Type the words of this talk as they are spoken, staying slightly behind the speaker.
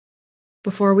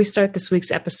Before we start this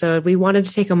week's episode, we wanted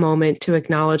to take a moment to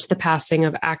acknowledge the passing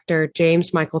of actor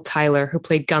James Michael Tyler, who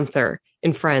played Gunther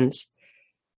in Friends.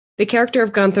 The character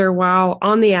of Gunther, while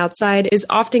on the outside, is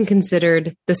often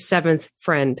considered the seventh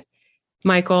friend.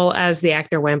 Michael, as the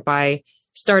actor went by,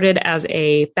 started as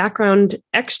a background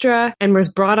extra and was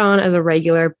brought on as a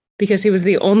regular because he was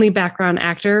the only background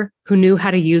actor who knew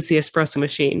how to use the espresso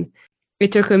machine.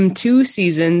 It took him 2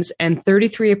 seasons and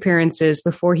 33 appearances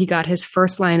before he got his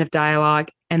first line of dialogue,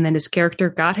 and then his character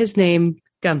got his name,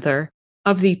 Gunther.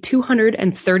 Of the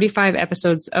 235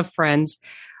 episodes of Friends,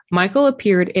 Michael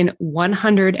appeared in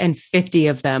 150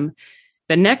 of them.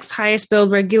 The next highest billed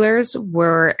regulars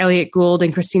were Elliot Gould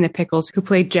and Christina Pickles, who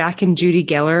played Jack and Judy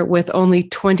Geller, with only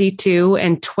 22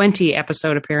 and 20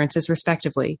 episode appearances,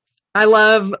 respectively. I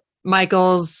love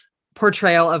Michael's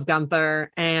portrayal of Gunther,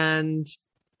 and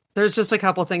there's just a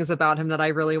couple things about him that I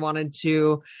really wanted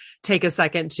to take a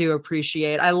second to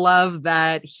appreciate. I love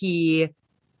that he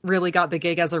really got the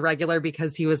gig as a regular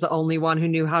because he was the only one who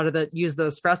knew how to use the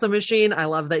espresso machine. I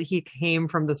love that he came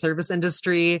from the service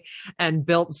industry and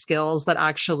built skills that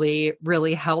actually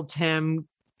really helped him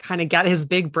kind of get his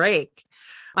big break.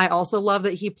 I also love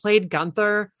that he played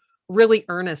Gunther really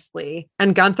earnestly.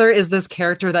 And Gunther is this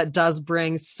character that does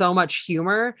bring so much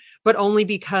humor, but only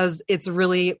because it's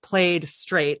really played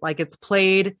straight. Like, it's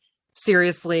played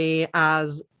seriously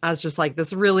as just like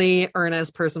this really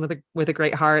earnest person with a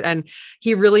great heart. And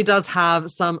he really does have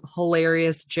some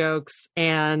hilarious jokes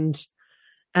and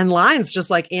lines just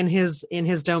like in his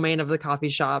domain of the coffee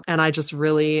shop. And I just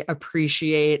really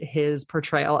appreciate his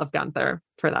portrayal of Gunther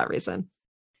for that reason.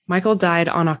 Michael died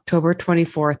on October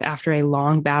 24th after a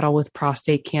long battle with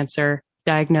prostate cancer,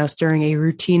 diagnosed during a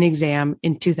routine exam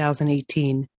in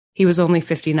 2018. He was only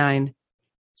 59.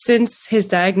 Since his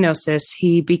diagnosis,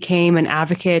 he became an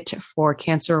advocate for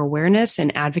cancer awareness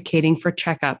and advocating for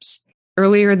checkups.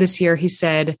 Earlier this year, he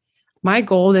said, "My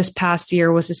goal this past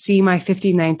year was to see my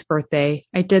 59th birthday.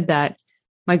 I did that.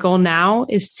 My goal now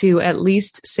is to at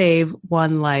least save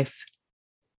one life."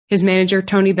 His manager,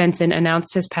 Tony Benson,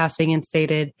 announced his passing and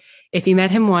stated, "If you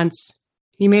met him once,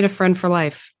 you made a friend for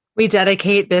life." We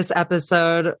dedicate this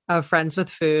episode of Friends with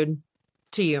Food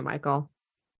to you, Michael.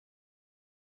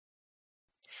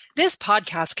 This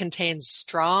podcast contains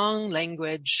strong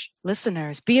language.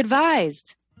 Listeners, be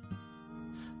advised.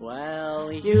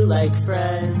 Well, you like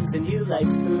Friends and you like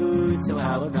food, so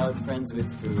how about Friends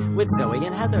with Food with Zoe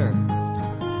and Heather?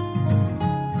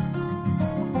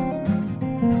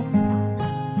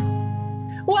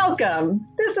 Welcome.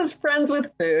 This is Friends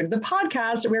with Food, the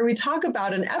podcast where we talk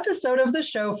about an episode of the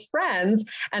show Friends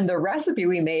and the recipe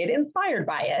we made inspired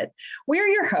by it. We're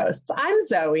your hosts. I'm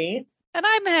Zoe. And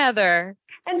I'm Heather.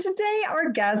 And today our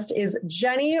guest is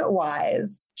Jenny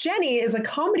Wise. Jenny is a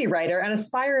comedy writer and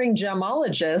aspiring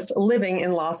gemologist living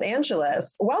in Los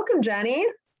Angeles. Welcome, Jenny.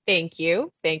 Thank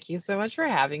you. Thank you so much for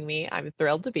having me. I'm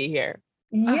thrilled to be here.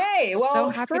 Yay. Well, so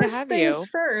happy first to have things you.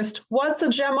 first, what's a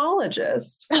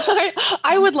gemologist?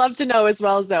 I would love to know as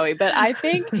well, Zoe, but I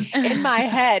think in my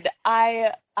head,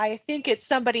 I think it's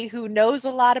somebody who knows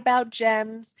a lot about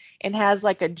gems and has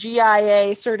like a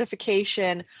GIA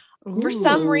certification. For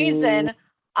some reason,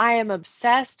 I am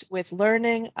obsessed with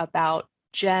learning about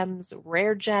gems,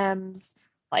 rare gems,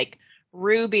 like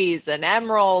rubies and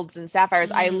emeralds and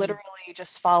sapphires. I literally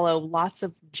just follow lots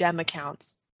of gem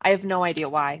accounts. I have no idea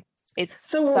why. It's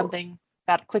something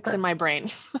that clicks in my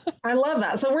brain. I love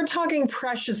that. So we're talking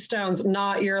precious stones,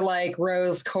 not your like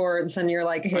rose quartz and your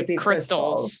like hippie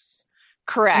crystals.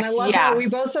 Correct. And I love how we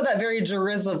both said that very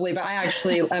derisively, but I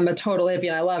actually am a total hippie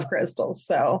and I love crystals.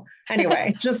 So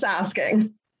anyway, just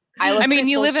asking. I mean,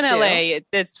 you live in too. LA.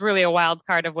 It's really a wild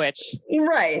card of which.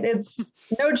 Right. It's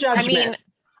no judgment. I mean,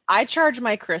 I charge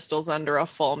my crystals under a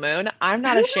full moon. I'm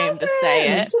not ashamed to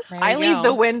say it. I leave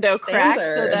the window cracked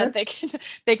so that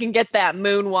they can get that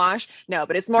moon wash. No,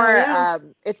 but it's more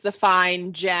it's the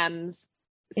fine gems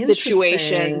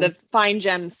situation, the fine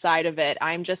gems side of it.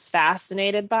 I'm just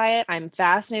fascinated by it. I'm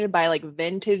fascinated by like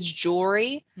vintage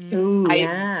jewelry. Ooh,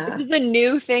 This is a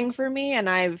new thing for me, and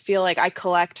I feel like I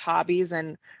collect hobbies,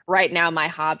 and right now my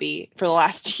hobby for the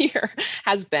last year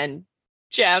has been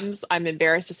gems. I'm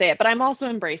embarrassed to say it, but I'm also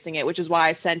embracing it, which is why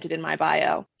I sent it in my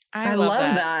bio. I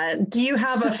love that. Do you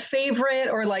have a favorite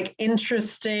or like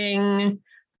interesting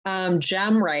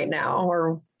gem right now?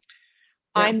 Or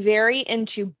I'm very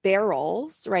into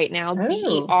beryls right now.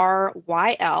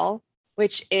 BRYL,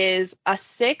 which is a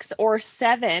 6 or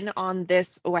 7 on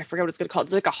this. Oh, I forgot what it's going to call.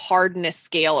 It's like a hardness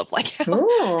scale of like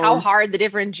how hard the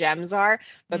different gems are.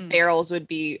 But beryls would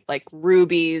be like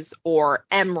rubies or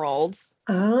emeralds.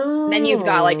 Oh. And then you've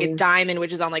got like a diamond,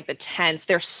 which is on like the 10s.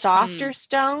 They're softer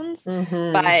stones,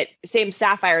 but same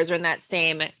sapphires are in that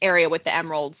same area with the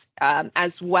emeralds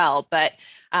as well. But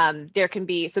there can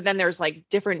be, so then there's like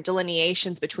different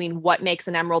delineations between what makes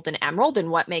an emerald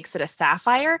and what makes it a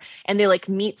sapphire. And they like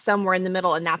meet somewhere in the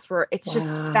middle. And that's where it's just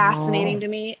fascinating to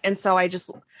me. And so I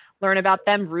just learn about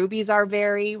them. Rubies are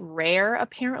very rare,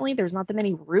 apparently. There's not that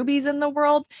many rubies in the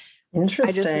world. Interesting.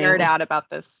 I just nerd out about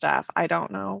this stuff. I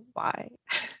don't know why.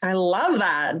 I love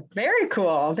that. Very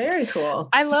cool. Very cool.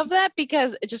 I love that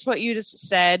because just what you just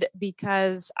said,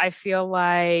 because I feel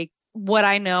like what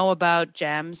I know about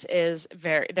gems is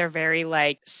they're very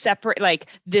like separate. Like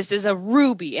this is a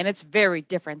ruby and it's very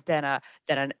different than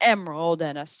an emerald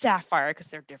and a sapphire because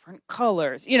they're different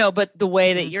colors, but the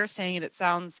way that you're saying it, it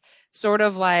sounds sort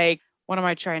of like, what am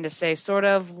I trying to say? Sort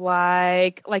of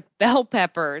like bell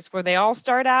peppers, where they all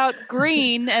start out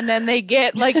green and then they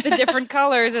get like the different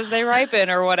colors as they ripen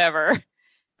or whatever.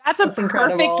 That's perfect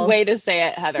incredible way to say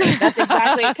it, Heather. That's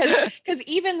exactly, because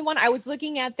even when I was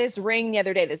looking at this ring the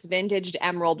other day, this vintage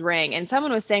emerald ring, and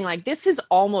someone was saying like, this is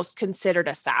almost considered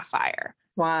a sapphire.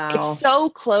 Wow. It's so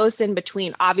close in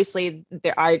between. Obviously,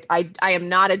 I am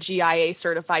not a GIA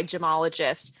certified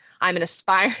gemologist. I'm an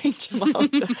aspiring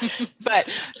gemologist, but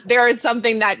there is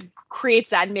something that creates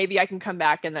that. And maybe I can come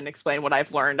back and then explain what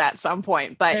I've learned at some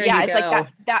point. But it's like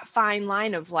that fine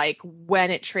line of like when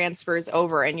it transfers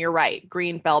over. And you're right,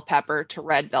 green bell pepper to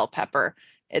red bell pepper.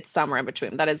 It's somewhere in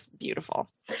between. That is beautiful.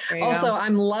 Also,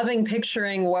 I'm loving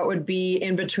picturing what would be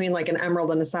in between like an emerald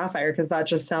and a sapphire, because that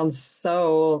just sounds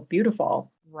so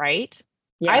beautiful. Right?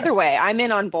 Yes. Either way, I'm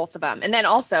in on both of them. And then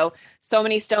also, so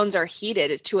many stones are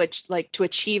heated to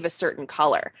achieve a certain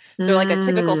color. So like a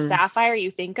typical sapphire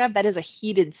you think of, that is a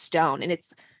heated stone, and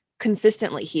it's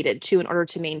consistently heated too in order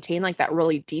to maintain like that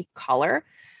really deep color.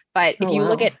 But if you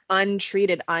look at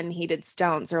untreated, unheated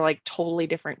stones, they're like totally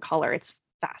different color. It's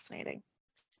fascinating.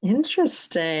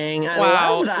 Interesting. I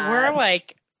love that. We're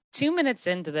like 2 minutes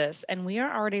into this and we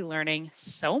are already learning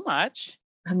so much.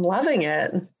 I'm loving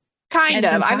it. Kind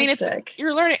of. Fantastic. I mean,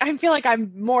 you're learning. I feel like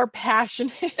I'm more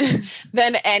passionate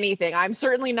than anything. I'm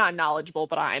certainly not knowledgeable,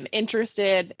 but I'm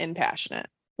interested and passionate.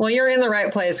 Well, you're in the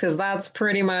right place, because that's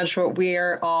pretty much what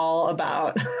we're all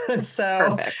about.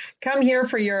 So come here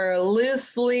for your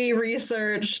loosely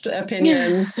researched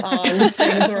opinions on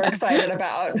things we're excited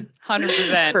about.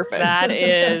 100%. Perfect. That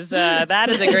is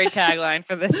a great tagline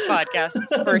for this podcast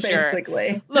for sure.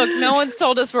 Basically. Look, no one's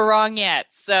told us we're wrong yet,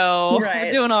 so we're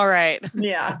doing all right.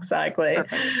 Yeah, exactly.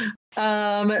 Perfect.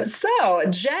 So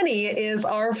Jenny is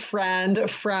our friend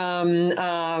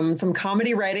from some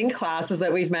comedy writing classes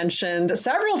that we've mentioned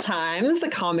several times, the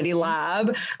Comedy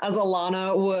Lab, as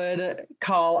Alana would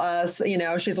call us.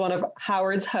 She's one of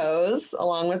Howard's hoes,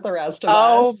 along with the rest of us.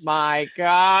 Oh my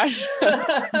gosh.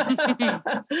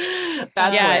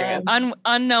 That's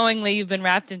unknowingly you've been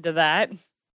wrapped into that.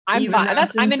 I'm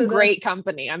in great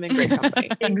company. I'm in great company.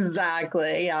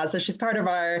 Exactly. Yeah. So she's part of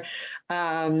our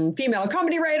female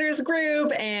comedy writers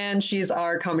group, and she's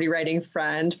our comedy writing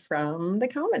friend from the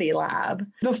Comedy Lab.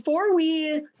 Before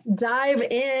we dive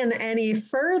in any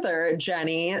further,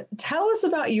 Jenny, tell us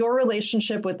about your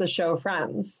relationship with the show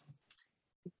Friends.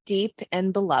 Deep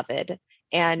and beloved.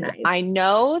 And Nice. I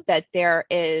know that there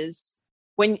is,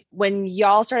 when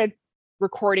y'all started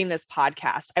recording this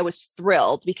podcast, I was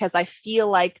thrilled, because I feel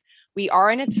like we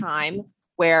are in a time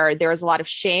where there is a lot of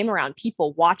shame around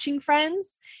people watching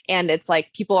Friends. And it's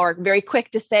like people are very quick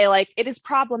to say like, it is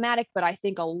problematic, but I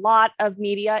think a lot of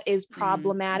media is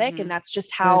problematic, and that's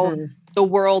just how the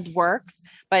world works.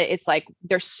 But it's like,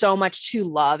 there's so much to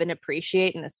love and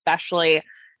appreciate. And especially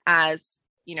as,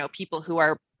 people who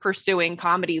are pursuing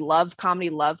comedy, love comedy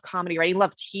writing,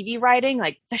 love TV writing,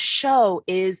 like the show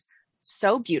is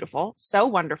so beautiful, so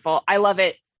wonderful. I love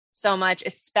it so much,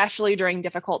 especially during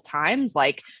difficult times.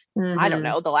 Like, I don't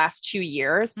know, the last 2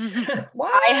 years,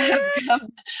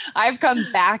 I've come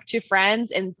back to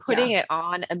Friends, and putting it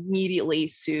on immediately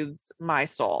soothes my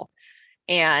soul.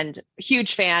 And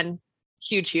huge fan.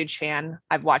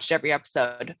 I've watched every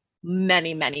episode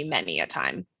many, many, many a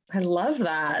time. I love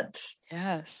that.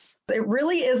 Yes. It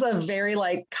really is a very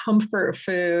like comfort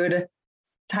food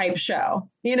type show.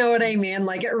 You know what I mean?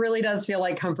 Like, it really does feel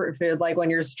like comfort food, like when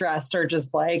you're stressed or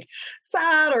just like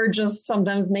sad or just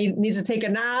sometimes need to take a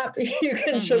nap. You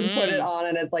can just put it on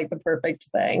and it's like the perfect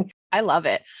thing. I love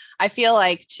it. I feel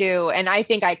like too, and I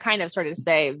think I kind of started to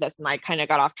say this and I kind of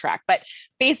got off track, but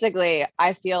basically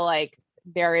I feel like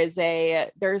there's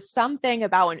something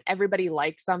about when everybody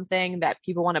likes something that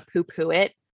people want to poo-poo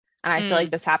it. And I feel like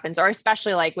this happens, or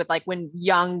especially like with like when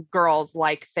young girls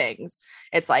like things,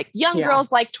 it's like young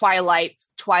girls like Twilight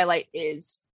Twilight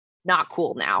is not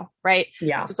cool now, right?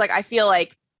 Yeah. So it's like I feel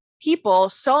like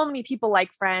so many people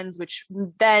like Friends, which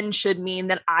then should mean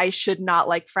that I should not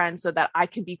like Friends so that I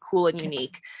can be cool and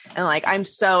unique. And like I'm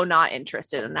so not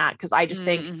interested in that because I just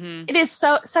think it is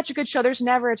such a good show. There's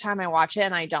never a time I watch it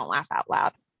and I don't laugh out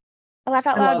loud. I laugh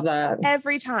out loud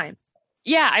every time.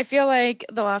 Yeah, I feel like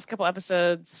the last couple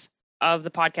episodes of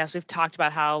the podcast, we've talked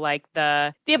about how like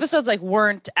the episodes like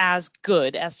weren't as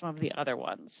good as some of the other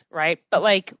ones, right? But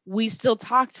like we still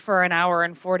talked for an hour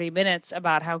and 40 minutes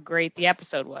about how great the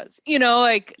episode was, you know,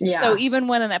 like, so even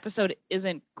when an episode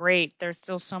isn't great, there's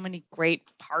still so many great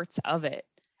parts of it.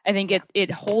 I think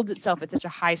it holds itself at such a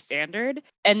high standard.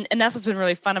 And that's what's been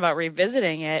really fun about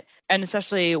revisiting it, and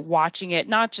especially watching it,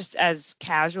 not just as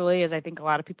casually as I think a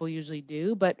lot of people usually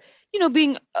do, but, you know,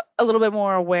 being a little bit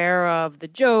more aware of the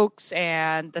jokes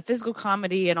and the physical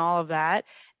comedy and all of that,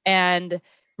 and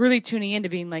really tuning into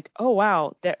being like, oh,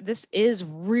 wow, this is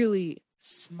really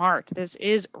smart. This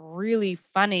is really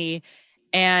funny.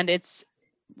 And it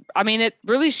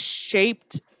really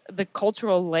shaped the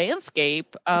cultural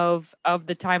landscape of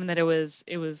the time that it was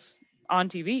on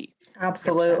TV.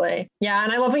 Absolutely. Yeah.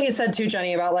 And I love what you said too,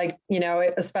 Jenny, about like, you know,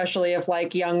 especially if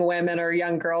like young women or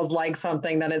young girls like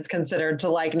something, that it's considered to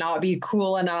like not be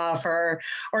cool enough or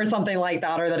something like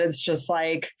that, or that it's just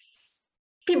like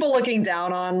people looking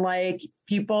down on like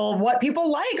what people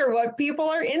like or what people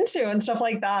are into and stuff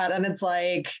like that. And it's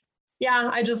like,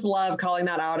 yeah, I just love calling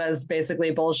that out as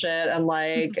basically bullshit. And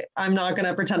like, I'm not going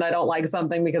to pretend I don't like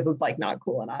something because it's like not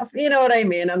cool enough. You know what I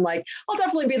mean? And like, I'll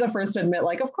definitely be the first to admit,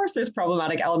 like, of course there's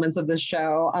problematic elements of this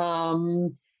show.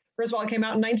 First of all, it came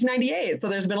out in 1998. So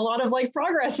there's been a lot of like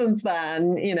progress since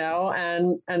then, you know,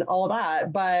 and all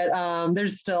that. But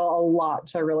there's still a lot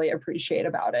to really appreciate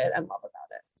about it and love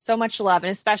about it. So much love. And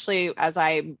especially as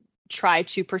I try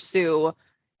to pursue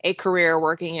a career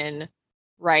working in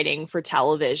writing for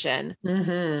television,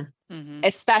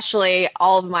 especially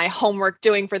all of my homework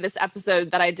doing for this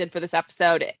episode that I did for this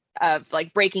episode of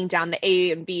like breaking down the A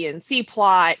and B and C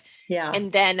plot,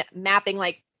 and then mapping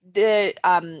like the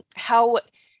how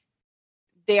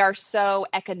they are so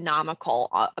economical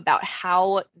about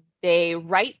how they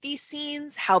write these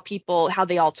scenes, how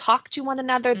they all talk to one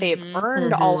another. They've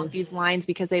earned all of these lines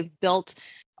because they've built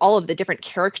all of the different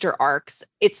character arcs.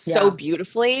 It's so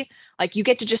beautifully, like you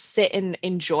get to just sit and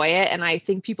enjoy it. And I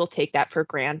think people take that for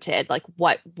granted, like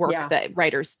what work that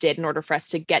writers did in order for us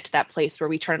to get to that place where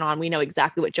we turn on, we know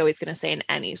exactly what Joey's going to say in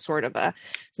any sort of a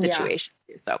situation.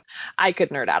 So I could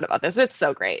nerd out about this. It's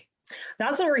so great.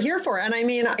 That's what we're here for. And I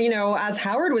mean, you know, as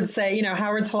Howard would say, you know,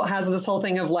 Howard has this whole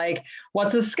thing of like,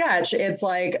 what's a sketch? It's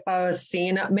like a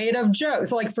scene made of jokes.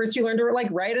 So like first you learn to like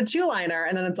write a 2-liner,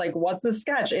 and then it's like, what's a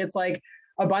sketch? It's like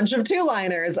a bunch of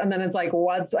 2-liners. And then it's like,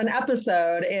 what's an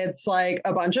episode? It's like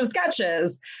a bunch of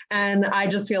sketches. And I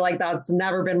just feel like that's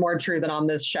never been more true than on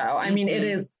this show. I mean, it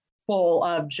is full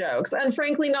of jokes, and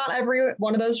frankly, not every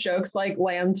one of those jokes like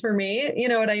lands for me, you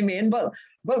know what I mean, but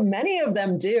many of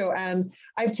them do. And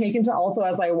I've taken to also,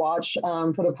 as I watch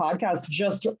for the podcast,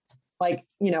 just like,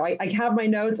 you know, I have my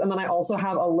notes, and then I also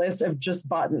have a list of just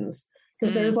buttons,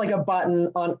 because there's like a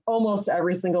button on almost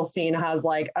every single scene has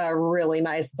like a really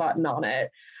nice button on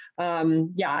it. I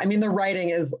mean, the writing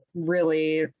is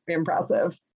really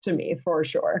impressive to me, for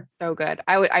sure. So good.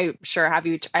 I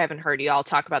haven't heard you all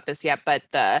talk about this yet, but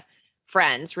the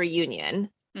Friends reunion,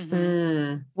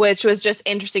 which was just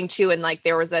interesting too. And like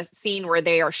there was a scene where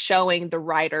they are showing the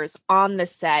writers on the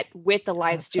set with the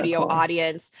live studio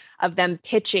audience of them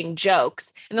pitching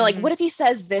jokes, and they're like, what if he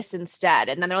says this instead?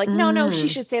 And then they're like, no, she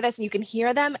should say this, and you can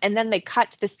hear them. And then they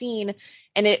cut to the scene,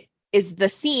 and it is the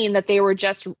scene that they were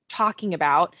just talking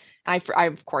about. I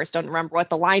of course don't remember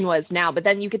what the line was now, but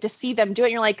then you get to see them do it.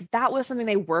 And you're like, that was something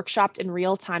they workshopped in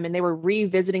real time, and they were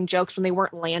revisiting jokes when they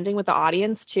weren't landing with the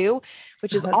audience too,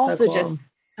 which is also so cool. Just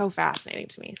so fascinating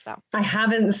to me. So I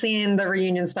haven't seen the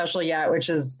reunion special yet, which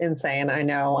is insane. I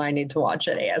know I need to watch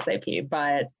it ASAP,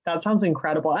 but that sounds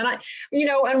incredible. And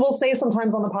and we'll say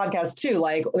sometimes on the podcast too,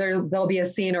 like there'll be a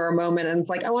scene or a moment, and it's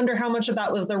like, I wonder how much of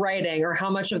that was the writing, or how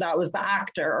much of that was the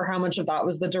actor, or how much of that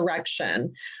was the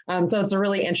direction. So it's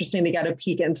really interesting to get a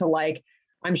peek into, like,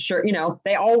 I'm sure, you know,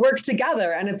 they all work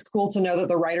together, and it's cool to know that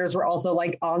the writers were also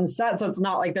like on set. So it's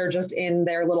not like they're just in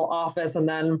their little office, and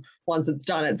then once it's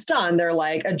done. They're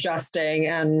like adjusting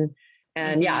and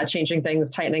changing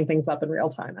things, tightening things up in real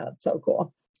time. That's so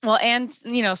cool. Well, and,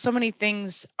 you know, so many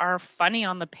things are funny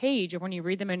on the page or when you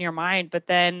read them in your mind, but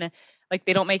then like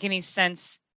they don't make any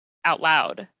sense out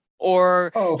loud,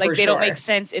 or like they don't make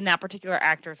sense in that particular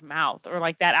actor's mouth, or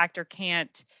like that actor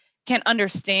can't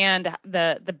understand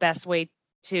the best way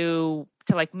to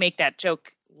like make that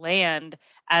joke land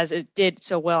as it did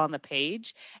so well on the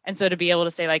page. And so to be able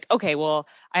to say like, okay, well,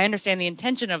 I understand the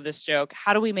intention of this joke.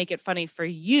 How do we make it funny for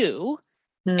you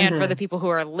and for the people who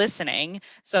are listening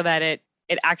so that it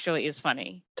actually is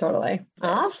funny? Totally.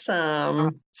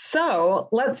 Awesome. So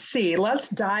let's see. Let's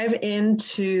dive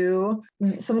into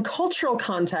some cultural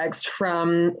context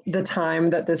from the time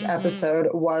that this episode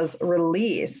was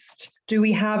released. Do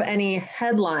we have any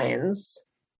headlines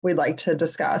we'd like to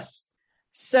discuss?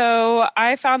 So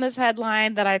I found this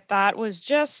headline that I thought was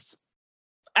just,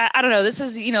 I don't know. This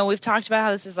is, we've talked about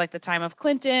how this is like the time of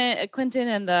Clinton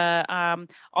and the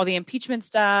all the impeachment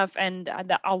stuff, and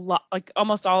a lot, like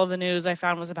almost all of the news I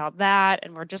found was about that.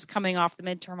 And we're just coming off the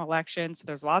midterm election, so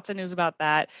there's lots of news about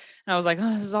that. And I was like,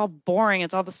 oh, this is all boring.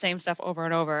 It's all the same stuff over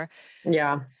and over.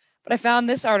 Yeah. But I found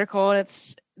this article,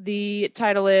 and the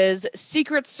title is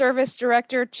Secret Service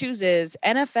Director Chooses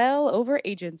NFL Over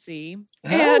Agency.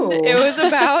 And it was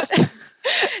about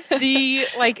the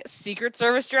Secret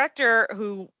Service director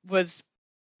who was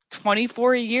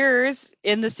 24 years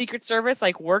in the Secret Service,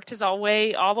 worked his all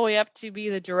the way up to be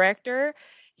the director.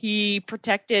 He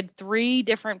protected 3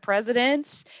 different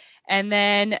presidents, and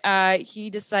then he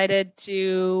decided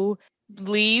to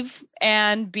leave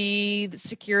and be the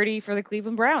security for the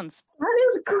Cleveland Browns. That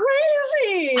is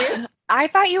crazy. I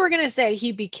thought you were going to say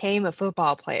he became a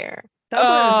football player. That's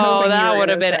what I was hoping that would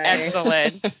have been say.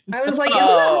 Excellent. I was like, isn't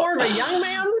that more of a young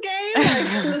man's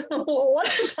game?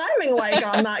 What's the timing like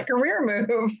on that career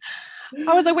move?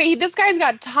 I was like, wait, this guy's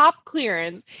got top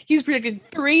clearance. He's predicted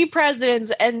 3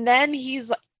 presidents, and then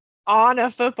he's on a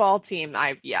football team.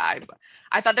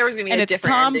 I thought there was going to be and a it's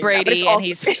different Tom ending, Brady, and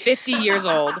he's 50 years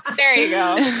old. There you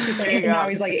go. Now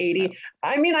he's 80.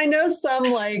 I mean, I know some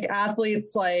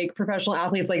athletes, professional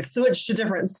athletes, switch to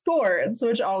different sports,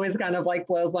 which always kind of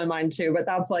blows my mind too. But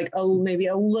that's maybe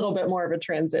a little bit more of a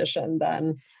transition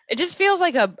than. It just feels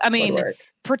like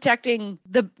protecting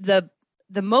the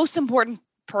most important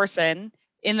person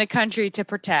in the country to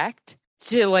protect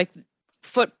to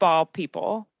football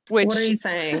people. Which, what are you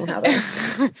saying, Heather?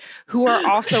 Who are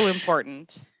also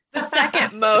important. The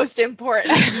second most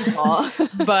important people.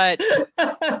 But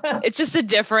it's just a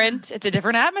different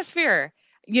atmosphere.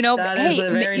 You know what?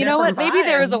 Maybe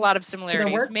there is a lot of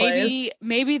similarities. Maybe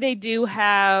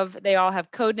they all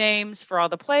have code names for all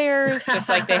the players, just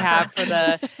like they have for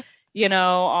the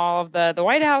all of the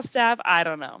White House staff. I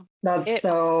don't know. That's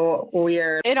so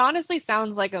weird. It honestly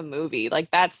sounds like a movie.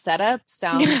 That setup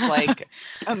sounds like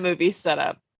a movie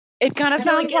setup. It kind of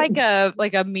sounds like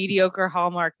a mediocre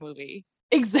Hallmark movie.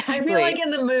 Exactly. I feel in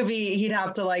the movie he'd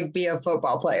have to be a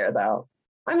football player though.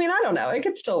 I mean, I don't know. It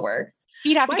could still work.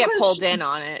 He'd have to get pulled in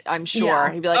on it, I'm sure.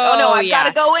 Yeah. He'd be like, "Oh no, I've got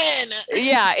to go in."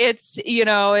 Yeah, it's the end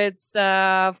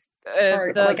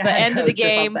of the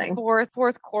game,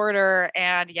 fourth quarter,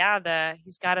 and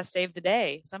he's got to save the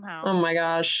day somehow. Oh my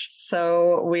gosh,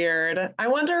 so weird. I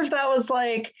wonder if that was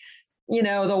the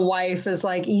wife is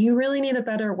you really need a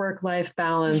better work-life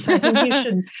balance. I think you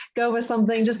should go with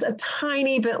something just a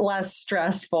tiny bit less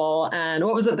stressful. And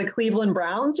what was it? The Cleveland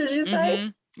Browns, did you say? Mm-hmm.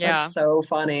 Yeah. That's so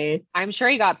funny. I'm sure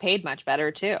he got paid much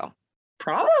better too.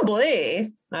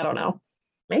 Probably. I don't know.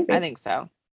 Maybe. I think so.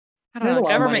 I don't know.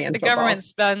 The government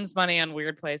spends money on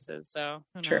weird places. So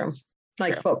who knows? True.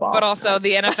 Football. But also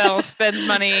the NFL spends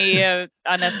money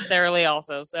unnecessarily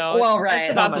also. So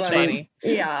it's about the same.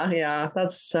 Yeah.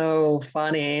 That's so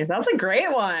funny. That's a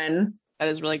great one. That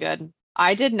is really good.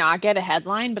 I did not get a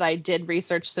headline, but I did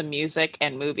research some music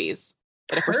and movies.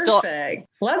 But if Perfect.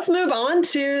 Let's move on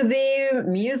to the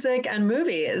music and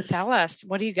movies. Tell us,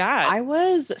 what do you got? I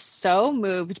was so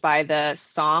moved by the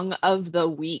song of the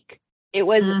week. It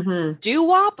was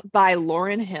Doo-Wop by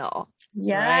Lauryn Hill.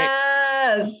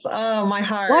 Yes. Right. Oh, my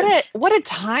heart. What a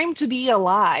time to be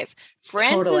alive.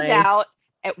 Friends is out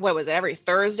at, every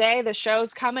Thursday. The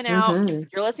show's coming out.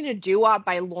 You're listening to Doo-Wop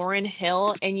by Lauryn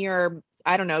Hill in your,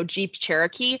 Jeep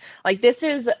Cherokee. This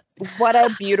is what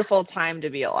a beautiful time to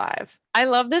be alive. I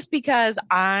love this because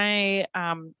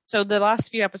so the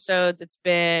last few episodes, it's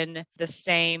been the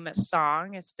same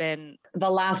song. It's been The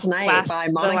Last Night by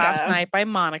Monica. The Last Night by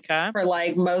Monica. For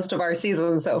most of our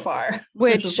season so far.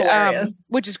 Which is hilarious.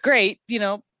 Which is great.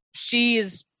 She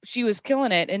was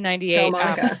killing it in 98.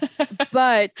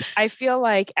 But I feel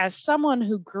like as someone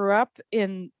who grew up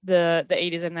in the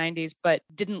 80s and 90s, but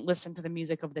didn't listen to the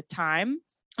music of the time,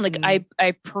 I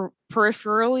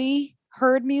peripherally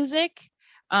heard music.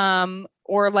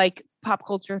 Or pop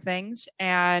culture things,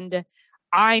 and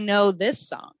I know this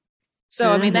song. So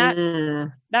I mean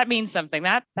that means something.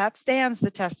 That stands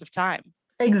the test of time.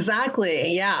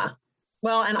 Exactly. Yeah.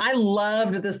 Well, and I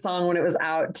loved this song when it was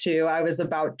out too. I was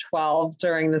about 12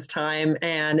 during this time,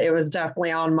 and it was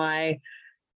definitely on my,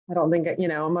 I don't think, it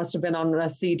must have been on a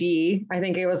CD. I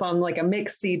think it was on like a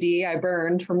mix CD I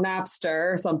burned from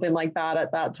Napster or something like that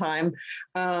at that time.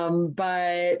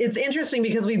 But it's interesting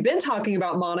because we've been talking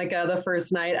about Monica the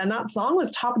first night, and that song was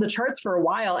top of the charts for a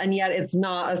while, and yet it's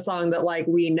not a song that like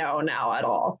we know now at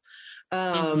all.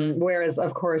 Whereas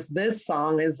of course this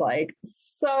song is like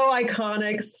so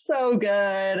iconic, so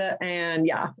good, and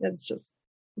yeah, it's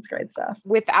great stuff.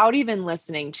 Without even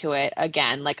listening to it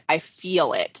again, like I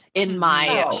feel it in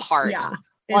my heart. Yeah.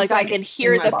 Like I can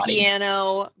hear the body.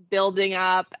 piano building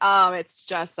up. It's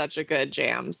just such a good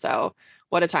jam. So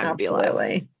what a time to be alive.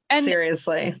 Absolutely. And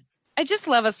seriously. I just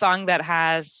love a song that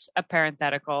has a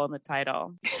parenthetical in the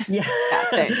title. Yeah.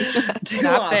 That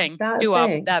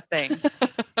thing.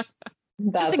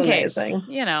 That's just in amazing.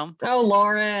 case, Oh,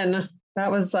 Lauren,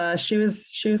 that was she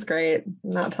was great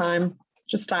in that time.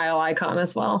 Just style icon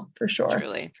as well, for sure.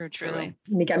 Truly. Let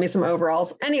me get me some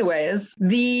overalls. Anyways,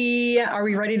 are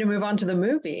we ready to move on to the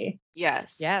movie?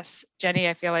 Yes. Jenny,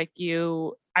 I feel like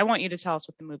I want you to tell us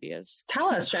what the movie is. Tell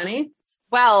us, Jenny.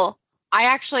 Well,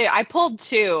 I pulled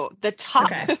two, the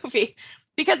top movie,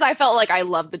 because I felt like I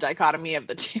love the dichotomy of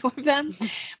the two of them.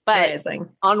 But amazing.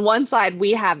 On one side,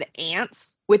 we have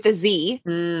Ants with a Z.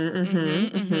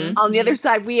 On the other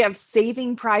side, we have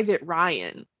Saving Private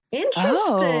Ryan.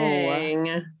 Interesting.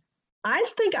 Oh. I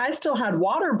think I still had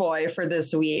Waterboy for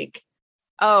this week.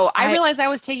 Oh, I realized I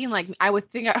was taking I was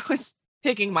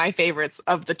picking my favorites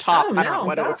of the top. I don't know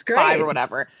what it was, 5 or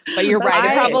whatever. But you're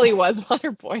right. It probably was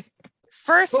Waterboy.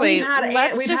 Firstly, we've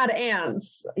had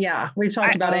Ants. Yeah, we've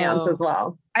talked about Ants as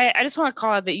well. I just want to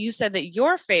call out that you said that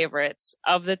your favorites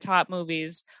of the top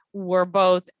movies were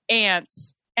both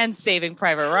Ants and Saving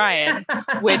Private Ryan,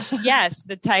 which, yes,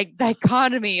 the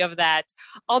dichotomy of that.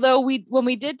 Although when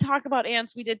we did talk about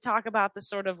Ants, we did talk about the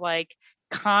sort of like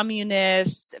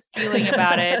communist feeling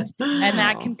about it, and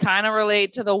that can kind of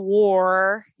relate to the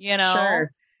war,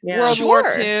 Sure. Yeah. World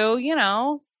War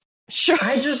II, Sure.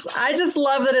 I just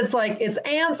love that it's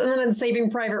Ants and then it's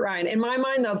Saving Private Ryan. In my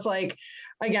mind, that's like,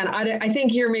 again, I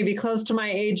think you're maybe close to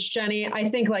my age, Jenny. I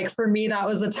think like for me, that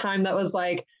was a time that was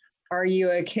like, are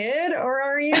you a kid or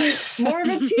are you more of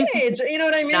a teenager? You know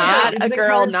what I mean? Not a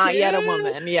girl, not yet a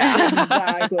woman. Yeah,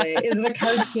 exactly. Is it a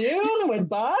cartoon with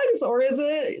bugs or is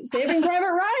it Saving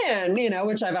Private Ryan?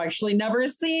 Which I've actually never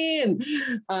seen,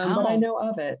 but I know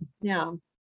of it. Yeah.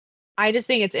 I just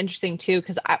think it's interesting too,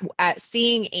 because at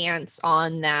seeing Ants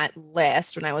on that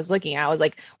list when I was looking, I was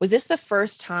like, was this the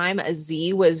first time a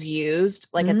Z was used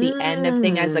like at the end of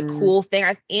thing as a cool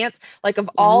thing? Ants, like of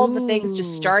all the things to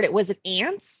start it, was it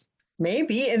Ants?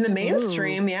 Maybe in the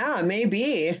mainstream. Yeah,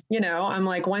 maybe. I'm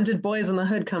like, when did Boys in the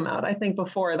Hood come out? I think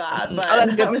before that. But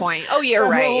that's a good point. Oh, you're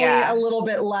right. Yeah. A little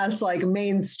bit less like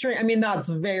mainstream. I mean, that's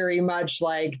very much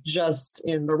like just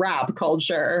in the rap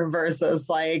culture versus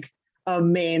like a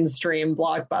mainstream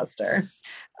blockbuster.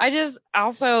 I just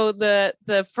also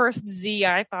the first Z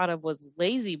I thought of was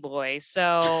Lazy Boy,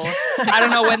 so I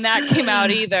don't know when that came out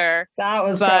either. That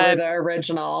was probably the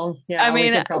original. Yeah, I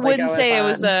mean, I wouldn't say it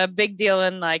was a big deal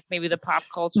in like maybe the pop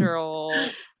cultural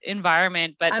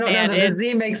environment, but I don't know that the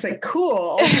Z makes it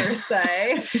cool per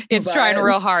se. It's trying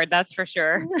real hard, that's for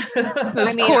sure.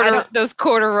 Those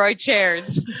corduroy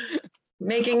chairs.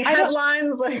 Making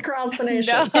headlines across the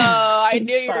nation. No, I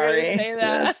knew you were going to say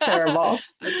that. That's terrible.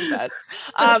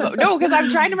 No, because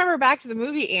I'm trying to remember back to the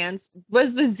movie Ants.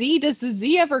 Does the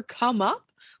Z ever come up?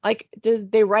 Like, does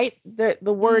they write the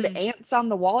word ants on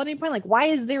the wall at any point? Like, why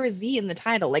is there a Z in the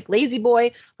title? Like Lazy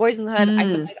Boy, Boys in the Hood. I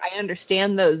feel like I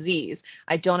understand those Z's.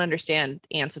 I don't understand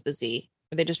Ants with the Z.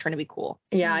 Are they just trying to be cool?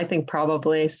 Yeah, I think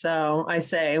probably so. I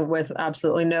say with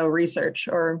absolutely no research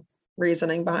or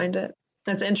reasoning behind it.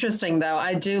 That's interesting, though.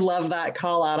 I do love that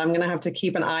call out. I'm going to have to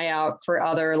keep an eye out for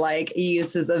other like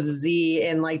uses of Z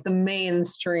in like the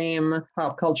mainstream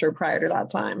pop culture prior to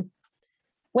that time.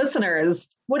 Listeners,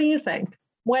 what do you think?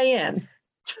 Weigh in.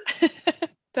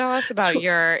 Tell us about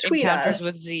your encounters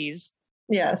with Z's.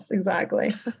 Yes,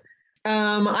 exactly.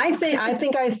 I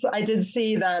think I did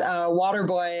see that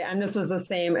Waterboy, and this was the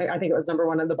same. I think it was number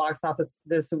 1 at the box office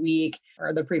this week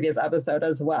or the previous episode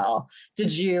as well.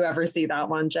 Did you ever see that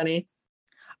one, Jenny?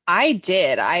 I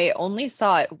did. I only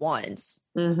saw it once.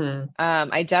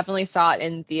 I definitely saw it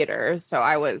in theaters. So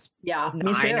I was 9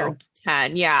 or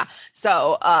 10. Yeah.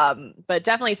 So, but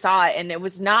definitely saw it. And it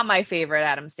was not my favorite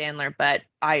Adam Sandler, but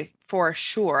I,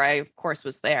 of course,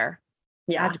 was there.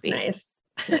 Yeah. Nice.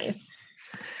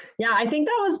 Yeah, I think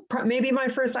that was maybe my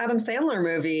first Adam Sandler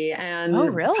movie, and Oh,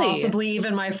 really? possibly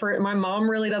even my first. My mom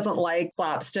really doesn't like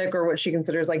slapstick or what she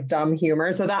considers like dumb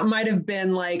humor, so that might have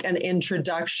been like an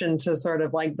introduction to sort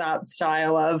of like that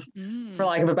style of, for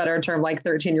lack of a better term, like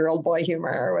 13-year-old boy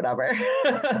humor or whatever.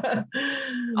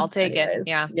 I'll take it.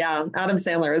 Yeah, Adam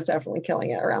Sandler is definitely killing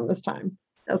it around this time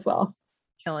as well.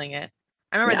 killing it.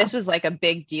 I remember this was like a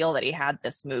big deal that he had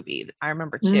this movie. I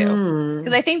remember too,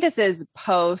 because I think this is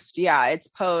post. Yeah, it's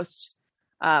post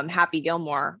Happy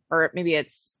Gilmore, or maybe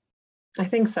it's. I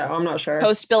think so. I'm not sure.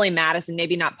 Post Billy Madison,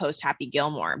 maybe not post Happy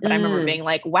Gilmore, but I remember being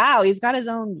like, "Wow, he's got his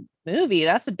own movie.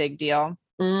 That's a big deal."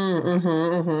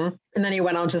 And then he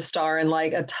went on to star in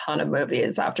like a ton of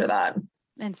movies after that,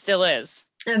 And still is.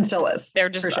 They're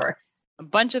just for sure a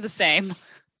bunch of the same.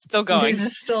 Still going. He's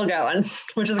just still going,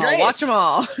 which is I'll great. watch them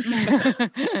all.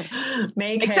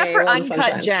 Make Except for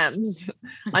Uncut Gems.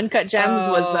 Uncut Gems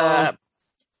was a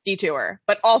detour,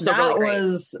 but also that really great.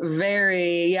 was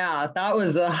that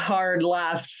was a hard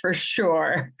left for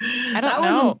sure. I don't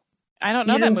know. I don't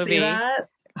know that movie. That?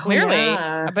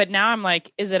 Clearly. But now I'm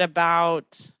like, is it about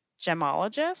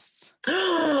gemologists?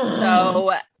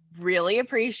 So really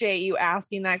appreciate you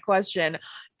asking that question,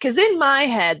 because in my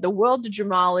head, the world of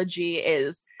gemology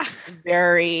is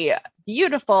very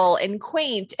beautiful and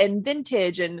quaint and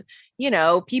vintage, and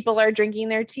people are drinking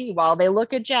their tea while they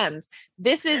look at gems.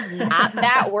 This is not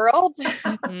that world.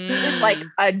 It's like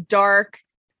a dark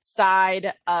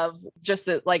side of just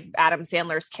that, like Adam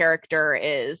Sandler's character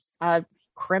is a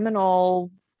criminal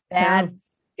bad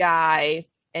guy,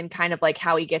 and kind of like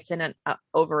how he gets in and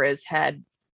over his head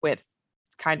with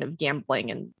kind of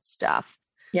gambling and stuff.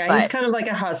 Yeah, he's kind of like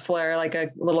a hustler, like a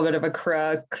little bit of a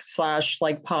crook /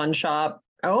 like pawn shop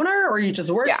owner, or he just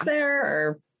works there.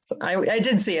 Or I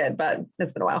did see it, but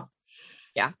it's been a while.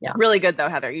 Yeah. Really good though,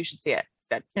 Heather. You should see it. It's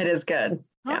good. It is good.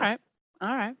 All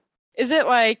right. Is it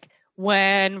like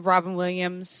when Robin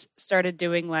Williams started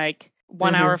doing like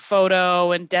 1 hour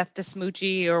photo and Death to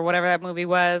Smoochie or whatever that movie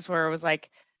was, where it was like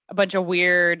a bunch of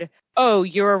weird, oh,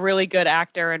 you're a really good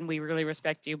actor and we really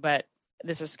respect you, but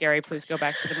this is scary. Please go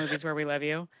back to the movies where we love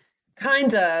you.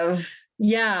 Kind of.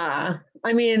 Yeah.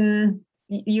 I mean,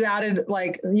 you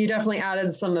definitely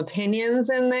added some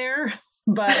opinions in there,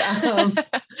 but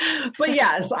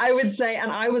yes, I would say,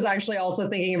 and I was actually also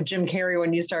thinking of Jim Carrey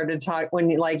when you started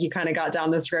you kind of got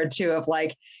down this road too, of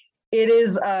like, it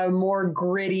is a more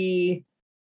gritty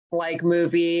like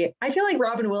movie. I feel like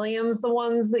Robin Williams, the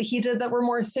ones that he did that were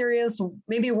more serious,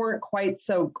 maybe weren't quite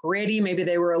so gritty. Maybe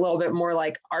they were a little bit more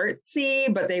like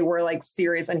artsy, but they were like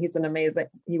serious, and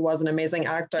he was an amazing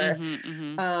actor.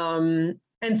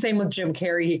 And same with Jim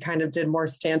Carrey, he kind of did more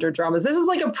standard dramas. This is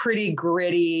like a pretty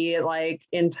gritty, like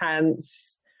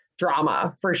intense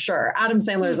drama for sure. Adam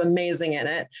Sandler is amazing in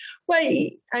it. But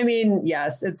I mean,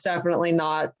 yes, it's definitely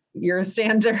not your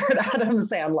standard Adam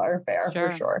Sandler fare for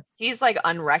sure. He's like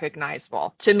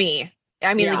unrecognizable to me.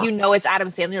 I mean, like, it's Adam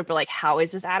Sandler, but like, how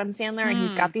is this Adam Sandler? And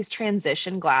he's got these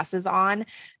transition glasses on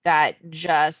that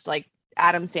just like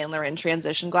Adam Sandler in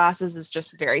transition glasses is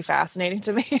just very fascinating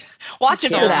to me. Watch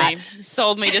it for that.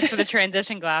 Sold me just for the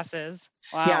transition glasses.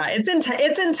 Wow. Yeah, it's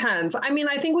intense. I mean,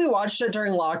 I think we watched it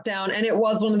during lockdown, and it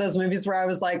was one of those movies where I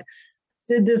was like,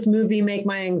 did this movie make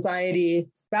my anxiety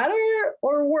better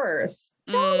or worse?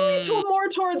 Probably more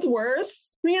towards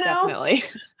worse, Definitely.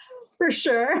 For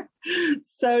sure.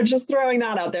 So just throwing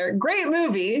that out there. Great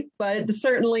movie, but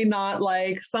certainly not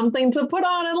like something to put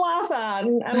on and laugh at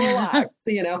and relax,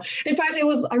 In fact,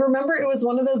 I remember it was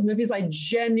one of those movies I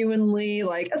genuinely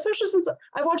like, especially since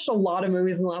I watched a lot of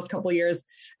movies in the last couple of years,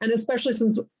 and especially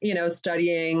since,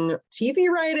 studying TV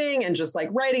writing and just like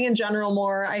writing in general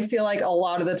more, I feel like a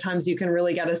lot of the times you can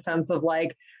really get a sense of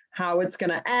like how it's going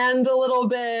to end a little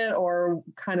bit, or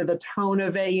kind of the tone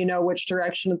of it, which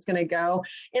direction it's going to go.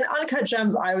 In Uncut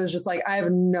Gems, I was just like, I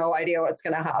have no idea what's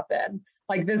going to happen.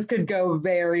 Like, this could go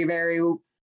very, very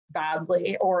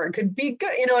badly, or it could be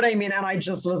good. You know what I mean? And I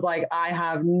just was like, I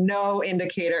have no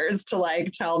indicators to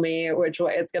like tell me which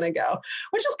way it's going to go,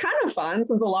 which is kind of fun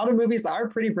since a lot of movies are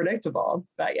pretty predictable.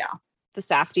 But yeah. The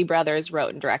Safdie brothers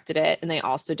wrote and directed it, and they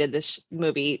also did this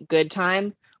movie Good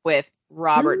Time with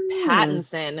Robert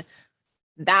Pattinson.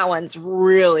 That one's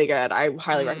really good. I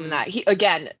highly recommend that. He,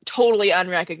 again, totally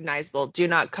unrecognizable. Do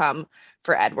not come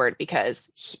for Edward,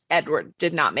 because Edward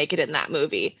did not make it in that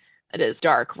movie. It is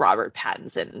dark Robert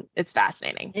Pattinson. It's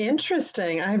fascinating.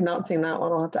 Interesting. I have not seen that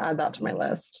one. I'll have to add that to my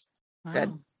list.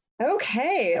 Good.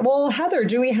 Okay. Well, Heather,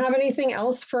 do we have anything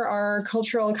else for our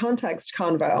cultural context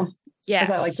convo? Yes.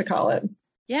 As I like to call it.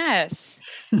 Yes.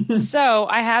 So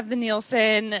I have the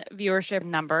Nielsen viewership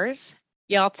numbers.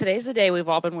 Y'all, today's the day we've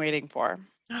all been waiting for.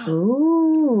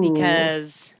 Ooh.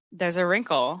 because there's a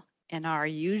wrinkle in our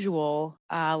usual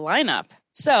lineup.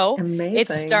 So Amazing. it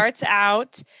starts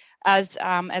out as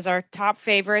our top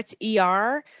favorites,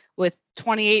 ER, with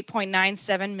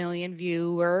 28.97 million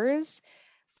viewers.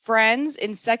 Friends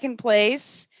in second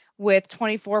place with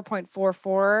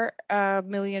 24.44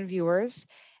 million viewers.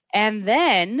 And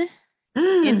then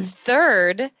in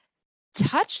third,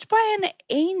 Touched by an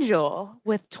Angel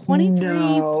with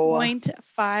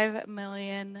 23.5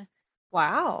 million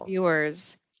Wow.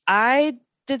 viewers. I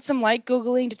did some light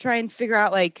Googling to try and figure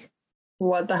out like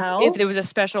What the hell? if there was a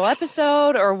special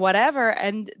episode or whatever,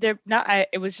 and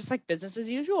it was just like business as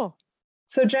usual.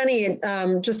 So Jenny,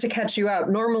 just to catch you up,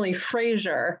 normally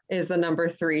Frasier is the number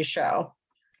 3 show.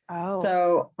 Oh.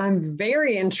 So I'm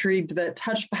very intrigued that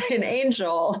Touched by an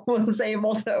Angel was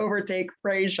able to overtake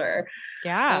Frasier.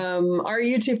 Yeah. Are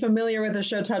you two familiar with the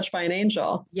show Touched by an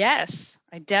Angel? Yes,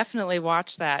 I definitely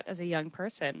watched that as a young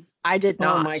person. I did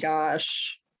not. Oh my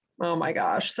gosh. Oh my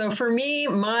gosh. So for me,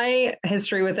 my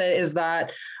history with it is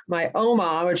that my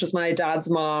Oma, which is my dad's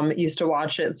mom, used to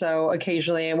watch it. So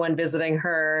occasionally when visiting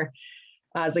her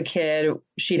as a kid,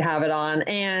 she'd have it on.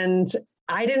 And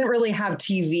I didn't really have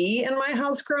TV in my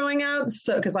house growing up,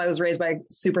 so because I was raised by a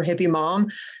super hippie mom.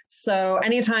 So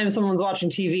anytime someone's watching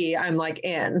TV, I'm like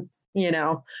in,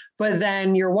 but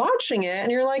then you're watching it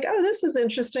and you're like, oh, this is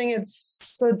interesting.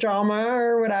 It's a drama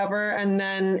or whatever. And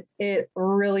then it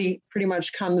really pretty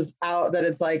much comes out that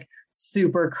it's like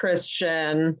super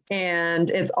Christian, and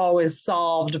it's always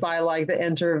solved by like the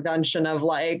intervention of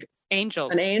like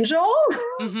Angels. an angel.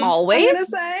 Mhm. Always? I'm gonna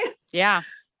say. Yeah.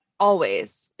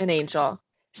 Always an angel.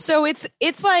 So it's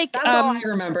like That's all I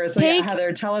remember. So yeah,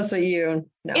 Heather, tell us what you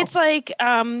know. It's like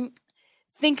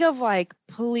think of like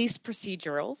police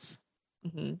procedurals,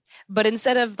 but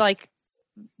instead of like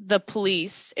the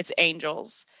police, it's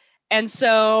angels. And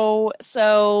so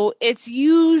it's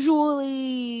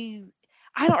usually,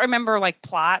 I don't remember like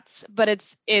plots, but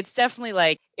it's definitely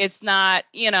like, it's not,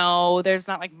 there's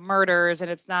not like murders,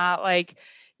 and it's not like,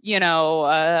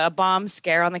 a bomb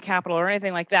scare on the Capitol or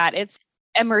anything like that. It's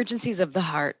emergencies of the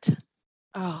heart.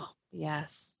 Oh,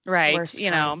 yes. Right. Worst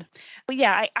kind. But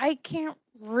yeah, I can't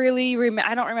really remember.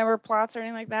 I don't remember plots or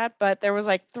anything like that, but there was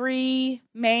like 3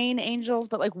 main angels,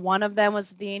 but like one of them was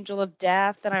the angel of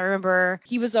death. And I remember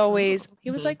he was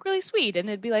like really sweet, and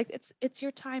it'd be like, it's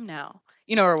your time now,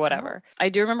 or whatever. I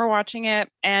do remember watching it,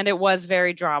 and it was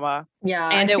very drama. Yeah.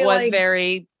 And it was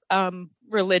very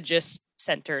religious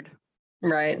centered.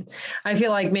 Right. I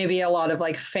feel like maybe a lot of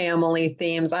like family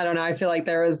themes. I don't know. I feel like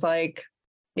there was like,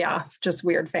 just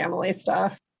weird family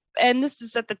stuff. And this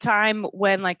is at the time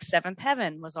when like Seventh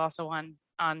Heaven was also on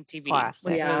TV,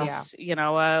 Classic. which was,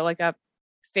 like a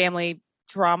family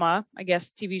drama, I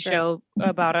guess, TV show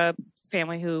about a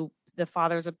family who the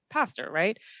father's a pastor,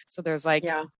 right? So there's like,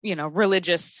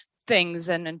 religious things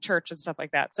and church and stuff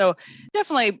like that. So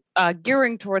definitely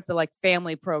gearing towards the like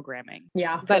family programming.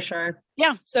 Yeah, but, for sure.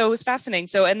 Yeah, so it was fascinating.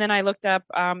 So, and then I looked up,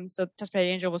 so Touched by an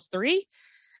Angel was 3,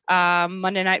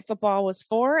 Monday Night Football was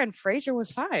 4, and Frasier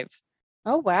was 5.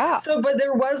 Oh, wow. So, but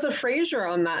there was a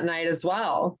Frasier on that night as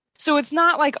well. So it's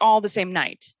not like all the same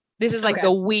night. This is like Okay.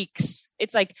 the weeks.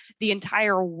 It's like the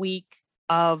entire week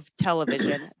of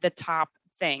television, the top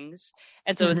things.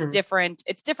 And so it's different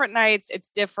nights, it's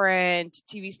different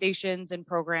TV stations and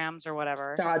programs or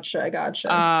whatever.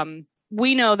 Gotcha.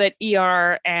 We know that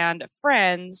ER and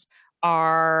Friends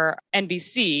are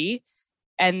NBC.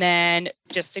 And then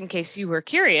just in case you were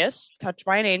curious, Touched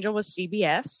by an Angel was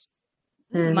CBS.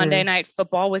 Monday Night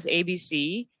Football was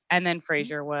ABC, and then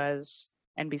Frasier was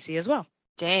NBC as well.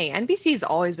 Dang, NBC's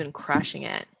always been crushing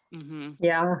it. Mm-hmm.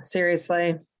 Yeah,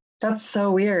 seriously. That's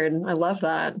so weird. I love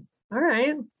that. All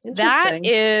right. That Interesting.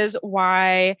 is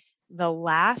why the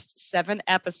last 7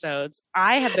 episodes,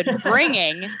 I have been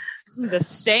bringing the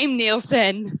same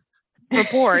Nielsen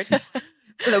report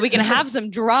so that we can have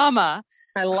some drama.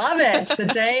 I love it. The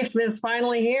day is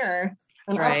finally here.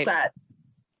 An That's right. upset.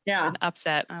 Yeah. An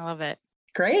upset. I love it.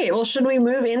 Great. Well, should we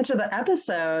move into the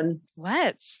episode?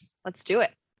 Let's do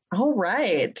it. All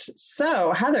right.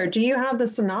 So, Heather, do you have the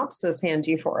synopsis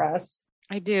handy for us?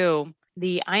 I do.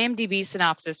 The IMDb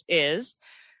synopsis is: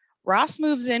 Ross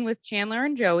moves in with Chandler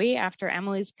and Joey after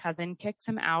Emily's cousin kicks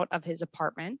him out of his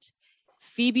apartment.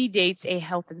 Phoebe dates a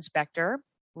health inspector.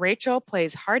 Rachel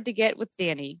plays hard to get with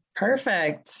Danny.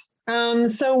 Perfect.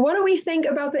 So what do we think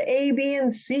about the A, B,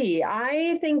 and C?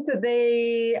 I think that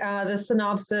the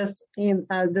synopsis,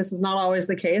 this is not always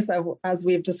the case, as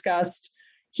we've discussed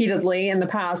heatedly in the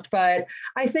past, but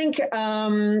I think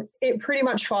it pretty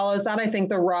much follows that. I think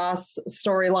the Ross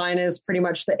storyline is pretty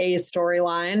much the A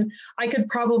storyline. I could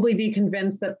probably be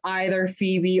convinced that either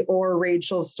Phoebe or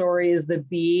Rachel's story is the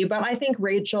B, but I think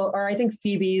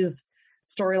Phoebe's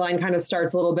storyline kind of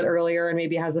starts a little bit earlier and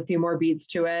maybe has a few more beats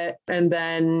to it. And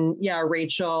then,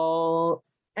 Rachel.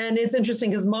 And it's interesting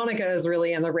because Monica is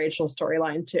really in the Rachel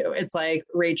storyline too. It's like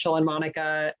Rachel and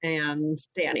Monica and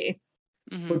Danny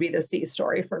would be the C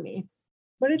story for me.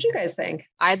 What did you guys think?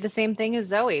 I had the same thing as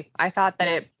Zoe. I thought that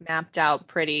it mapped out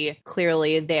pretty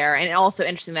clearly there. And also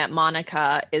interesting that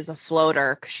Monica is a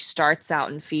floater because she starts out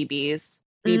in Phoebe's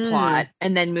B plot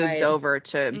and then moves over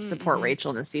to support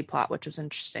Rachel in the C plot, which was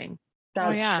interesting.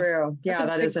 That's true. Yeah,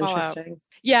 that is interesting.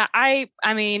 Yeah, I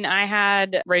mean, I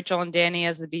had Rachel and Danny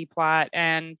as the B plot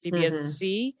and Phoebe as the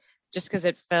C, just because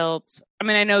it felt, I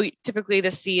mean, I know typically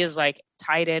the C is like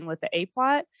tied in with the A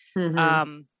plot, but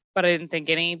I didn't think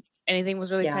anything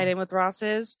was really tied in with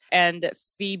Ross's, and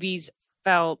Phoebe's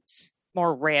felt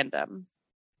more random.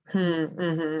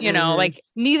 You know, like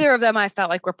neither of them I felt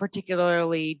like were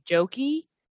particularly jokey,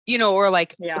 you know, or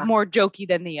like more jokey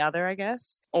than the other, I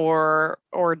guess, or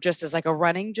just as like a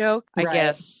running joke. I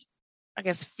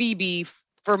guess Phoebe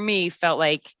for me felt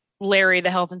like Larry,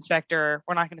 the health inspector,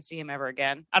 we're not going to see him ever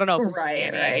again. I don't know if we'll see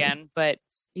Danny again, but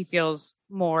he feels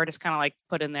more just kind of like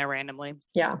put in there randomly.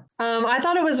 Yeah. I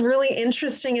thought it was really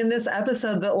interesting in this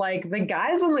episode that like the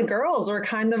guys and the girls were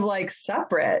kind of like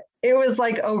separate. It was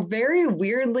like a very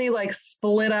weirdly like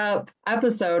split up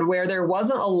episode where there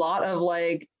wasn't a lot of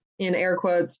like, in air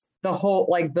quotes, the whole,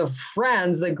 like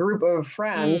the group of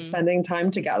friends spending time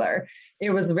together.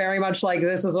 It was very much like,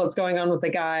 this is what's going on with the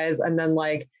guys. And then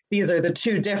like, these are the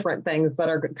two different things that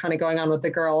are kind of going on with the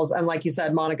girls. And like you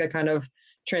said, Monica kind of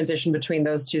transitioned between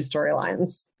those two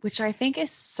storylines. Which I think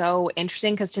is so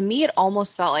interesting because to me, it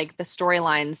almost felt like the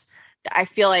storylines, I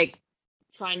feel like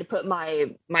trying to put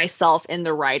myself in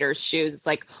the writer's shoes. It's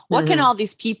like, what can all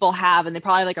these people have? And they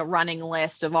probably like a running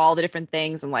list of all the different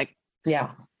things and like,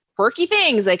 quirky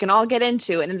things they can all get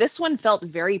into. And this one felt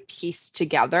very pieced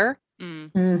together.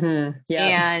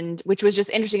 And which was just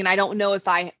interesting. And I don't know if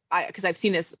I because I've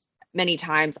seen this many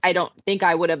times, I don't think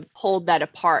I would have pulled that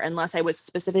apart unless I was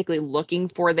specifically looking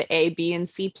for the A, B, and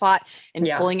C plot and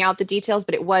pulling out the details.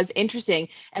 But it was interesting.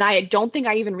 And I don't think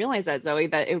I even realized that, Zoe,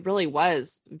 that it really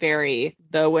was very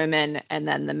the women and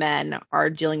then the men are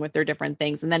dealing with their different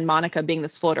things. And then Monica being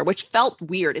this floater, which felt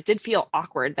weird. It did feel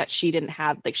awkward that she didn't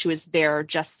have, like, she was there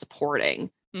just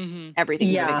supporting everything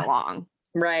moving along.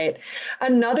 Right.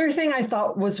 Another thing I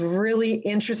thought was really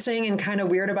interesting and kind of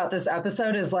weird about this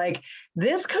episode is like,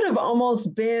 this could have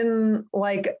almost been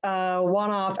like a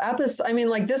one-off episode. I mean,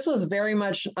 like this was very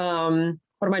much, what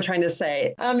am I trying to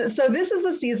say? So this is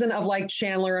the season of like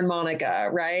Chandler and Monica,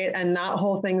 right? And that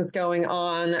whole thing's going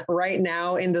on right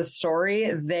now in the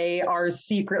story. They are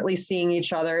secretly seeing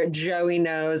each other. Joey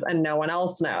knows and no one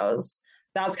else knows.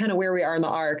 That's kind of where we are in the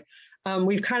arc.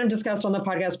 We've kind of discussed on the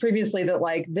podcast previously that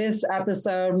like this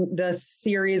episode, the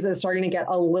series is starting to get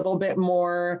a little bit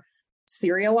more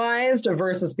serialized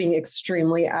versus being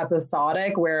extremely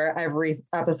episodic where every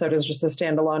episode is just a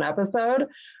standalone episode.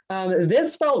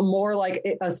 This felt more like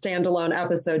a standalone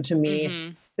episode to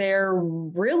me. There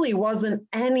really wasn't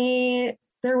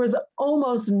there was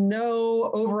almost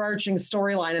no overarching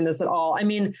storyline in this at all. I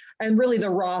mean, and really the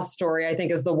Ross story, I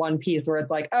think, is the one piece where it's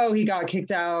like, oh, he got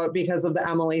kicked out because of the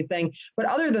Emily thing. But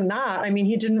other than that, I mean,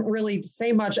 he didn't really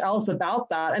say much else about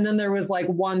that. And then there was like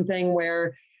one thing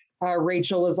where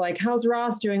Rachel was like, how's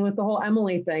Ross doing with the whole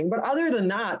Emily thing? But other than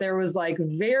that, there was like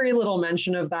very little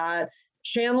mention of that.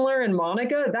 Chandler and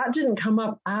Monica, that didn't come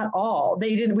up at all.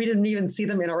 We didn't even see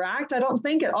them interact. I don't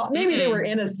think at all. Maybe they were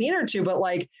in a scene or two, but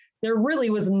like, there really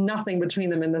was nothing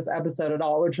between them in this episode at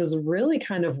all, which was really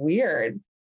kind of weird.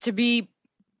 To be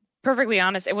perfectly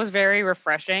honest, it was very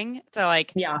refreshing to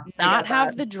like not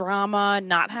have the drama,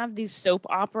 not have the soap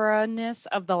opera-ness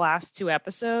of the last two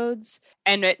episodes,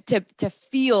 and to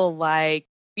feel like,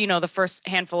 you know, the first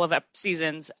handful of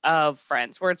seasons of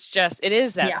Friends, where it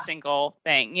is that single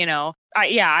thing, you know.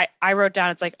 I wrote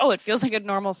down, it's like, oh, it feels like a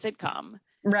normal sitcom.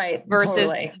 Right.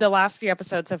 Versus the last few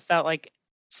episodes have felt like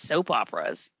soap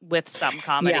operas with some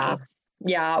comedy.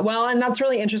 Yeah. Well, and that's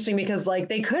really interesting because like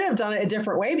they could have done it a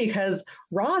different way because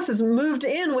Ross has moved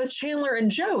in with Chandler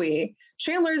and Joey.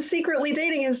 Chandler is secretly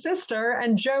dating his sister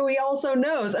and Joey also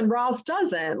knows and Ross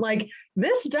doesn't. Like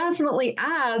this definitely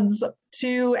adds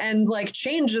to and like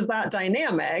changes that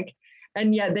dynamic.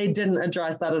 And yet they didn't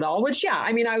address that at all, which,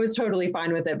 I mean, I was totally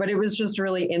fine with it, but it was just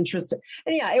really interesting.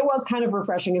 And it was kind of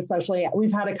refreshing, especially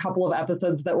we've had a couple of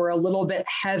episodes that were a little bit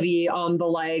heavy on the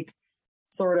like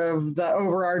sort of the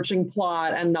overarching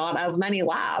plot and not as many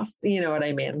laughs. You know what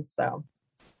I mean? So,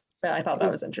 but I thought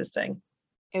that was interesting.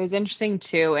 It was interesting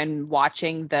too, in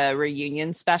watching the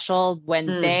reunion special when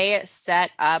they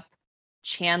set up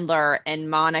Chandler and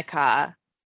Monica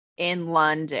in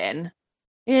London.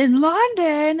 In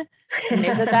London, and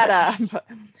they set that up.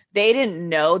 They didn't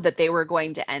know that they were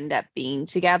going to end up being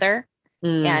together.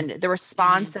 And the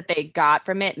response that they got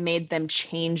from it made them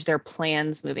change their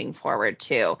plans moving forward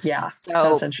too. Yeah.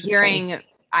 So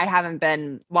I haven't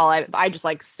been, I just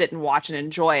like sit and watch and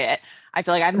enjoy it. I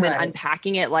feel like I haven't been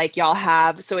unpacking it like y'all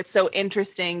have. So it's so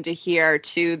interesting to hear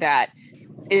too that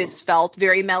it is felt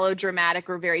very melodramatic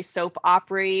or very soap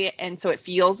opera-y. And so it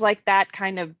feels like that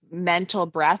kind of mental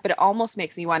breath, but it almost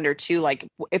makes me wonder too, like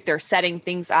if they're setting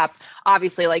things up,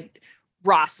 obviously like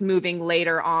Ross moving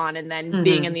later on and then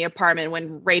being in the apartment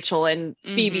when Rachel and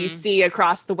Phoebe see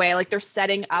across the way, like they're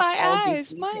setting up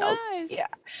these details. My eyes. Yeah.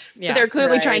 But they're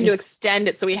clearly trying to extend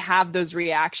it so we have those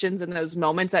reactions and those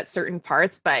moments at certain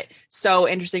parts. But so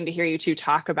interesting to hear you two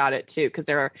talk about it too, because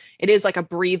it is like a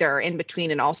breather in between,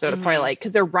 and also to probably like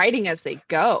because they're writing as they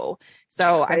go.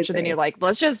 So I'm sure then you're like,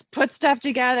 let's just put stuff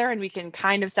together and we can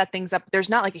kind of set things up. There's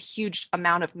not like a huge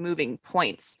amount of moving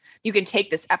points. You can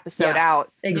take this episode out.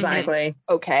 Exactly.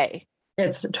 Okay.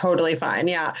 It's totally fine.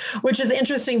 Yeah. Which is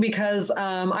interesting because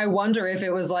I wonder if it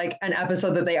was like an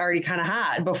episode that they already kind of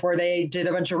had before they did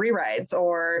a bunch of rewrites,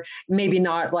 or maybe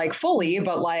not like fully,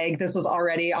 but like this was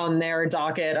already on their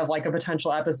docket of like a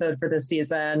potential episode for this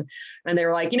season. And they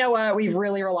were like, you know what, we've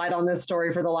really relied on this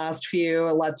story for the last few.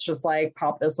 Let's just like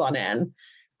pop this one in.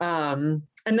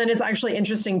 And then it's actually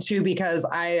interesting too, because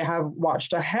I have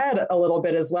watched ahead a little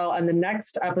bit as well. And the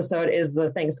next episode is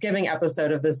the Thanksgiving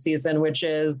episode of this season, which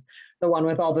is the one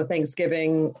with all the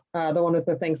Thanksgiving,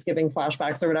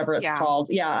 flashbacks or whatever it's called.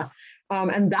 Yeah.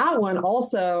 And that one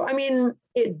also, I mean,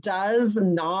 it does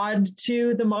nod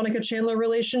to the Monica Chandler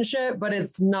relationship, but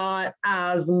it's not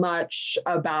as much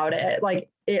about it. Like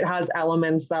it has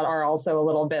elements that are also a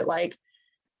little bit like,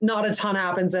 not a ton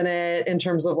happens in it in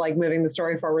terms of like moving the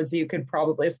story forward. So you could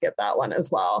probably skip that one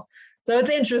as well. So it's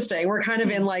interesting. We're kind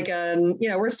of in like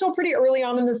we're still pretty early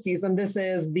on in the season. This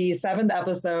is the 7th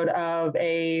episode of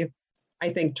I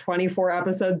think 24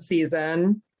 episode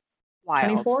season. Wild.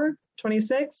 24,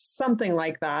 26, something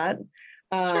like that.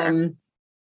 Sure.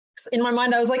 In my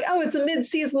mind, I was like, oh, it's a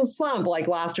mid-season slump like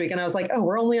last week. And I was like, oh,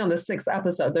 we're only on the 6th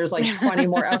episode. There's like 20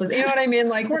 more episodes. You know what I mean?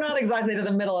 Like we're not exactly to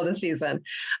the middle of the season.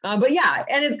 But yeah,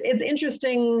 and it's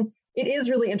interesting. It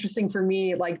is really interesting for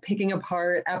me, like picking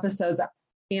apart episodes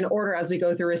in order as we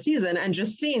go through a season and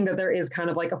just seeing that there is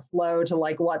kind of like a flow to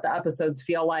like what the episodes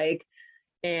feel like,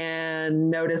 and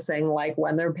noticing like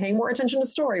when they're paying more attention to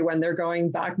story, when they're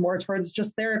going back more towards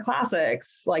just their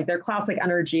classics, like their classic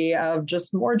energy of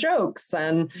just more jokes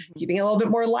and keeping it a little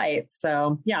bit more light.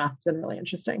 So yeah, it's been really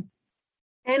interesting.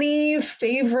 Any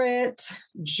favorite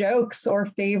jokes or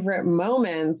favorite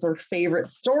moments or favorite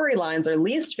storylines or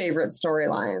least favorite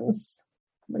storylines?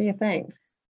 What do you think?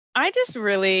 I just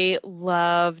really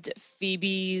loved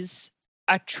Phoebe's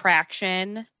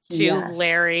attraction to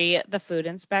Larry, the food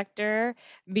inspector,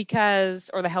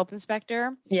 or the health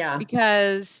inspector. Yeah.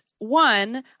 Because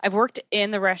one, I've worked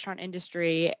in the restaurant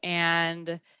industry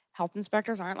and health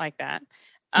inspectors aren't like that.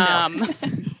 No.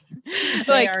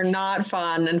 They are not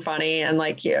fun and funny and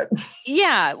like cute.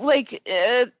 Yeah. Like,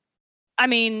 I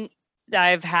mean,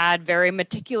 I've had very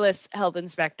meticulous health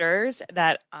inspectors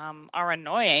that are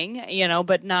annoying,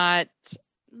 but not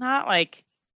like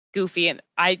goofy. And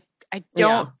I don't.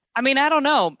 Yeah. I mean, I don't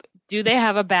know. Do they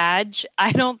have a badge?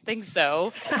 I don't think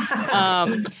so.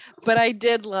 But I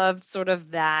did love sort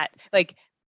of that. Like,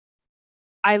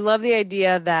 I love the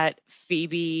idea that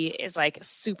Phoebe is like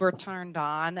super turned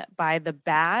on by the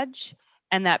badge,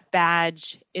 and that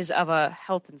badge is of a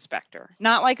health inspector,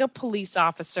 not like a police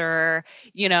officer,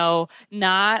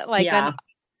 not like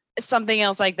something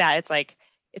else like that. It's like,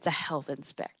 it's a health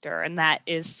inspector, and that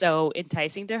is so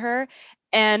enticing to her.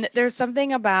 And there's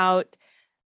something about,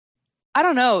 I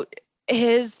don't know,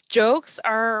 his jokes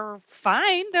are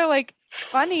fine. They're like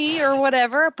funny or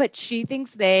whatever, but she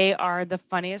thinks they are the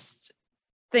funniest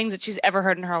things that she's ever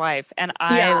heard in her life. And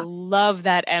I love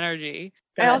that energy.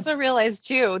 Good. I also realized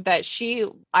too that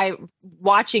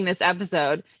watching this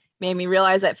episode made me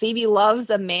realize that Phoebe loves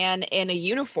a man in a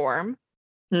uniform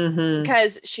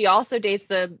because she also dates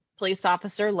the police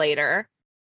officer later.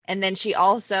 And then she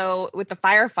also, with the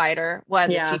firefighter,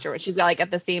 the teacher, she's got like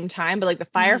at the same time, but like the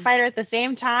firefighter at the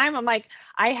same time, I'm like,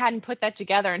 I hadn't put that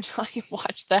together until I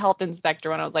watched the health inspector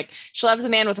when I was like, she loves a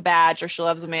man with a badge, or she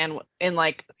loves a man in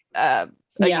like a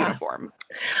uniform.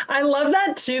 I love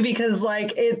that too, because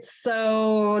like it's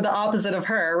so the opposite of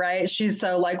her, right? She's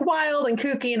so like wild and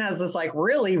kooky and has this like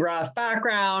really rough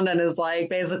background and is like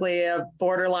basically a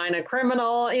borderline a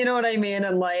criminal, you know what I mean?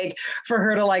 And like for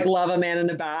her to like love a man in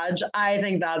a badge, I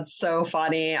think that's so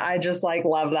funny. I just like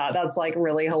love that. That's like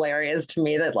really hilarious to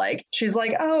me that like she's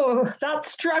like, oh, that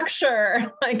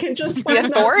structure. Like it just The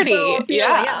authority. So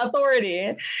Yeah.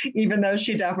 authority, even though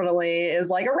she definitely is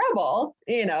like a rebel,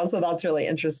 you know, so that's really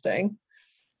interesting.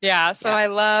 Yeah, so I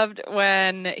loved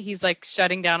when he's like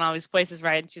shutting down all these places,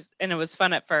 right? And it was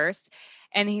fun at first.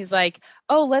 And he's like,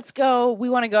 "Oh, let's go. We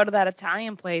want to go to that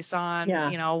Italian place on,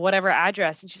 you know, whatever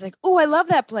address." And she's like, "Oh, I love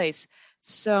that place."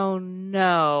 So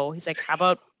no. He's like, "How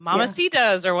about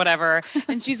Mamacita's or whatever?"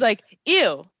 And she's like, "Ew."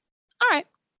 All right.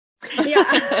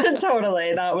 Yeah,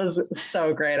 totally. That was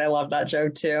so great. I love that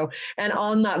joke too. And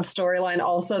on that storyline,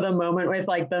 also the moment with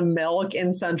like the milk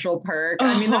in Central Perk.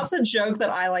 I mean, that's a joke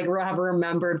that I like have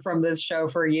remembered from this show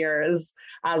for years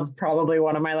as probably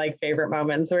one of my like favorite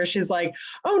moments where she's like,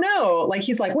 oh no, like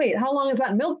he's like, wait, how long has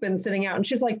that milk been sitting out? And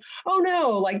she's like, oh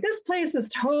no, like this place is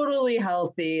totally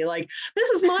healthy. Like this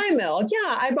is my milk.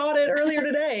 Yeah, I bought it earlier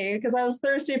today because I was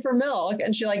thirsty for milk.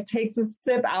 And she like takes a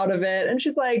sip out of it and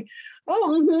she's like,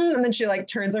 oh, mm-hmm. And then she like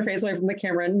turns her face away from the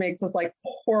camera and makes this like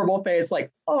horrible face,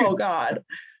 like, oh God.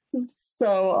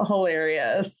 So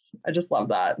hilarious. I just love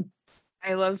that.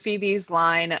 I love Phoebe's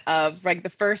line of like the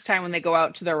first time when they go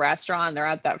out to the restaurant, they're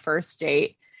at that first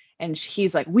date. And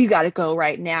he's like, we got to go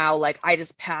right now. Like, I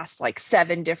just passed like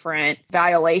 7 different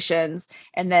violations.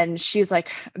 And then she's like,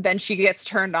 then she gets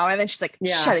turned on and then she's like,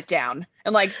 shut it down.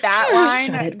 And like that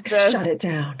line, shut it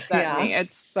down. Me.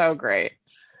 It's so great.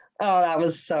 Oh, that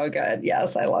was so good.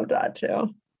 Yes, I loved that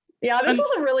too. Yeah, this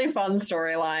was a really fun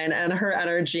storyline and her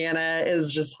energy in it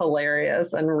is just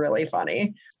hilarious and really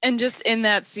funny. And just in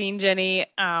that scene, Jenny,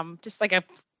 just like a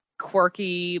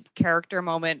quirky character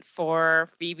moment for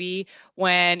Phoebe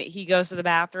when he goes to the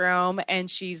bathroom and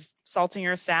she's salting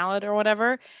her salad or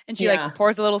whatever. And she like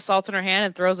pours a little salt in her hand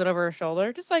and throws it over her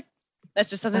shoulder. Just like,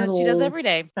 that's just something that she does every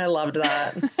day. I loved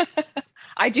that.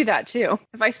 I do that too.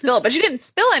 If I spill it, but you didn't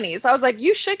spill any. So I was like,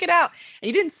 you shook it out and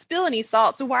you didn't spill any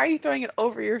salt. So why are you throwing it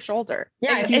over your shoulder?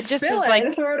 Yeah. If you just is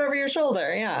like, throw it over your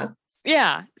shoulder. Yeah.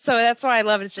 Yeah. So that's why I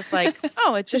love it. It's just like,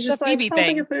 oh, it's just a Phoebe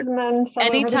thing.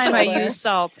 Anytime I use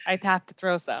salt, I have to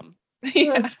throw some.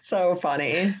 That's so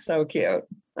funny. So cute.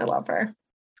 I love her.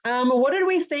 What did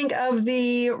we think of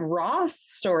the Ross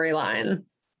storyline?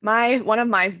 One of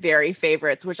my very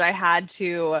favorites, which I had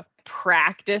to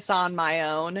practice on my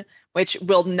own, which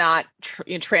will not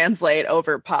translate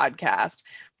over podcast,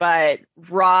 but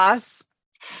Ross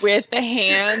with the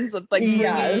hands like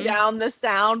moving down the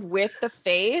sound with the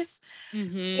face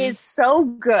is so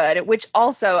good, which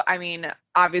also, I mean,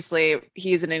 obviously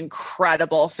he's an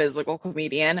incredible physical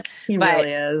comedian. He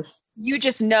really is. You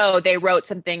just know they wrote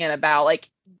something in about like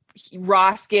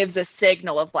Ross gives a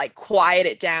signal of like quiet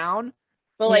it down.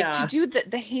 But like to do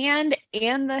the hand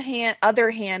and the other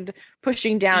hand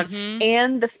pushing down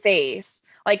and the face,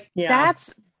 like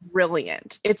that's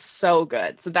brilliant. It's so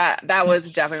good. So that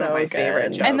was definitely one of my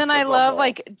favorite jokes. And then I love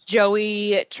like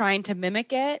Joey trying to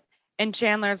mimic it. And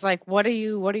Chandler's like, what are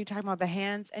you talking about, the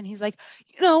hands? And he's like,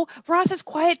 Ross is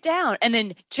quiet down. And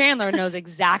then Chandler knows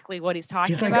exactly what he's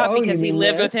talking about because he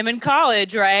lived with him in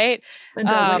college, right? And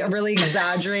does like a really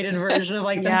exaggerated version of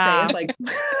like the face. Like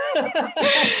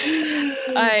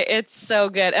it's so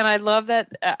good. And I love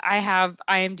that I have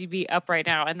IMDb up right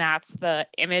now. And that's the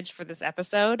image for this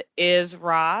episode is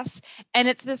Ross. And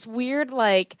it's this weird,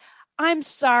 like, I'm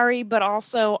sorry, but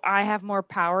also I have more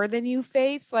power than you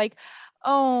face. Like,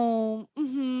 oh,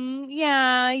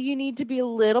 yeah, you need to be a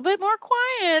little bit more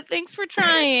quiet. Thanks for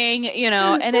trying,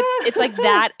 and it's like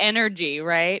that energy,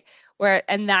 right?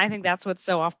 I think that's what's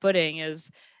so off-putting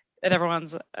is that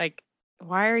everyone's like,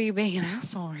 why are you being an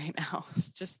asshole right now?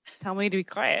 Just tell me to be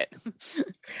quiet.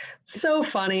 So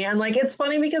funny. And like, it's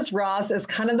funny because Ross is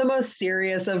kind of the most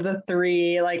serious of the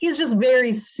three. Like, he's just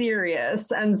very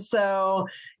serious. And so,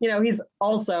 he's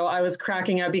also, I was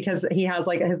cracking up because he has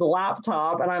like his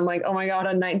laptop and I'm like, oh my God,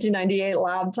 a 1998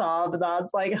 laptop.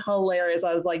 That's like hilarious.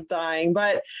 I was like dying.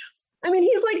 But I mean,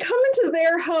 he's like coming to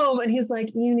their home and he's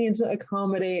like, you need to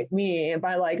accommodate me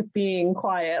by like being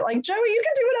quiet. Like, Joey, you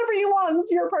can do whatever you want. This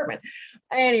is your apartment.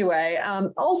 Anyway,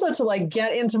 also to like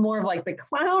get into more of like the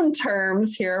clown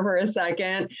terms here for a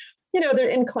second, they're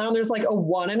in clown, there's like a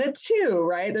 1 and a 2,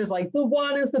 right? There's like the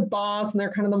 1 is the boss and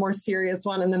they're kind of the more serious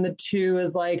one. And then the 2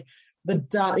 is like the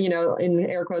dumb, in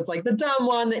air quotes, like the dumb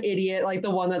one, the idiot, like the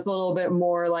one that's a little bit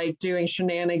more like doing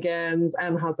shenanigans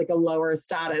and has like a lower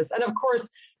status. And of course,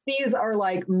 these are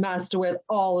like messed with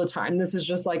all the time. This is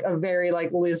just like a very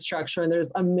like loose structure, and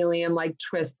there's a million like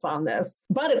twists on this.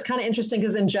 But it's kind of interesting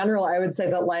because in general, I would say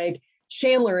that like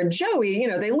Chandler and Joey,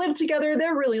 they live together.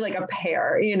 They're really like a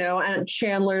pair, and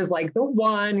Chandler's like the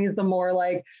one, he's the more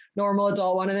like normal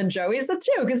adult one. And then Joey's the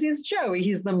two, because he's Joey.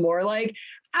 He's the more like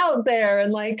out there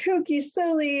and like kooky,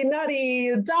 silly,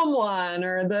 nutty, dumb one,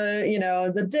 or the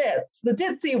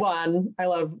ditzy one. I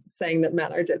love saying that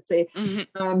men are ditzy.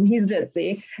 Mm-hmm. He's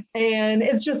ditzy. And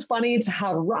it's just funny to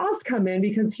have Ross come in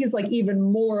because he's like even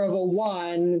more of a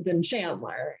one than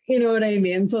Chandler. You know what I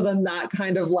mean? So then that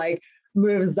kind of like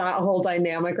moves that whole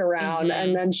dynamic around. Mm-hmm.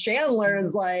 And then Chandler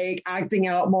is like acting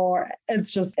out more.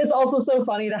 It's also so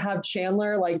funny to have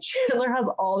Chandler has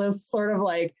all this sort of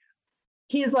like,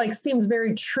 he's like seems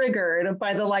very triggered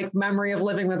by the like memory of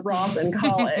living with Ross in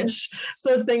college.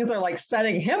 So things are like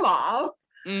setting him off.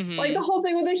 Mm-hmm. Like the whole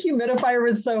thing with the humidifier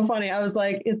was so funny. I was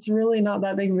like, it's really not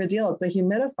that big of a deal. It's a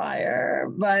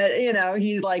humidifier, but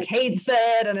he like hates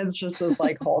it. And it's just this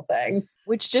like whole thing.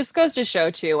 Which just goes to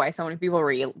show too why so many people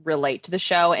relate to the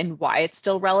show and why it's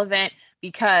still relevant.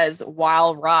 Because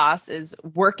while Ross is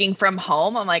working from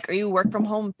home, I'm like, are you work from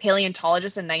home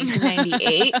paleontologist in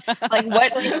 1998? Like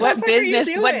what business,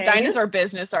 what dinosaur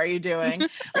business are you doing?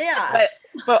 Yeah.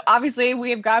 But obviously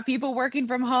we've got people working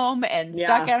from home and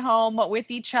stuck at home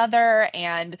with each other.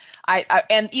 And I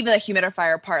and even the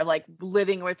humidifier part, like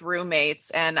living with roommates.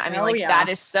 And I mean, that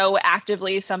is so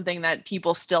actively something that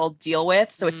people still deal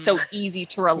with. So it's so easy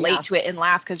to relate to it and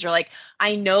laugh because you're like,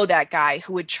 I know that guy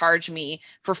who would charge me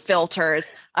for filters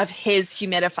of his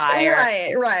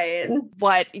humidifier. Right.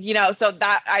 But, so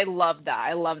that I love that.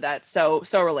 I love that. So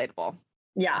relatable.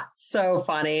 Yeah. So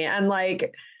funny. And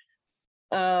like,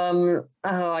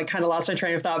 I kind of lost my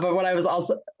train of thought, but what I was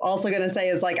also going to say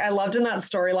is like, I loved in that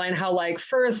storyline how like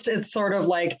first it's sort of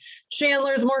like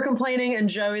Chandler's more complaining and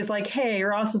Joey's like, hey,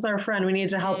 Ross is our friend, we need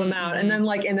to help him out. And then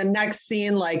like in the next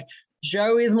scene, like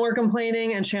Joey's more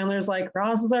complaining and Chandler's like,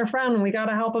 Ross is our friend and we got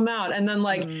to help him out. And then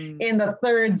like in the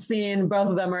third scene, both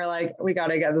of them are like, we got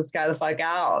to get this guy the fuck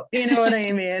out. You know what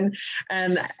I mean?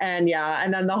 And yeah.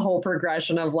 And then the whole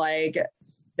progression of like,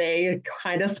 they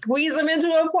kind of squeeze him into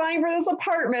applying for this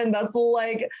apartment that's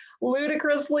like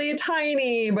ludicrously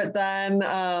tiny, but then,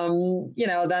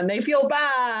 then they feel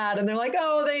bad and they're like,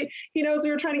 oh, he knows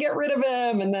we were trying to get rid of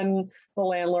him. And then the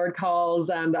landlord calls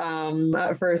and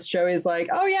at first Joey's like,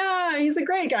 oh yeah, he's a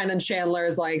great guy. And then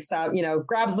Chandler's like,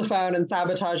 grabs the phone and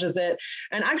sabotages it.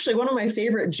 And actually one of my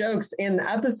favorite jokes in the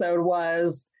episode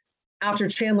was, after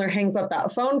Chandler hangs up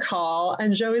that phone call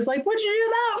and Joey's like, what'd you do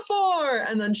that for?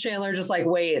 And then Chandler just like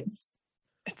waits.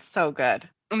 It's so good.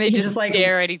 And they just like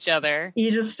stare at each other. He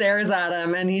just stares at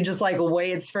him and he just like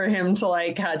waits for him to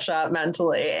like catch up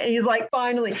mentally. And he's like,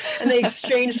 finally. And they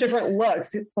exchange different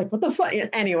looks. It's like, what the fuck?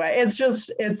 Anyway,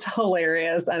 it's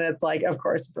hilarious. And it's like, of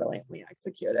course, brilliantly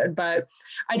executed. But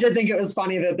I did think it was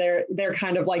funny that they're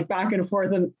kind of like back and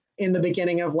forth in the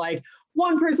beginning of like,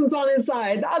 one person's on his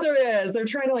side, the other is. They're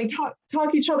trying to like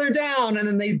talk each other down, and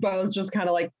then they both just kind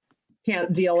of like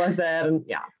can't deal with it. And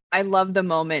yeah, I love the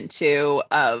moment too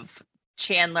of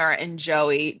Chandler and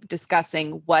Joey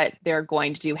discussing what they're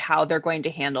going to do, how they're going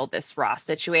to handle this Ross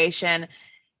situation,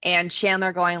 and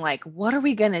Chandler going like, "What are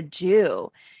we gonna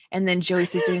do?" And then Joey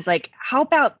says, he's like, "How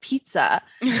about pizza?"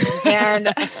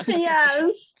 And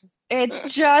yes.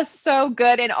 It's just so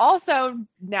good. And also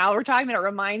now we're talking about it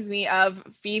reminds me of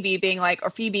Phoebe being like, or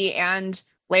Phoebe and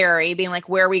Larry being like,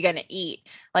 where are we going to eat?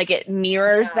 Like it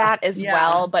mirrors that as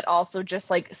well, but also just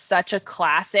like such a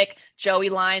classic Joey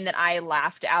line that I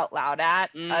laughed out loud at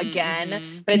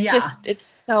again. But it's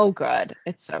it's so good.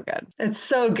 It's so good. It's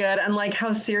so good. And like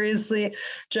how seriously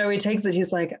Joey takes it.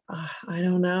 He's like, I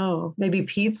don't know, maybe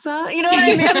pizza? You know what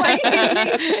I mean?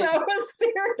 Like he's so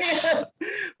serious,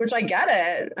 which I get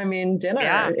it. I mean,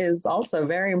 dinner is also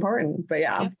very important, but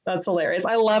that's hilarious.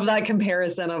 I love that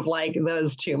comparison of like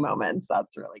those two moments.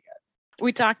 That's really good.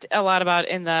 We talked a lot about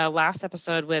in the last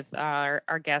episode with our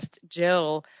guest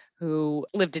Jill, who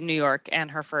lived in New York, and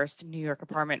her first New York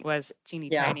apartment was teeny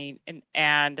tiny,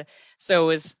 and so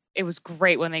it was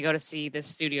great when they go to see this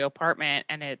studio apartment,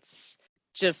 and it's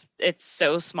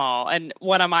so small. And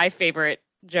one of my favorite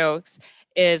jokes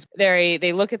is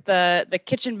they look at the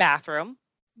kitchen bathroom,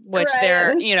 which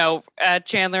they're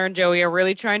Chandler and Joey are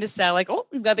really trying to sell, like, oh,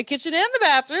 we've got the kitchen and the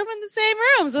bathroom in the same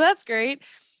room, so that's great.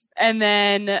 And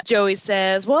then Joey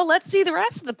says, well, let's see the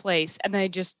rest of the place. And they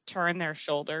just turn their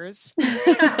shoulders.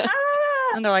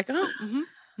 And they're like, oh,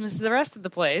 This is the rest of the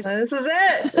place. This is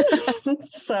it.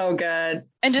 So good.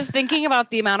 And just thinking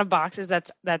about the amount of boxes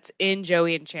that's in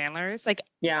Joey and Chandler's, like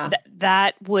Yeah.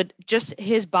 that would just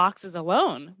his boxes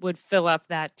alone would fill up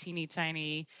that teeny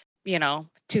tiny,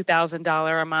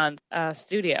 $2,000 a month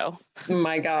studio. Oh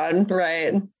my God.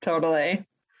 Right. Totally.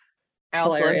 I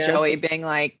also Hilarious. love Joey being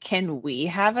like, "Can we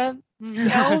have a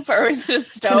Yes. stove, or is it a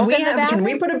stove in the Can bathroom?"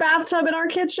 we put a bathtub in our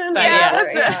kitchen? Yeah,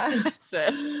 Whatever. that's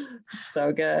it.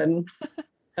 So good.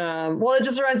 Well, it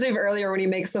just reminds me of earlier when he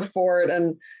makes the fort,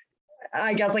 and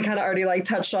I guess I kind of already like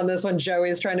touched on this when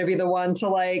Joey's trying to be the one to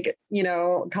like,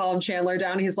 calm Chandler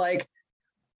down. He's like,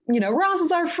 Ross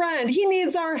is our friend. He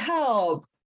needs our help.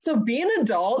 So be an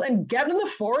adult and get in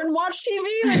the fort and watch TV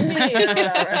with me, or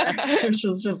whatever, which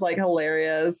is just like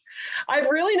hilarious.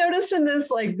 I've really noticed in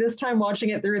this time watching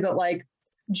it through that like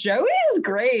Joey is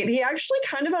great. He actually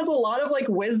kind of has a lot of like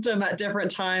wisdom at different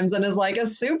times and is like a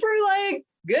super like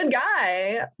good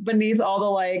guy beneath all the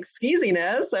like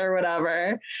skeeziness or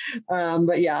whatever.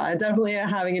 But yeah, definitely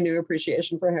having a new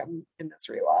appreciation for him in this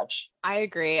rewatch. I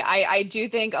agree. I do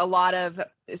think a lot of,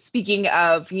 speaking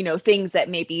of, things that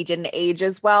maybe didn't age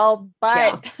as well,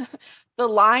 but the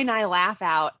line I laugh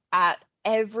out at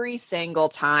every single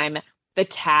time, the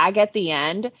tag at the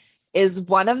end, is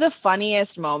one of the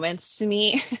funniest moments to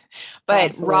me. But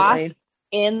Absolutely. Ross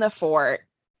in the fort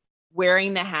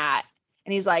wearing the hat,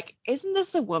 and he's like, "Isn't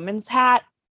this a woman's hat?"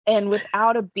 And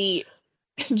without a beat,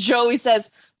 Joey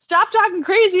says, "Stop talking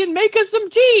crazy and make us some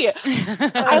tea."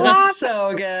 I laugh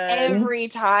so good every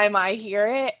time I hear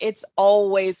it. It's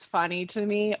always funny to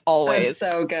me. Always. It's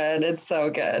so good. It's so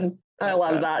good. I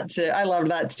love that too. I love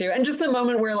that too. And just the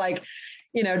moment where like,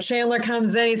 Chandler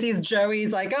comes in, he sees Joey,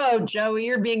 he's like, "Oh, Joey,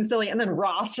 you're being silly." And then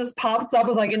Ross just pops up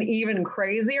with like an even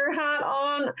crazier hat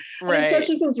on. Right. And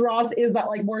especially since Ross is that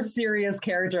like more serious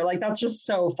character. Like that's just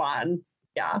so fun.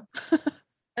 Yeah.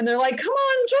 And they're like, "Come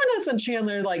on, join us." And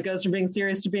Chandler like goes from being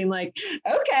serious to being like,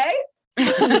 "Okay."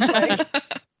 Just like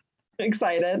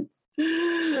excited.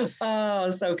 Oh,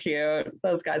 so cute.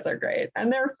 Those guys are great.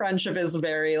 And their friendship is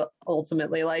very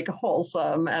ultimately like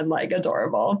wholesome and like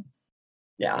adorable.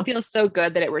 Yeah. It feels so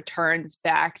good that it returns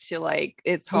back to like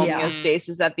its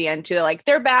homeostasis at the end too. Like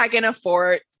they're back in a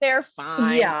fort. They're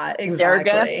fine. Yeah, exactly. They're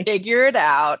gonna figure it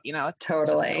out. It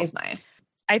Totally. just feels nice.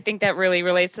 I think that really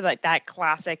relates to like that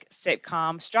classic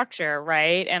sitcom structure,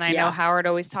 right? And I know Howard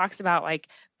always talks about like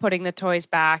putting the toys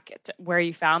back to where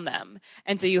you found them.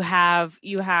 And so you have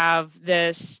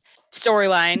this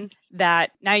storyline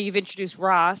that now you've introduced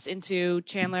Ross into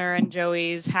Chandler and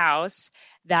Joey's house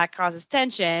that causes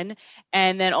tension,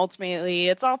 and then ultimately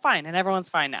it's all fine and everyone's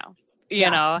fine now.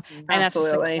 And that's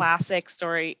just a classic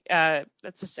story.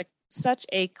 That's just such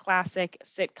a classic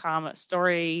sitcom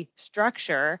story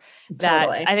structure that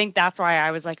I think that's why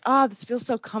I was like, oh, this feels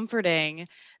so comforting,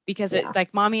 because it's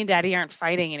like mommy and daddy aren't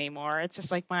fighting anymore. It's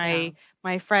just like my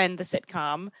friend, the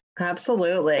sitcom.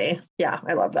 Absolutely. Yeah,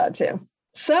 I love that too.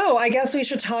 So I guess we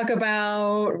should talk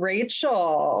about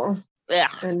Rachel. Ugh.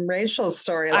 And Rachel's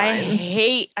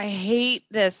storyline. I hate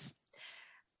this.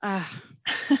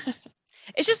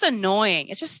 It's just annoying.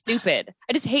 It's just stupid.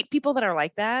 I just hate people that are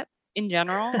like that in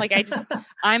general. Like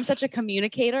I'm such a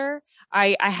communicator.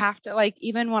 I have to, like,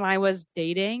 even when I was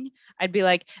dating, I'd be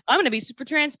like, I'm going to be super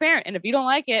transparent. And if you don't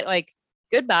like it, like,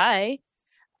 goodbye.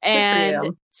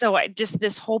 And so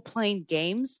this whole playing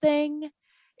games thing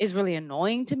is really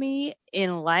annoying to me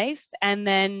in life. And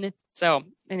then, so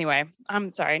anyway,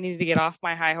 I'm sorry, I needed to get off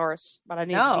my high horse, but I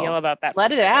need to deal about that.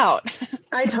 Let it out.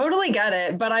 I totally get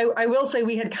it. But I will say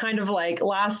we had kind of like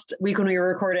last week when we were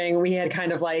recording, we had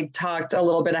kind of like talked a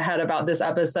little bit ahead about this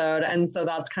episode. And so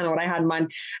that's kind of what I had in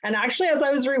mind. And actually, as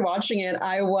I was rewatching it,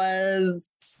 I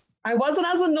wasn't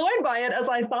as annoyed by it as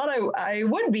I thought I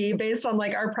would be based on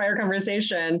like our prior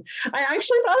conversation. I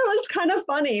actually thought it was kind of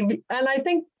funny. And I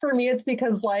think for me, it's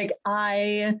because like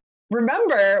I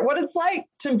remember what it's like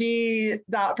to be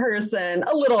that person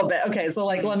a little bit. Okay, so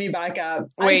like let me back up.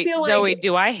 Wait, I feel Zoe, like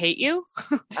do I hate you?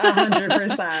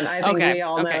 100%. I think we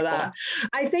all know that. Cool.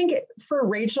 I think for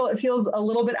Rachel, it feels a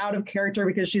little bit out of character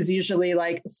because she's usually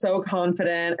like so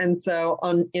confident and so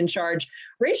in charge.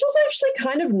 Rachel's actually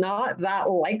kind of not that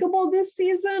likable this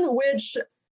season, which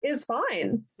is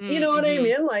fine. You know what I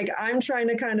mean? Like I'm trying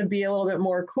to kind of be a little bit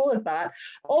more cool with that.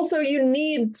 Also, you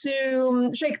need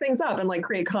to shake things up and like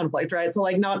create conflict, right? So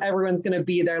like not everyone's going to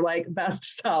be their like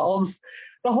best selves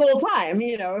the whole time.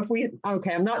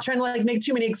 I'm not trying to like make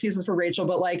too many excuses for Rachel,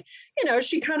 but like,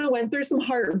 she kind of went through some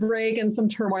heartbreak and some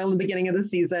turmoil in the beginning of the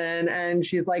season, and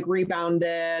she's like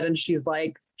rebounded and she's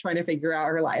like trying to figure out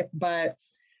her life. But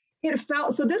it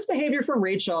felt so this behavior from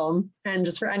Rachel, and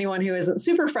just for anyone who isn't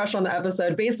super fresh on the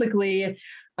episode, basically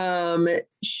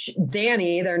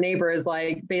Danny, their neighbor, is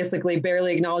like basically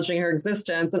barely acknowledging her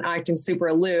existence and acting super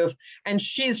aloof, and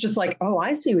she's just like, oh,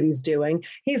 I see what he's doing,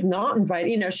 he's not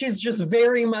invited, she's just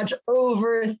very much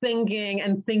overthinking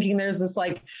and thinking there's this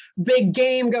like big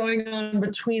game going on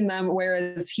between them,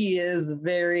 whereas he is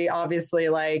very obviously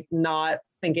like not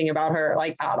thinking about her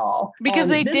like at all, because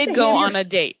they did go on a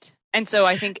date. And so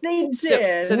I think they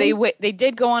did. So they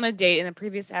did go on a date in the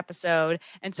previous episode,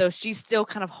 and so she's still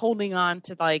kind of holding on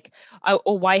to like,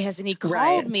 oh, why hasn't he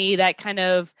called me? That kind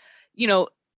of,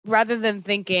 rather than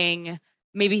thinking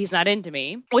maybe he's not into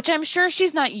me, which I'm sure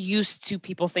she's not used to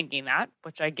people thinking that,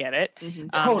 which I get it. Mm-hmm.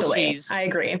 Totally, I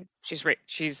agree. She's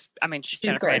she's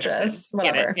gorgeous.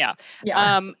 Whatever. Yeah.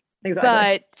 Exactly.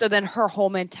 But so then her whole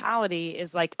mentality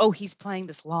is like, oh, he's playing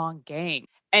this long game.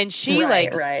 And she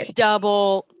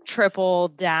double, triple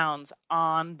downs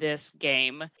on this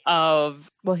game of,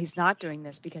 well, he's not doing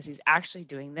this because he's actually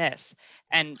doing this.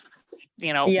 And,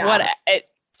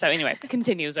 so anyway,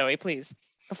 continue, Zoe, please,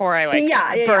 before I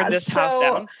burn this house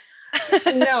down.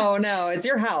 No, it's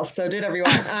your house, so do whatever you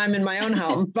want. I'm in my own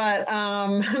home, but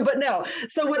no.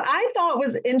 So what I thought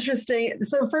was interesting,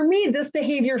 so for me, this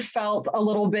behavior felt a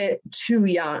little bit too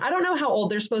young. I don't know how old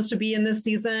they're supposed to be in this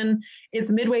season.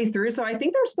 It's midway through, so I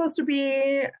think they're supposed to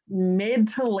be mid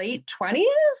to late 20s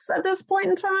at this point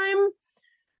in time.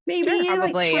 Maybe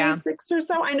probably, like 26 or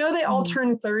so. I know they all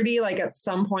turn 30 like at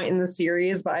some point in the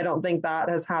series, but I don't think that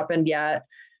has happened yet.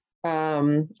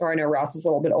 Or I know Ross is a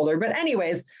little bit older, but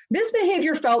anyways, this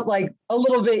behavior felt like a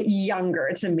little bit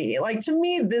younger to me. Like, to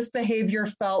me, this behavior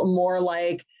felt more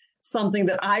like something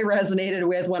that I resonated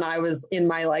with when I was in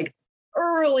my like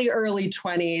early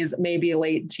 20s, maybe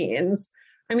late teens.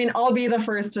 I mean, I'll be the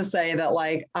first to say that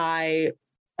like I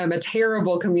am a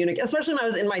terrible communicator, especially when I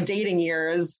was in my dating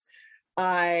years.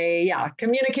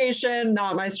 Communication,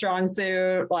 not my strong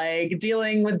suit, like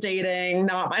dealing with dating,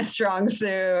 not my strong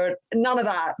suit, none of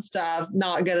that stuff,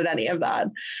 not good at any of that.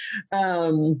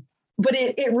 But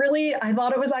it really, I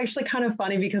thought it was actually kind of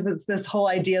funny because it's this whole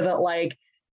idea that like,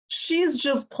 she's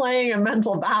just playing a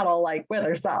mental battle like with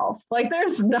herself. Like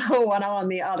there's no one on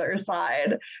the other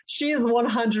side. She's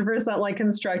 100% like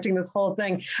constructing this whole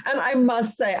thing. And I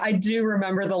must say, I do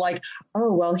remember the like,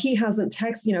 oh, well, he hasn't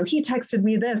texted, he texted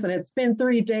me this and it's been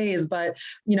 3 days, but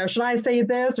should I say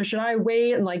this or should I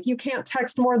wait? And like, you can't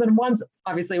text more than once.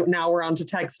 Obviously now we're on to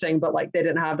texting, but like they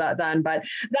didn't have that then, but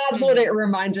that's what it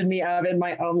reminded me of in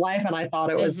my own life. And I thought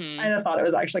it was, I thought it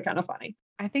was actually kind of funny.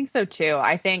 I think so too.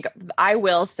 I think I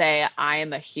will say I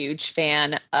am a huge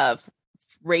fan of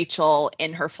Rachel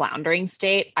in her floundering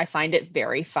state. I find it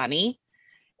very funny.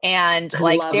 And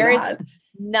like there is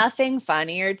nothing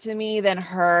funnier to me than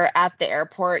her at the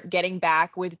airport getting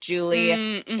back with Julie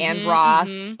and Ross.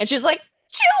 And she's like,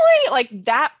 Julie, like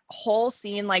that whole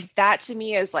scene, like that to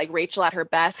me is like Rachel at her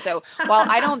best. So while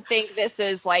I don't think this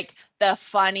is like the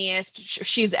funniest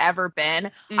she's ever been,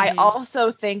 I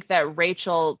also think that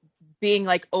Rachel being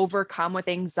like overcome with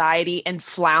anxiety and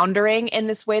floundering in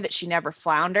this way that she never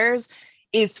flounders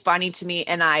is funny to me.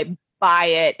 And I buy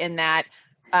it in that,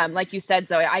 like you said,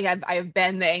 Zoe, I have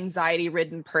been the anxiety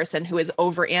ridden person who is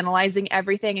over analyzing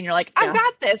everything. And you're like, I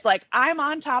got this, like I'm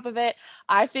on top of it.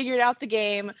 I figured out the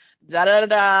game, da, da, da,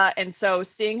 da. And so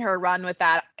seeing her run with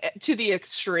that to the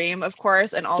extreme, of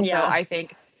course. And also I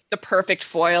think the perfect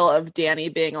foil of Danny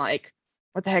being like,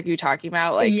 what the heck are you talking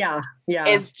about? Like,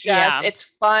 it's just, it's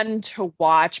fun to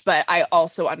watch, but I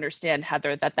also understand,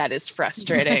 Heather, that is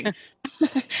frustrating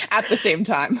at the same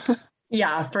time.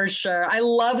 Yeah, for sure. I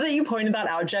love that you pointed that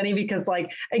out, Jenny, because like,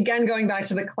 again, going back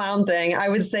to the clown thing, I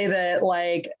would say that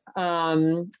like,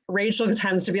 Rachel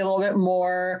tends to be a little bit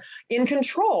more in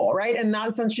control, right? In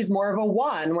that sense, she's more of a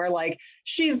one where like,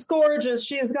 she's gorgeous,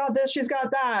 she's got this, she's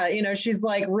got that, she's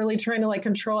like really trying to like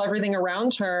control everything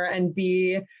around her and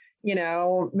be,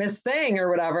 Miss Thing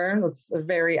or whatever. That's a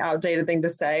very outdated thing to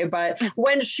say. But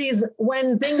when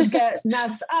things get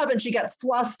messed up and she gets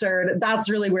flustered, that's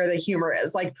really where the humor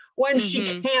is. Like when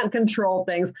she can't control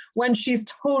things, when she's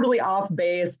totally off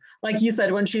base, like you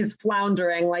said, when she's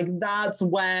floundering, like that's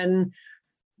when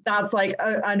that's like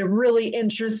a really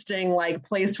interesting like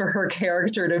place for her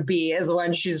character to be, is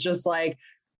when she's just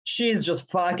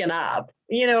fucking up.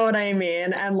 You know what I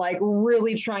mean? And like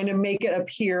really trying to make it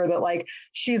appear that like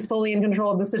she's fully in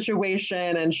control of the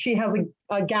situation and she has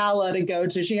a gala to go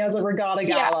to. She has a regatta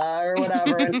gala or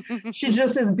whatever. And she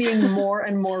just is being more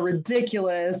and more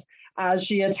ridiculous as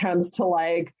she attempts to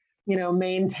like,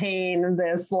 maintain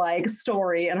this like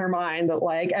story in her mind that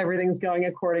like everything's going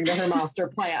according to her master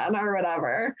plan or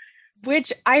whatever.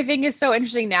 Which I think is so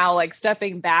interesting now, like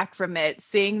stepping back from it,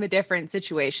 seeing the different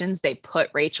situations they put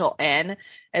Rachel in.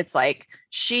 It's like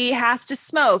she has to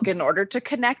smoke in order to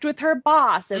connect with her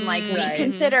boss and like Right. be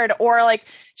considered, or like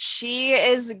she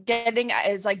is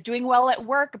like doing well at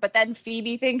work, but then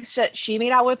Phoebe thinks that she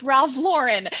made out with Ralph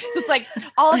Lauren. So it's like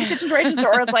all these situations,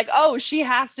 or it's like, oh, she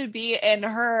has to be in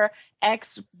her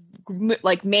ex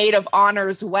like maid of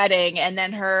honor's wedding and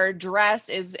then her dress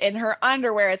is in her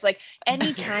underwear. It's like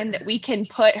anytime that we can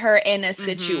put her in a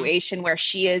situation where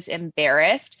she is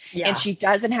embarrassed and she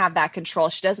doesn't have that control,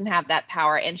 she doesn't have that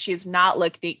power, and she's not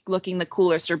looking the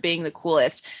coolest or being the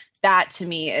coolest, that to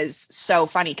me is so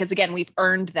funny, because again, we've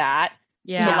earned that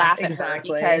to laugh at her,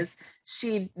 because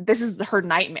this is her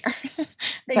nightmare.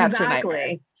 That's her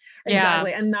nightmare.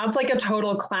 Exactly. And that's like a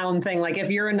total clown thing. Like if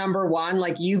you're a number one,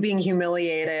 like you being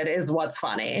humiliated is what's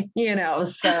funny, you know?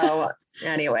 So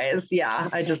anyways, yeah,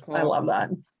 I love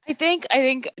that. I think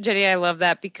Jenny, I love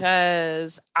that,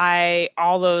 because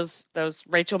all those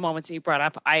Rachel moments that you brought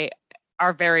up,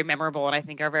 are very memorable and I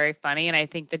think are very funny. And I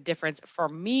think the difference for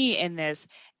me in this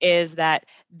is that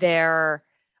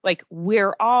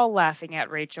we're all laughing at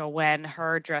Rachel when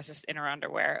her dress is in her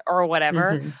underwear or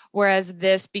whatever. Whereas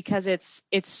this, because it's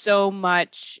so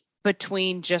much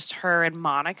between just her and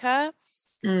Monica,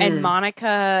 and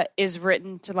Monica is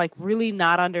written to like really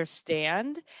not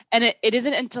understand. And it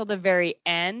isn't until the very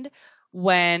end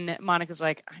when Monica's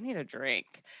like, I need a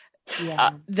drink,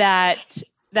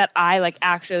 that I like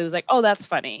actually was like, oh, that's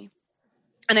funny.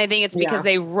 And I think it's because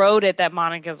they wrote it that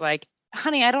Monica's like,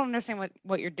 honey, I don't understand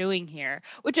what you're doing here,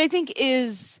 which I think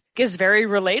is very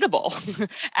relatable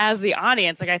as the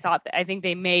audience. Like I think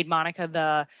they made Monica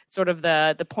the sort of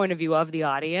the point of view of the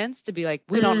audience to be like,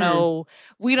 we don't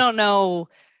know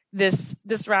this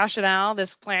rationale,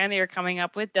 this plan that you're coming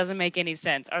up with doesn't make any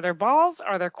sense. Are there balls?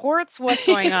 Are there courts? What's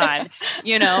going on?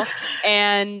 You know,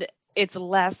 and it's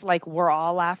less like we're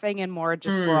all laughing and more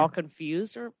just we're all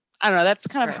confused, or I don't know. That's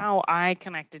kind of how I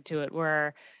connected to it,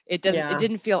 where it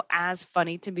didn't feel as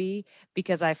funny to me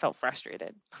because I felt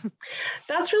frustrated.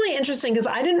 That's really interesting, because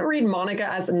I didn't read Monica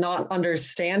as not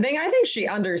understanding. I think she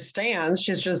understands.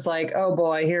 She's just like, oh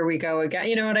boy, here we go again.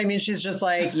 You know what I mean? She's just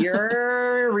like,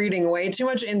 you're reading way too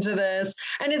much into this.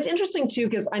 And it's interesting too,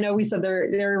 because I know we said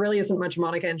there really isn't much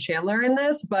Monica and Chandler in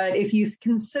this, but if you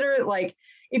consider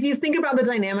if you think about the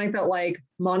dynamic that like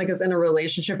Monica's in a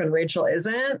relationship and Rachel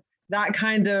isn't, that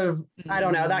kind of, I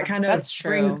don't know, that kind of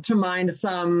brings to mind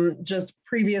some just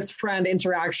previous friend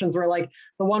interactions where like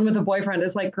the one with the boyfriend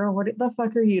is like, girl, what the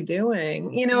fuck are you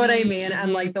doing? You know what I mean?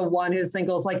 And like the one who's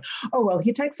single is like, oh, well,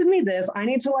 he texted me this. I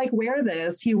need to like wear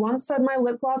this. He once said my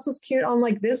lip gloss was cute on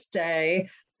like this day.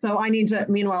 So I need to,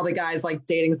 meanwhile, the guy's like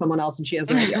dating someone else and she has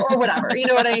no idea or whatever. You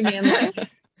know what I mean? Like,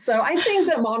 so I think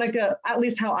that Monica, at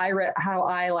least how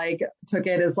I like took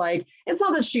it, is like, it's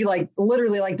not that she like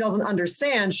literally like doesn't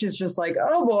understand. She's just like,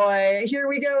 oh boy, here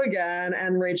we go again.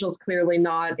 And Rachel's clearly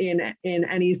not in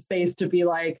any space to be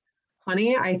like,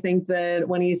 honey, I think that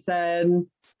when he said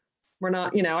we're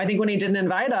not, you know, I think when he didn't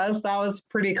invite us, that was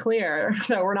pretty clear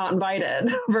that we're not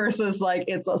invited, versus like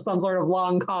it's some sort of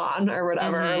long con or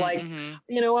whatever.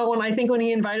 You know what, when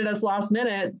he invited us last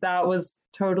minute, that was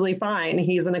totally fine.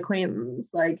 He's an acquaintance,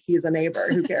 like he's a neighbor,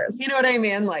 who cares? You know what I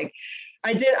mean? Like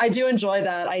I do enjoy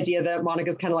that idea that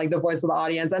Monica's kind of like the voice of the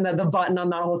audience, and that the button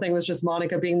on that whole thing was just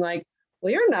Monica being like,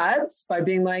 well, you're nuts, by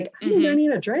being like, I think I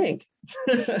need a drink.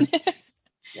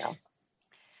 Yeah.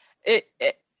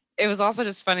 It was also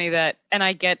just funny that, and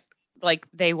I get like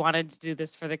they wanted to do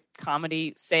this for the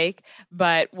comedy sake,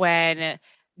 but when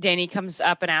Danny comes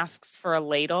up and asks for a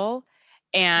ladle,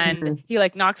 and he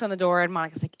like knocks on the door, and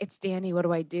Monica's like, it's Danny, what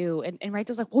do I do? And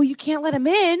Rachel's like, well, you can't let him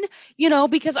in, you know,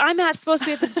 because I'm not supposed to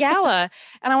be at this gala.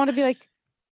 And I want to be like,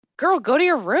 girl, go to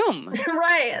your room.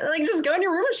 Right. Like just go in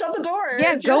your room and shut the door.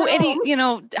 Yeah, go any,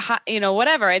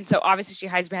 whatever. And so obviously she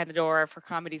hides behind the door for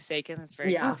comedy's sake, and it's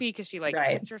very goofy because she like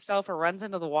hits herself or runs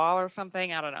into the wall or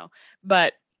something. I don't know.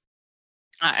 But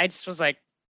I just was like,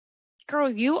 girl,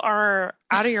 you are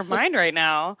out of your mind right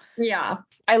now. Yeah.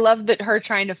 I love that her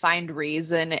trying to find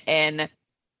reason in,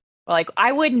 like,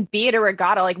 I wouldn't be at a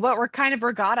regatta. Like, what kind of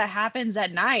regatta happens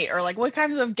at night? Or like, what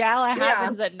kind of gala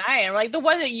happens at night? And like, the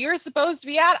one that you're supposed to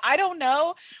be at, I don't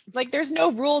know. Like, there's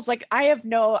no rules. Like, I have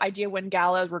no idea when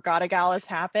regatta galas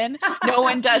happen. No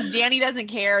one does. Danny doesn't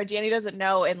care. Danny doesn't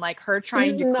know. And like her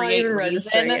trying to create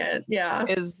reason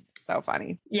So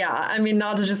funny. Yeah, I mean,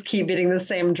 not to just keep beating the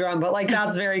same drum, but like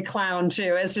that's very clown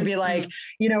too, is to be like,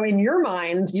 you know, in your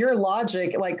mind, your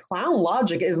logic, like clown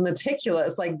logic is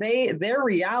meticulous. Like their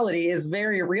reality is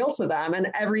very real to them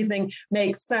and everything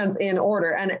makes sense in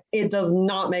order. And it does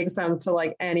not make sense to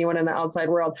like anyone in the outside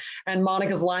world. And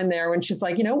Monica's line there when she's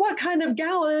like, you know, what kind of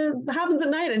gala happens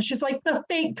at night? And she's like, the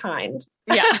fake kind.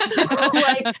 Yeah.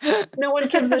 Like no one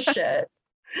gives a shit.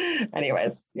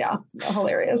 Anyways, yeah,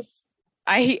 hilarious.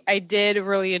 I did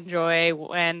really enjoy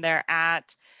when they're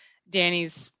at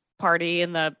Danny's party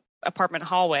in the apartment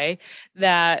hallway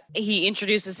that he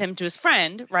introduces him to his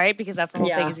friend, right? Because that's the whole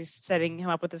thing, is he's setting him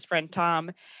up with his friend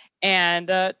Tom. And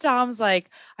Tom's like,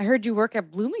 I heard you work at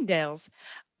Bloomingdale's.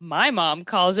 My mom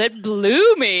calls it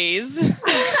Bloomies.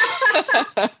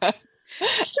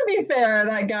 To be fair,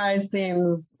 that guy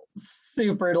seems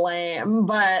super lame,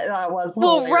 but that was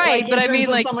well, right. Like, but I mean,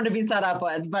 like someone to be set up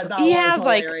with. But that he was has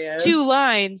hilarious. like 2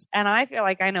 lines, and I feel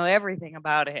like I know everything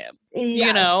about him. Yes,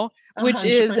 you know, which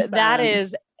 100%. that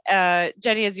is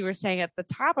Jenny, as you were saying at the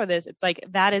top of this, it's like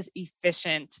that is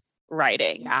efficient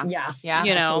writing. Yeah.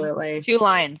 You know, absolutely. 2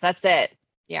 lines. That's it.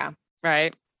 Yeah.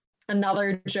 Right.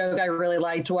 Another joke I really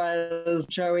liked was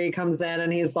Joey comes in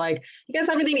and he's like, you guys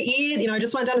have anything to eat? You know, I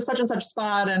just went down to such and such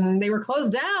spot and they were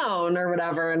closed down or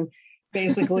whatever. And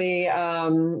basically, you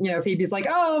know, Phoebe's like,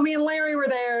 oh, me and Larry were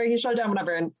there. He shut down,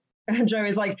 whatever. And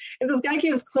Joey's like, if this guy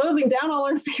keeps closing down all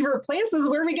our favorite places,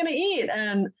 where are we going to eat?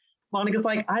 And Monica's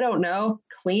like, I don't know,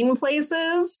 clean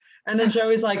places. And then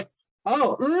Joey's like,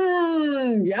 oh,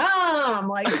 yum,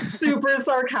 like super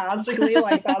sarcastically,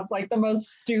 like that's like the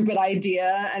most stupid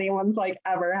idea anyone's like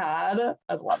ever had.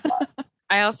 I love that.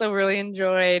 I also really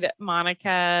enjoyed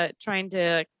Monica trying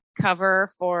to cover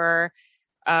for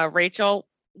Rachel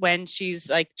when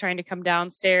she's like trying to come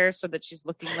downstairs so that she's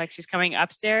looking like she's coming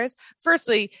upstairs.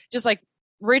 Firstly, just like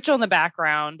Rachel in the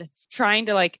background trying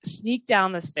to like sneak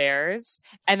down the stairs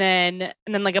and then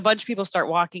like a bunch of people start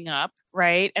walking up,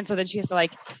 right? And so then she has to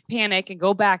like panic and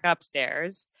go back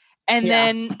upstairs and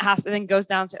then goes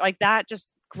downstairs. Like that, just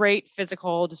great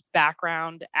physical, just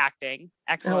background acting.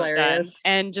 Excellent done.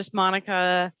 And just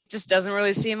Monica just doesn't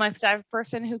really seem like the type of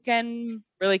person who can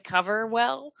really cover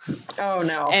well. Oh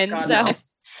no. And God, so no.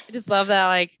 I just love that,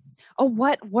 like, oh,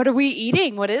 what are we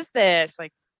eating? What is this?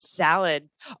 Like, salad.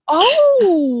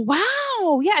 Oh,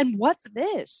 wow. Yeah. And what's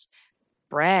this?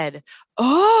 Bread.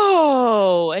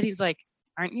 Oh. And he's like,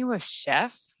 aren't you a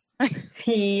chef?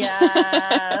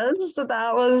 Yes,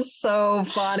 that was so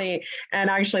funny. And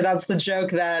actually that's the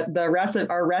joke that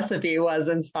our recipe was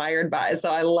inspired by. So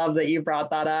I love that you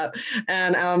brought that up.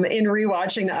 And in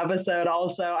rewatching the episode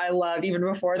also, I loved even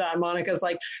before that, Monica's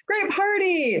like, great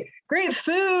party, great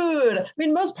food. I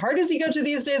mean, most parties you go to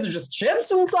these days are just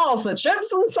chips and salsa.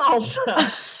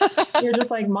 You're just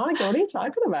like, Monica, what are you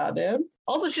talking about, dude?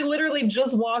 Also, she literally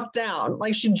just walked down.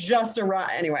 Like she just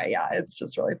arrived. Anyway, yeah, it's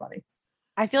just really funny.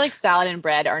 I feel like salad and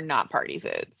bread are not party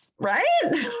foods. Right?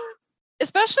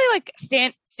 Especially like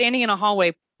standing in a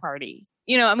hallway party.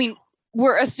 You know, I mean,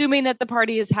 we're assuming that the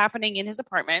party is happening in his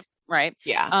apartment, right?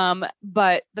 Yeah.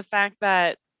 But the fact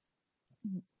that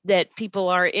people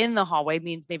are in the hallway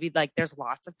means maybe like there's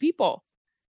lots of people.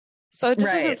 So it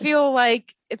just doesn't feel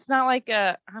like, it's not like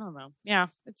I don't know. Yeah,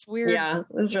 it's weird. Yeah,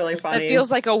 it's really funny. It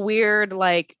feels like a weird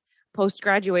like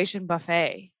post-graduation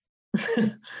buffet.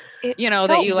 You know,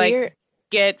 that you like weird.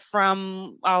 Get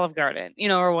from Olive Garden, you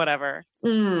know, or whatever.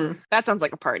 That sounds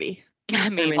like a party. I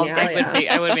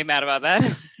wouldn't be mad about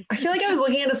that. I feel like I was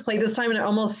looking at his plate this time and it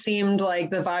almost seemed like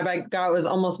the vibe I got was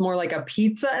almost more like a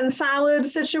pizza and salad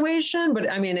situation.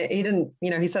 But I mean, he didn't,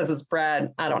 you know, he says it's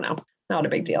bread. I don't know. Not a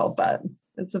big deal, but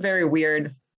it's a very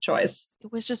weird choice.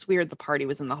 It was just weird the party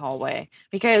was in the hallway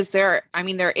because there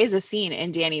is a scene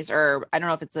in Danny's Herb. I don't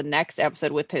know if it's the next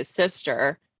episode with his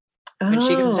sister. When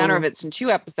she comes down, or if it's in 2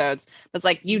 episodes, but it's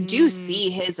like you do see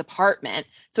his apartment,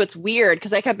 so it's weird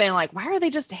because I kept being like, why are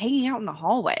they just hanging out in the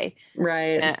hallway?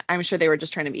 Right. And I'm sure they were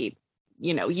just trying to be,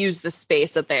 you know, use the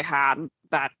space that they had,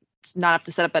 that's not have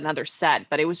to set up another set.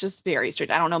 But it was just very strange.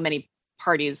 I don't know many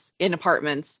parties in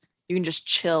apartments you can just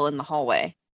chill in the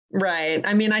hallway. Right.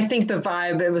 I mean, I think the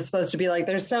vibe, it was supposed to be like,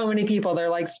 there's so many people, they're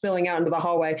like spilling out into the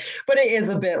hallway, but it is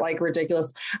a bit like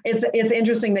ridiculous. It's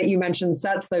interesting that you mentioned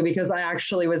sets though, because I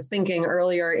actually was thinking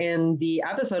earlier in the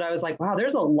episode, I was like, wow,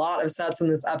 there's a lot of sets in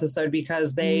this episode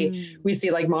because we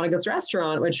see like Monica's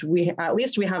restaurant, which we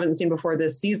haven't seen before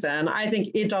this season. I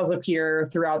think it does appear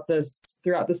throughout the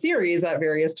series at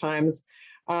various times.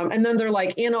 And then they're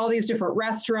like in all these different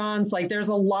restaurants, like there's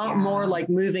a lot more like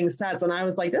moving sets. And I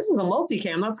was like, this is a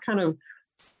multicam. That's kind of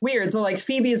weird. So like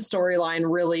Phoebe's storyline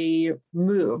really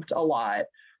moved a lot,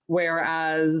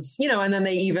 Whereas, and then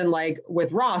they even like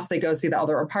with Ross, they go see the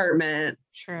other apartment.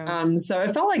 True. So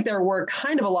it felt like there were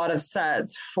kind of a lot of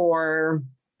sets for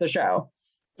the show.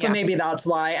 So maybe that's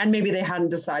why. And maybe they hadn't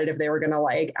decided if they were going to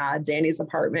like add Danny's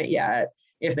apartment yet,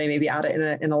 if they maybe add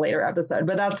it in a later episode.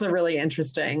 But that's a really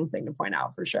interesting thing to point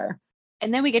out for sure.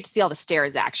 And then we get to see all the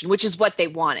stairs action, which is what they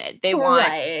wanted. They want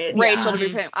Rachel to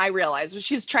be, I realized when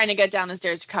she's trying to get down the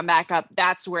stairs to come back up,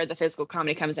 that's where the physical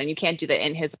comedy comes in. You can't do that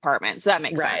in his apartment. So that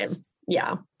makes sense.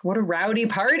 Yeah. What a rowdy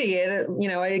party. It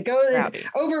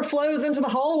overflows into the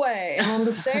hallway and on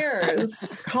the stairs.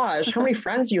 Gosh, how many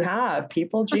friends you have,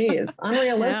 people. Geez,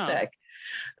 unrealistic.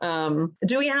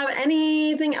 Do we have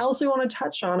anything else we want to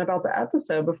touch on about the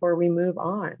episode before we move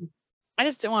on? I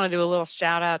just want to do a little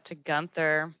shout out to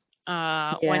Gunther.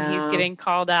 When he's getting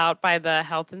called out by the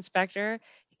health inspector,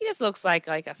 he just looks like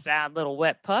a sad little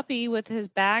wet puppy with his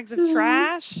bags of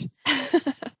trash.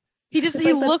 He just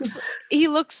looks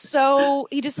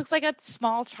like a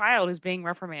small child who's being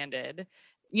reprimanded,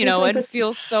 and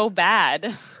feels so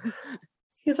bad.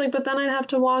 He's like, but then I'd have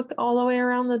to walk all the way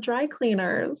around the dry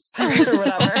cleaners or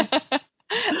whatever.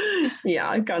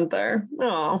 Yeah, Gunther.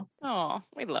 Oh,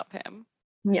 we love him.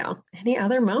 Yeah. Any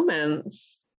other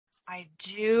moments? I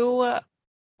do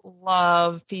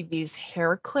love Phoebe's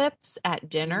hair clips at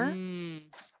dinner.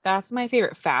 That's my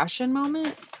favorite fashion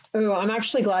moment. Oh, I'm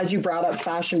actually glad you brought up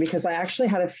fashion because I actually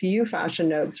had a few fashion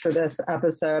notes for this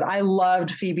episode. I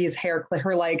loved Phoebe's hair clip,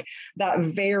 her like that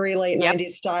very late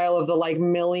 90s style of the like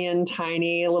million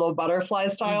tiny little butterfly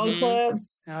style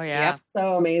clips. Oh yeah.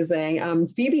 So amazing.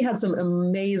 Phoebe had some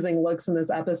amazing looks in this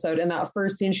episode. In that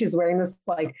first scene, she's wearing this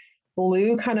like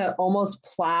blue kind of almost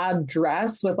plaid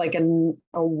dress with like a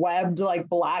webbed like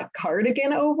black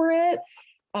cardigan over it.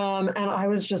 And I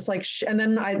was just like, and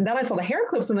then I saw the hair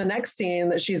clips in the next scene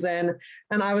that she's in,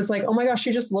 and I was like, oh my gosh,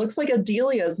 she just looks like a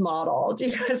Delia's model. Do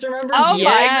you guys remember? Oh my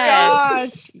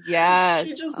gosh, yes.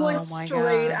 She just looks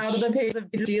straight out of the page of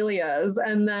Delia's.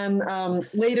 And then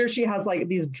later she has like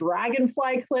these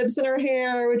dragonfly clips in her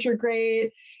hair, which are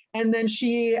great. And then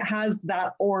she has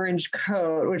that orange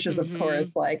coat, which is, of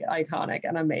course, like iconic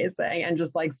and amazing and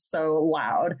just like so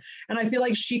loud. And I feel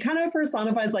like she kind of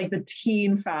personifies like the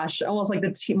teen fashion, almost like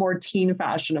the more teen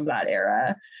fashion of that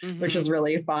era, which is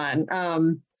really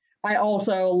fun. I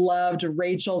also loved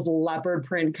Rachel's leopard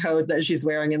print coat that she's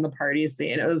wearing in the party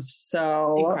scene. It was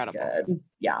so incredible. Good.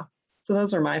 Yeah. So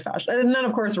those are my fashion. And then,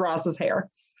 of course, Ross's hair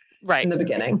in the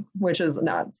beginning, which is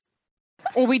nuts.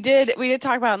 Well, we did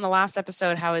talk about in the last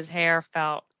episode how his hair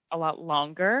felt a lot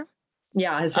longer.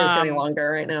 Yeah, his hair's getting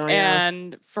longer right now.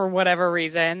 And for whatever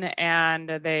reason, and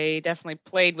they definitely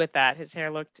played with that. His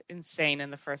hair looked insane in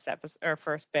the first episode or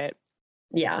first bit.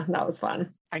 Yeah, that was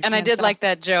fun. I did like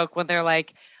that joke when they're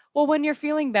like, well, when you're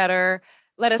feeling better,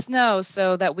 let us know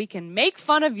so that we can make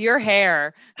fun of your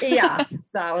hair. Yeah,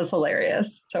 that was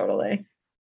hilarious. Totally.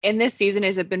 In this season,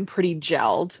 has it been pretty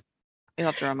gelled? You'll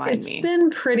have to remind me. It's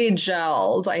been pretty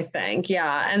gelled, I think.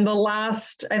 Yeah. And in the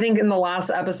last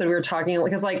episode we were talking,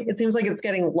 because like it seems like it's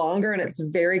getting longer and it's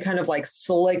very kind of like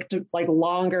slicked, like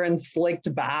longer and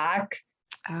slicked back.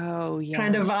 Oh yeah.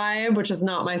 Kind of vibe, which is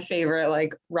not my favorite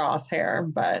like Ross hair,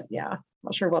 but yeah,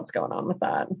 not sure what's going on with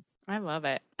that. I love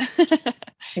it.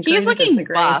 He's looking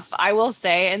buff, I will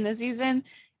say, in this season.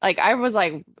 Like I was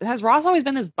like, has Ross always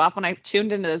been this buff? When I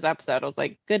tuned into this episode, I was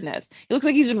like, goodness, he looks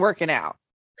like he's been working out.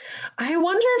 I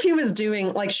wonder if he was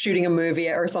doing like shooting a movie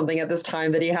or something at this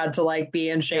time that he had to like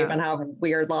be in shape and have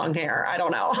weird long hair. I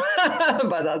don't know,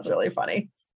 but that's really funny.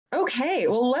 Okay,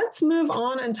 well, let's move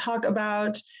on and talk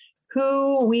about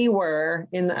who we were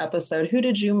in the episode. Who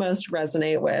did you most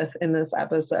resonate with in this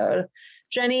episode?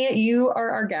 Jenny, you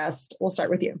are our guest. We'll start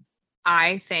with you.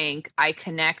 I think I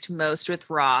connect most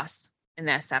with Ross in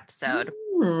this episode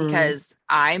because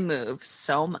I move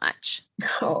so much.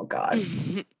 Oh God.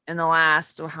 In the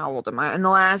last, how old am I? In the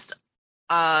last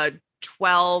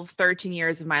 12, 13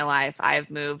 years of my life,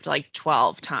 I've moved like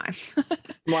 12 times.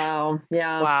 Wow.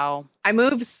 Yeah. Wow. I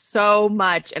move so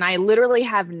much and I literally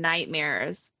have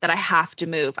nightmares that I have to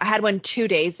move. I had one 2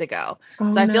 days ago.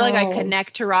 So I feel like I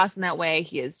connect to Ross in that way.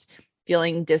 He is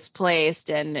feeling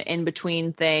displaced and in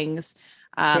between things.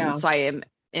 So I am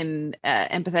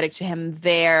empathetic to him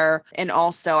there. And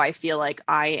also I feel like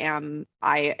I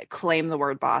claim the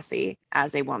word bossy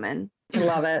as a woman. I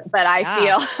love it. But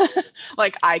I feel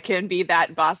like I can be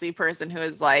that bossy person who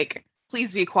is like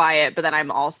please be quiet, but then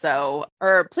I'm also,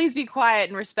 or please be quiet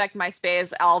and respect my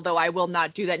space, although I will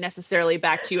not do that necessarily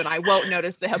back to you, and I won't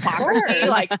notice the hypocrisy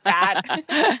like that.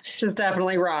 Which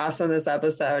definitely Ross in this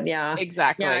episode. Yeah.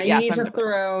 Exactly. Yeah, you need to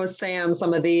throw Sam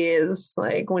some of these,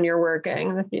 like when you're working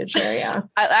in the future. Yeah.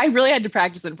 I really had to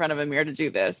practice in front of a mirror to do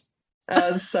this.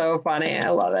 That's so funny. I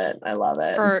love it. I love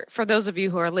it. For those of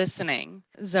you who are listening,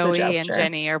 Zoe and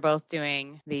Jenny are both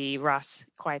doing the Ross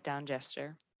quiet down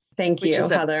gesture. Thank you,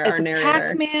 Heather, our narrator.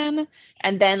 Pac-Man,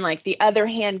 and then like the other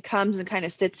hand comes and kind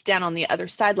of sits down on the other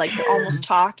side, like you're almost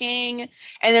talking,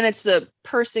 and then it's the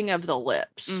pursing of the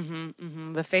lips.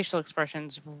 The facial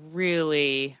expressions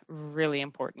really, really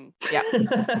important. Yeah.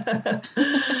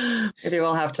 Maybe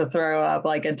we'll have to throw up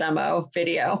like a demo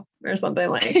video or something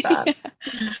like that.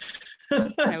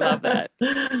 I love that.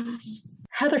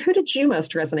 Heather, who did you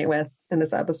most resonate with in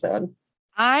this episode?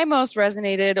 I most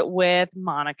resonated with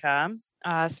Monica,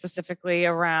 specifically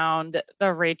around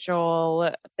the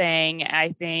Rachel thing.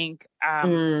 I think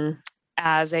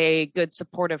as a good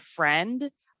supportive friend,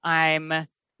 I'm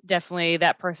definitely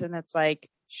that person that's like,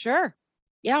 sure,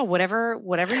 yeah, whatever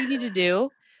you need to do.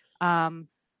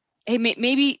 Hey,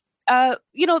 maybe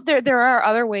there are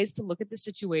other ways to look at the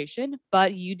situation,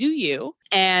 but you do you.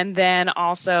 And then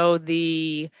also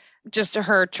just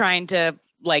her trying to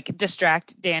like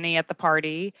distract Danny at the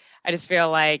party. I just feel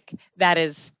like that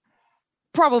is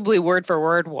probably word for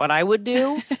word what I would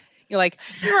do. You're like,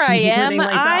 here I am. Like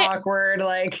the awkward,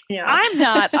 like, yeah. I'm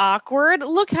not awkward.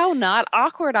 Look how not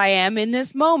awkward I am in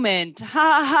this moment. Ha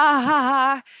ha ha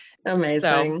ha.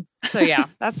 Amazing. So yeah,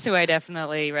 that's who I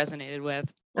definitely resonated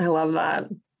with. I love that.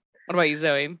 What about you,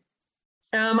 Zoe?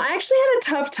 I actually had a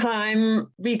tough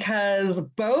time because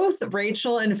both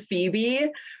Rachel and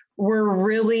Phoebe were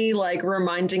really like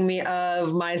reminding me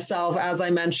of myself, as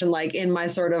I mentioned, like in my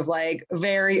sort of like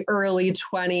very early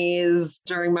 20s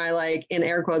during my like, in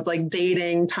air quotes, like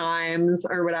dating times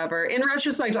or whatever. In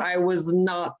retrospect, I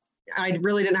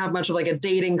really didn't have much of like a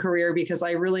dating career because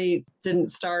I really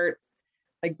didn't start,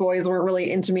 like boys weren't really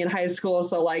into me in high school.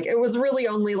 So like, it was really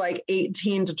only like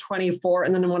 18 to 24.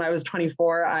 And then when I was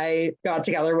 24, I got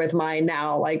together with my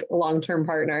now like long-term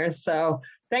partner. So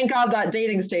thank God that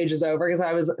dating stage is over because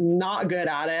I was not good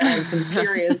at it. I had some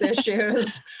serious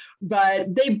issues,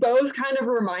 but they both kind of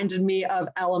reminded me of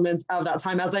elements of that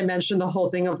time. As I mentioned, the whole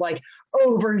thing of like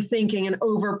overthinking and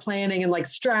over planning and like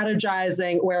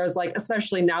strategizing. Whereas like,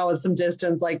 especially now with some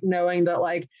distance, like knowing that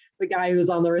like the guy who's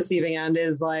on the receiving end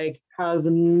is like, has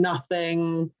no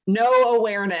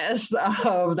awareness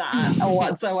of that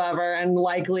whatsoever, and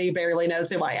likely barely knows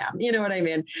who I am. You know what I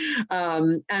mean?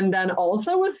 And then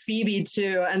also with Phoebe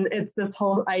too. And it's this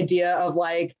whole idea of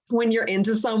like, when you're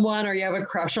into someone or you have a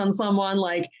crush on someone,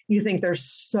 like you think they're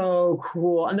so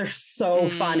cool and they're so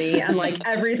funny. And like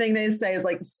everything they say is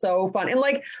like so funny. And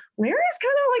like Larry's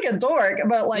kind of like a dork,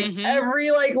 but like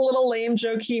every like little lame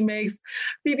joke he makes,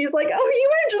 Phoebe's like, oh, you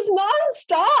were just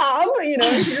nonstop. You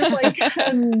know, she just like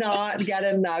cannot get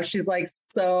enough. She's like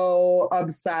so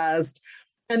obsessed.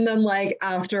 And then like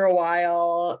after a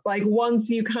while, like once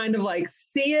you kind of like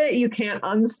see it, you can't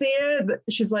unsee it.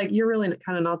 She's like, you're really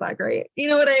kind of not that great. You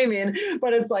know what I mean?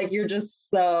 But it's like, you're just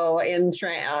so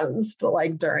entranced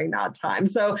like during that time.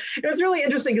 So it was really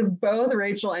interesting because both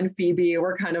Rachel and Phoebe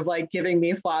were kind of like giving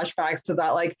me flashbacks to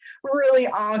that like really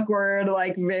awkward,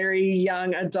 like very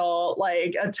young adult,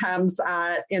 like attempts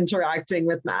at interacting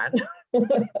with men.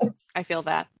 I feel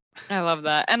that. I love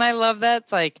that. And I love that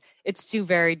it's like, it's two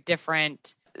very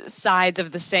different sides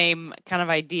of the same kind of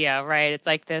idea, right? It's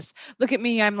like this, look at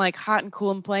me, I'm like hot and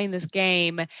cool and playing this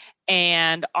game.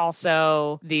 And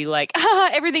also the like,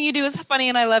 everything you do is funny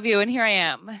and I love you. And here I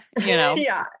am, you know?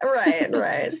 Yeah,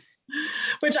 right.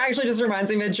 Which actually just reminds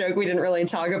me of a joke we didn't really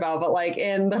talk about, but like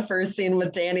in the first scene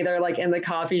with Danny, they're like in the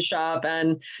coffee shop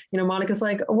and, you know, Monica's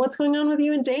like, what's going on with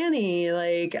you and Danny?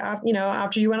 Like,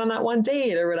 after you went on that one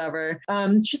date or whatever.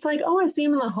 She's like, oh, I see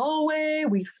him in the hallway.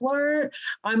 We flirt.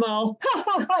 I'm all,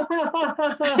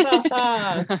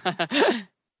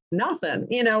 nothing,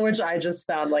 you know, which I just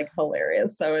found like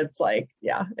hilarious. So it's like,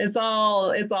 yeah, it's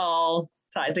all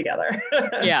tied together.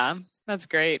 Yeah, that's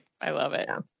great. I love it.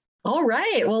 Yeah. All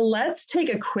right. Well, let's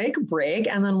take a quick break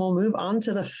and then we'll move on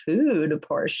to the food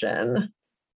portion.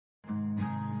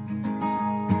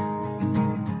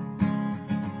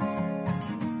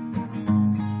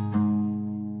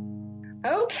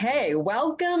 Okay,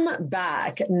 welcome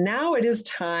back. Now it is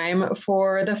time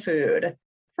for the food.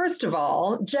 First of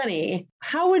all, Jenny,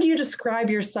 how would you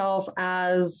describe yourself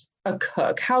as a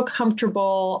cook? How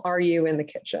comfortable are you in the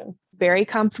kitchen? Very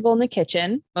comfortable in the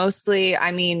kitchen. Mostly,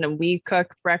 I mean, we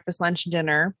cook breakfast, lunch,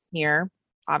 dinner here.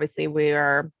 Obviously, we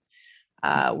are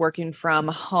working from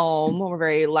home. We're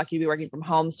very lucky to be working from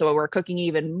home, so we're cooking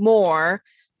even more.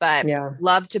 But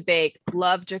love to bake,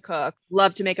 love to cook,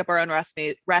 love to make up our own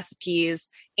recipes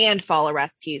and follow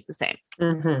recipes the same.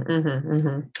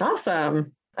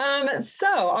 Awesome.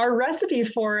 So our recipe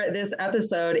for this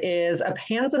episode is a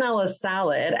panzanella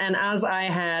salad. And as I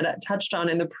had touched on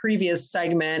in the previous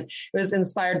segment, it was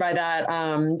inspired by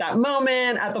that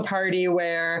moment at the party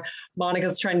where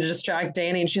Monica's trying to distract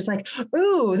Danny and she's like,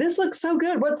 "Ooh, this looks so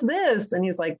good. What's this?" And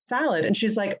he's like, "Salad." And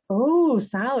she's like, "Oh,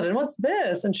 salad. And what's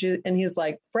this?" And he's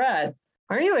like, "Bread.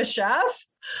 Are you a chef?"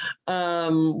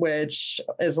 Which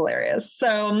is hilarious.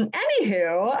 So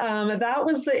anywho, that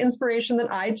was the inspiration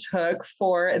that I took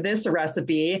for this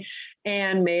recipe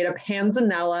and made a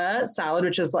panzanella salad,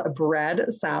 which is a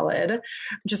bread salad.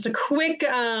 Just a quick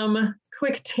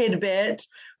tidbit.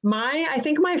 I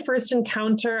think my first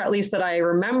encounter, at least that I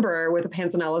remember, with a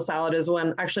panzanella salad is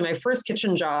when actually my first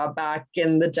kitchen job back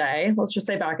in the day, let's just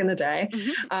say back in the day,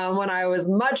 when I was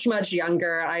much, much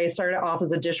younger. I started off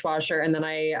as a dishwasher and then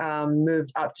I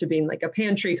moved up to being like a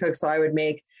pantry cook. So I would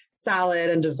make salad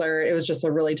and dessert. It was just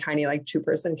a really tiny, like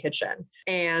 2-person kitchen.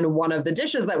 And one of the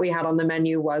dishes that we had on the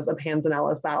menu was a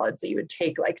panzanella salad. So you would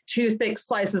take like 2 thick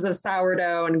slices of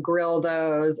sourdough and grill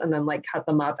those and then like cut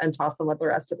them up and toss them with the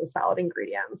rest of the salad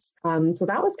ingredients. So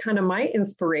that was kind of my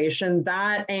inspiration,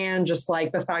 that and just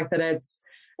like the fact that it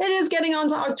is getting on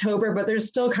to October, but there's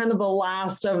still kind of the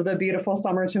last of the beautiful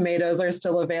summer tomatoes are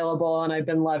still available. And I've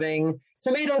been loving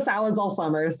tomato salads all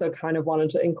summer. So kind of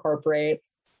wanted to incorporate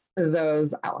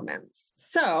those elements.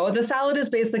 So the salad is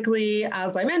basically,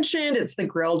 as I mentioned, it's the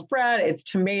grilled bread, it's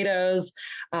tomatoes,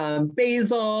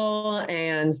 basil,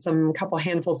 and some couple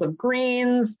handfuls of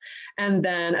greens, and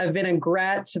then a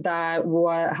vinaigrette that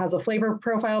has a flavor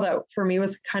profile that for me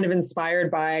was kind of inspired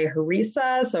by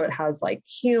harissa. So it has like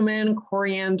cumin,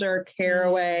 coriander,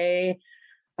 caraway,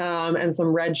 and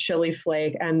some red chili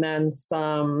flake, and then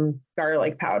some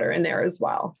garlic powder in there as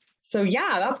well. So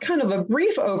yeah, that's kind of a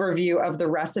brief overview of the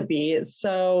recipe.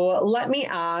 So let me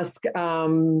ask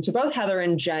to both Heather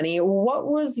and Jenny, what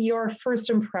was your first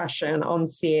impression on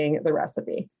seeing the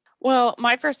recipe? Well,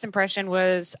 my first impression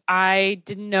was I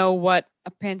didn't know what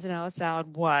a panzanella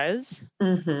salad was.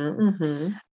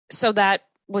 So that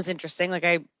was interesting. Like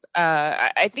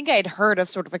I think I had heard of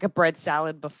sort of like a bread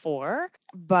salad before,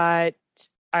 but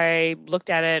I looked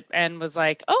at it and was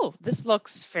like, oh, this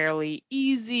looks fairly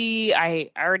easy.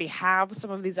 I already have some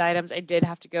of these items. I did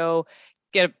have to go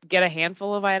get a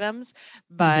handful of items,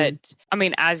 but I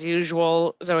mean, as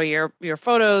usual, Zoe, your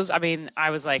photos, I mean,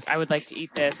 I was like, I would like to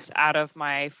eat this out of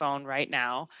my phone right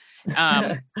now,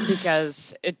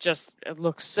 because it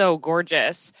looks so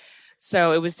gorgeous.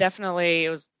 So I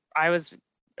was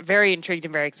very intrigued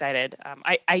and very excited.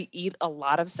 I eat a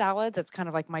lot of salad. That's kind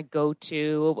of like my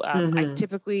go-to. I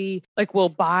typically will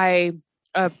buy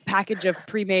a package of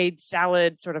pre-made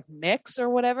salad sort of mix or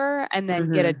whatever, and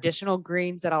then get additional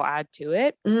greens that I'll add to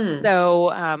it.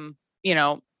 So,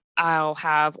 I'll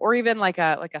have, or even like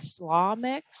a slaw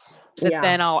mix that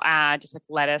then I'll add just like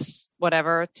lettuce,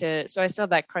 whatever so I still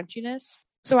have that crunchiness.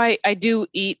 So I do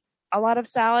eat a lot of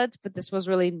salads, but this was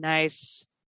really nice.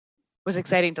 Was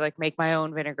exciting to make my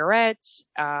own vinaigrette.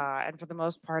 And for the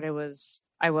most part, I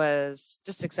was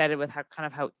just excited with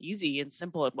how easy and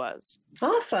simple it was.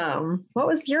 Awesome. What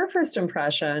was your first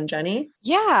impression, Jenny?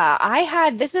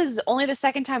 Yeah, this is only the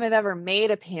second time I've ever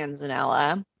made a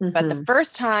panzanella, but the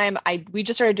first time we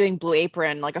just started doing Blue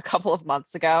Apron like a couple of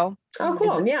months ago. Oh,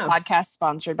 cool. Yeah. Podcast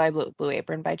sponsored by Blue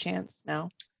Apron by chance?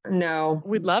 No,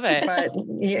 we'd love it. But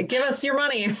give us your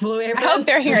money, Blue Apron. I hope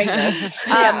they're hearing this.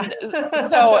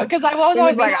 So, because I was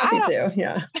always like, I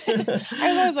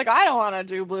was always like, I don't want to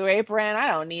do Blue Apron. I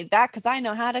don't need that because I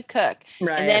know how to cook.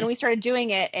 Right. And then we started doing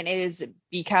it, and it has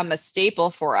become a staple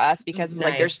for us because it's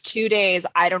there's 2 days.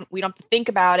 We don't have to think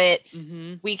about it.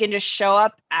 We can just show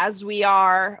up as we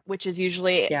are, which is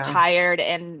usually tired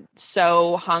and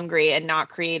so hungry and not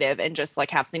creative, and just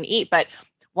have something to eat. But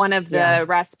one of the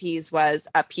recipes was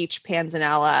a peach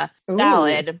panzanella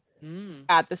salad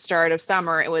at the start of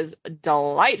summer. It was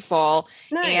delightful.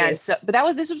 Nice. And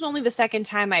but this was only the second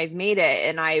time I've made it,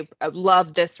 and I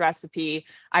love this recipe.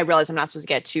 I realize I'm not supposed to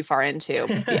get too far into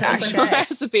the actual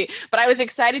recipe, but I was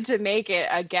excited to make it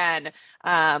again,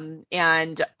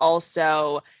 and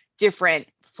also different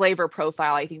flavor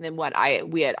profile, I think, than what I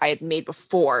had made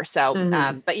before.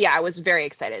 So, but yeah, I was very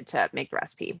excited to make the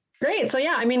recipe. Great. So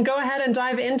go ahead and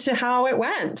dive into how it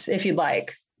went, if you'd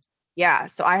like. Yeah.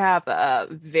 So I have a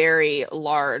very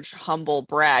large, humble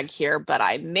brag here, but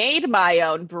I made my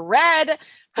own bread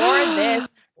for this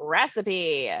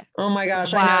recipe. Oh my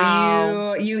gosh.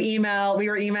 Wow. I know we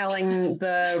were emailing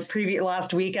the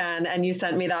last weekend, and you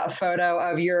sent me that photo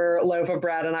of your loaf of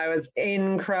bread, and I was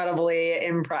incredibly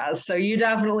impressed. So you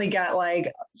definitely get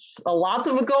like lots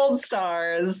of gold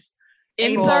stars.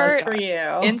 Insert for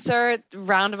you. Insert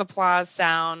round of applause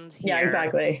sound here. Yeah,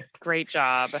 exactly. Great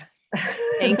job.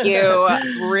 Thank you.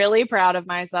 Really proud of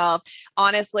myself.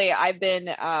 Honestly,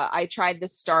 I tried the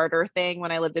starter thing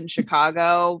when I lived in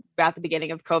Chicago at the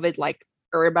beginning of COVID, like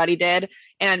everybody did,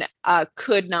 and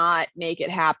could not make it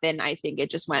happen. I think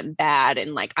it just went bad.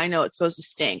 And like, I know it's supposed to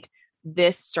stink.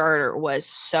 This starter was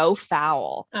so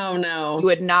foul. Oh no. You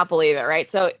would not believe it,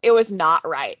 right? So it was not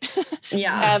right.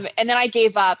 Yeah. And then I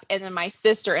gave up, and then my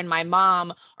sister and my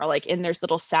mom are like in their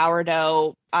little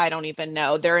sourdough. I don't even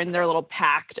know. They're in their little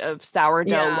pact of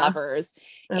sourdough lovers.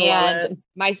 And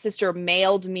my sister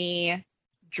mailed me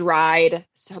dried,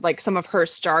 so like some of her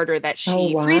starter that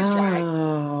she freeze dried.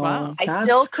 Wow. I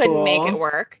still couldn't make it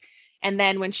work. And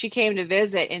then when she came to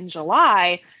visit in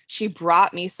July, she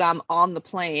brought me some on the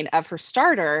plane of her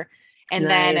starter. And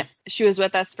then she was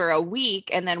with us for a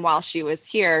week. And then while she was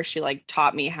here, she like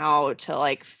taught me how to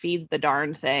like feed the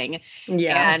darn thing.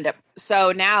 Yeah. And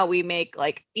so now we make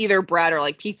like either bread or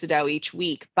like pizza dough each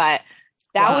week. But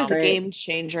that was a game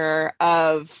changer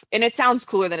of, and it sounds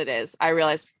cooler than it is. I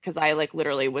realized, because I like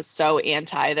literally was so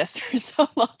anti this for so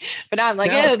long. But now I'm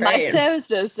like, my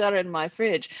sourdough starter in my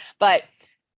fridge. But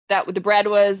that the bread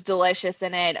was delicious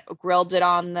in it. Grilled it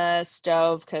on the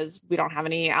stove because we don't have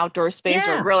any outdoor space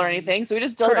or grill or anything. So we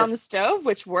just did it on the stove,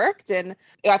 which worked. And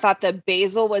I thought the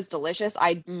basil was delicious.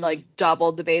 I like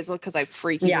doubled the basil because I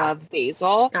freaking love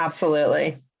basil.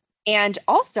 Absolutely. And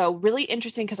also really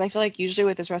interesting because I feel like usually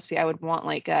with this recipe, I would want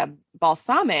like a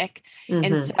balsamic.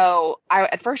 And so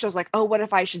at first I was like, oh, what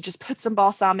if I should just put some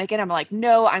balsamic in? I'm like,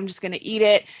 no, I'm just going to eat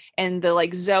it in the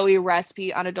like Zoe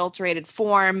recipe, unadulterated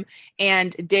form,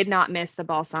 and did not miss the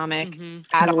balsamic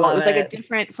at all. It was like a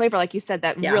different flavor. Like you said,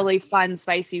 that really fun,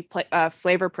 spicy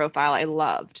flavor profile. I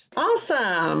loved.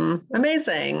 Awesome.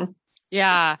 Amazing.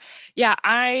 Yeah. Yeah.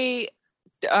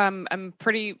 I'm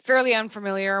fairly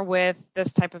unfamiliar with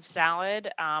this type of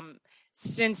salad.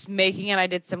 Since making it, I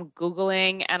did some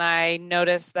Googling, and I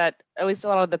noticed that at least a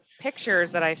lot of the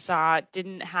pictures that I saw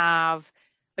didn't have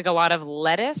like a lot of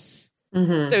lettuce.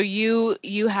 So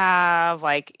you have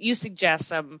like, you suggest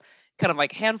some kind of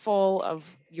like handful of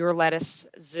your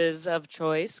lettuces of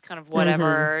choice, kind of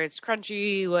whatever it's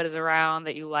crunchy, what is around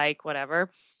that you like, whatever.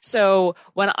 So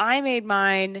when I made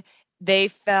mine, they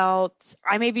felt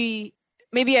maybe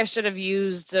I should have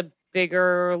used a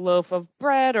bigger loaf of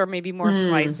bread or maybe more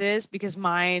slices, because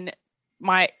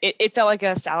it felt like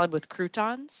a salad with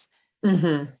croutons.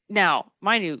 Now,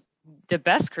 mind you, the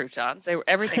best croutons,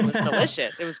 everything was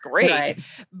delicious. It was great.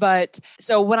 But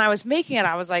so when I was making it,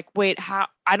 I was like, wait, I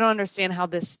don't understand how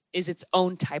this is its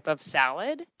own type of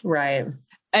salad. Right.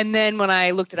 And then when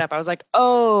I looked it up, I was like,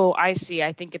 oh, I see.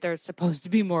 I think there's supposed to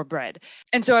be more bread.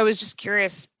 And so I was just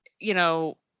curious,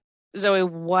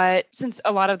 Zoe, since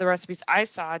a lot of the recipes I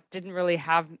saw didn't really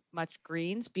have much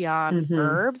greens beyond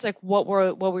herbs, like what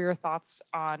were your thoughts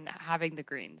on having the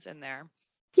greens in there?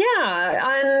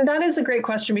 Yeah, and that is a great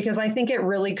question, because I think it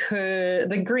really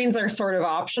the greens are sort of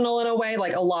optional in a way.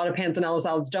 Like a lot of panzanella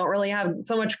salads don't really have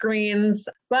so much greens,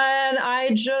 but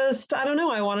I don't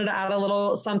know. I wanted to add a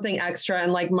little something extra.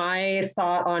 And like my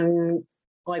thought on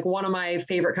like one of my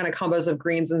favorite kind of combos of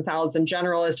greens and salads in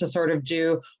general is to sort of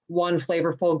do one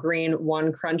flavorful green,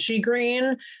 one crunchy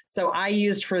green. So I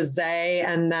used frisee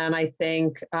and then I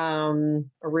think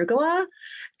arugula.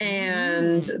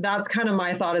 And that's kind of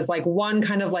my thought, is like one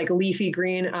kind of like leafy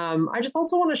green. I just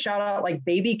also want to shout out like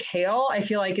baby kale. I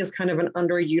feel like is kind of an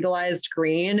underutilized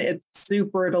green. It's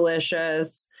super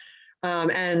delicious.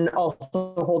 And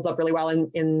also holds up really well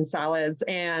in salads.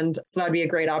 And so that'd be a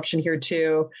great option here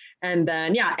too. And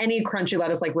then, any crunchy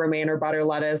lettuce like romaine or butter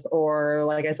lettuce, or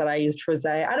like I said, I used frisee.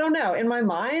 I don't know. In my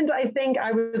mind, I think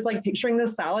I was like picturing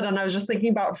this salad and I was just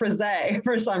thinking about frisee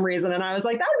for some reason. And I was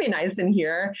like, that would be nice in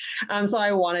here. So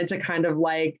I wanted to kind of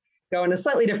like go in a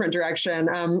slightly different direction.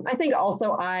 I think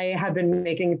also I have been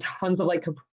making tons of like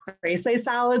caprese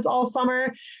salads all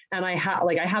summer, and I have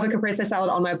a caprese salad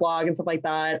on my blog and stuff like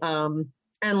that,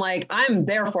 and like I'm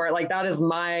there for it. Like that is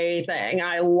my thing.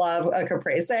 I love a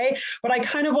caprese, but I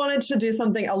kind of wanted to do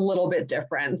something a little bit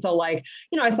different. So like,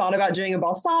 I thought about doing a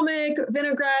balsamic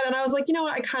vinaigrette, and I was like,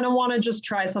 I kind of want to just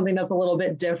try something that's a little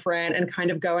bit different and kind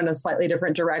of go in a slightly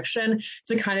different direction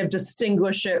to kind of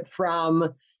distinguish it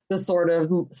from the sort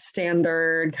of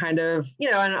standard kind of,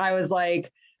 and I was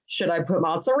like, should I put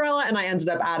mozzarella? And I ended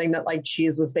up adding that like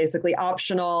cheese was basically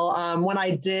optional. When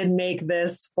I did make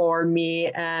this for me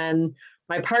and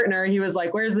my partner, he was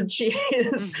like, where's the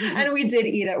cheese? And we did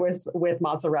eat it with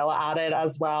mozzarella added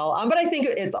as well. But I think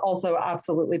it's also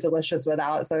absolutely delicious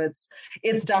without. So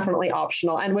it's definitely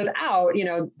optional. And without,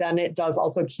 then it does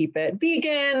also keep it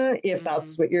vegan if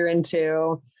that's what you're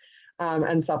into.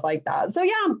 And stuff like that. So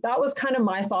yeah, that was kind of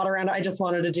my thought around it. I just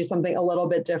wanted to do something a little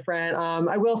bit different.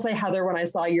 I will say, Heather, when I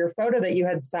saw your photo that you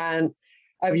had sent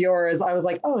of yours, I was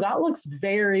like, oh, that looks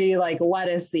very like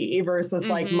lettucey versus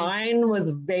like mine was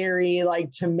very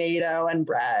like tomato and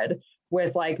bread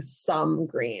with like some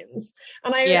greens.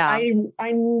 And I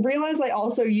realized I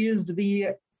also used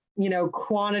the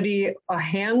quantity, a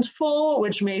handful,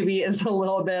 which maybe is a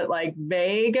little bit like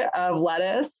vague of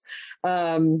lettuce.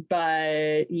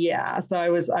 But yeah, so I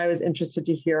was interested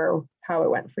to hear how it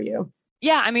went for you.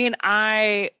 Yeah, I mean,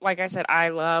 like I said, I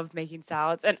love making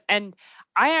salads and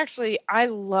I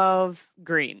love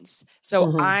greens.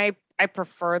 So I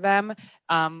prefer them.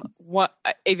 What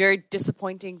a very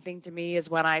disappointing thing to me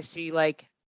is when I see like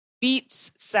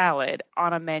beets salad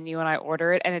on a menu and I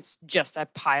order it and it's just a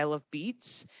pile of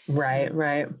beets.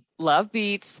 Right. Love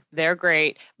beets. They're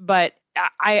great. But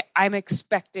I'm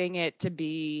expecting it to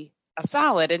be a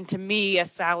salad. And to me, a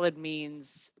salad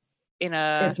means in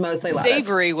a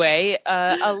savory way,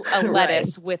 a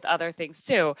lettuce with other things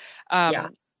too.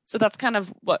 So that's kind of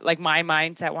what like my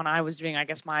mindset when I was doing, I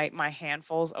guess, my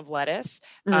handfuls of lettuce.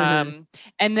 And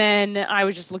then I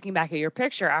was just looking back at your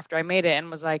picture after I made it and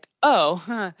was like,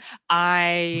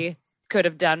 I could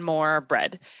have done more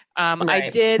bread. I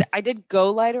did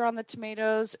go lighter on the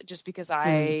tomatoes just because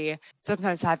I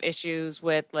sometimes have issues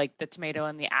with like the tomato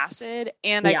and the acid,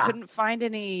 and I couldn't find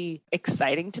any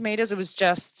exciting tomatoes. It was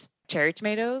just cherry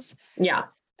tomatoes. Yeah.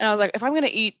 And I was like, if I'm going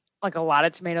to eat like a lot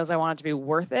of tomatoes, I want it to be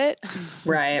worth it.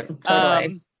 Right.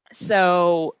 Totally.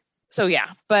 So yeah,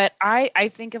 but I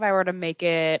think if I were to make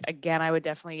it again, I would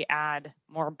definitely add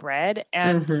more bread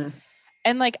and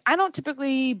like, I don't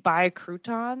typically buy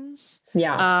croutons.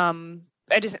 Yeah.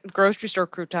 Grocery store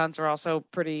croutons are also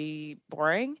pretty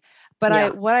boring,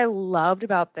 but what I loved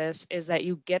about this is that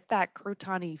you get that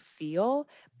crouton-y feel,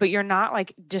 but you're not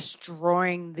like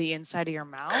destroying the inside of your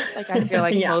mouth. Like I feel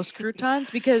like most croutons,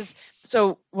 because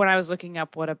so when I was looking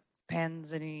up what a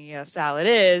panzani salad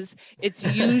is, it's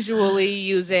usually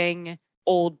using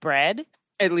old bread.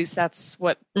 At least that's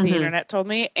what the internet told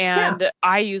me. And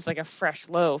I use like a fresh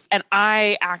loaf, and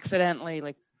I accidentally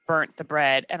like burnt the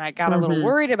bread, and I got a little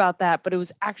worried about that, but it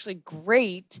was actually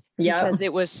great because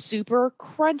it was super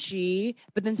crunchy.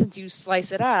 But then since you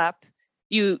slice it up,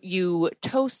 you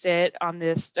toast it on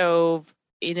the stove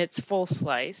in its full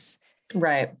slice.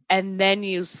 Right. And then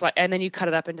you cut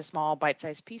it up into small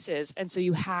bite-sized pieces. And so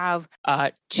you have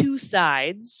 2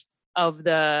 sides of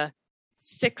the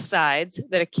 6 sides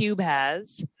that a cube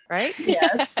has, right?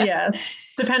 Yes.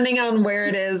 Depending on where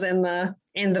it is in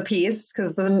the piece,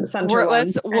 because the center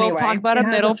we'll talk about a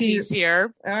middle piece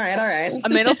here. All right. A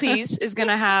middle piece is going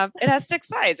to has 6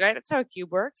 sides, right? That's how a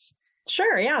cube works.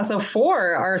 Sure. Yeah. So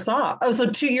 4 are soft. Oh, so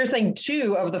 2, you're saying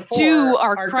 2 of the 4 2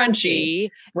 are crunchy.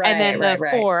 Right. And then the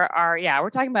 4 are, we're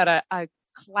talking about a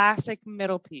classic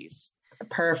middle piece.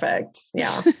 Perfect.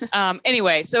 Yeah.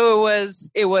 Anyway, so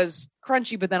it was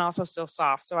crunchy, but then also still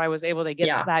soft. So I was able to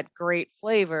get that great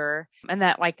flavor and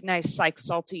that like nice, like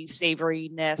salty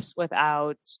savoriness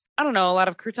without, I don't know, a lot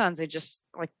of croutons. They just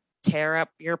like tear up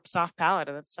your soft palate,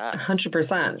 and it sucks.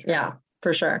 100%. Yeah,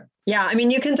 for sure. Yeah. I mean,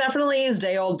 you can definitely use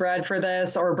day old bread for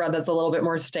this, or bread that's a little bit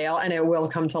more stale, and it will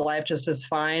come to life just as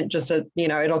fine.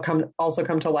 It'll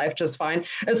come to life just fine,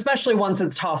 especially once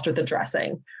it's tossed with the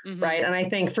dressing. Right. And I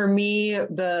think for me,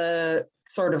 the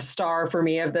sort of star for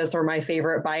me of this, or my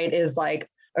favorite bite, is like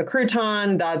a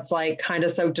crouton that's like kind of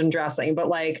soaked in dressing, but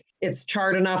like it's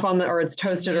charred enough or it's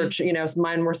toasted, or,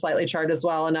 mine were slightly charred as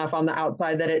well, enough on the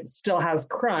outside that it still has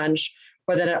crunch,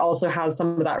 but then it also has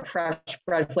some of that fresh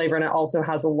bread flavor, and it also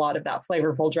has a lot of that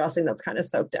flavorful dressing that's kind of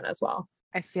soaked in as well.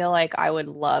 I feel like I would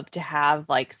love to have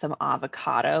like some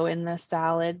avocado in this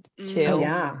salad too. Oh,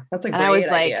 yeah, that's a great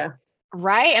idea.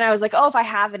 Right. And I was like, if I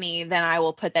have any, then I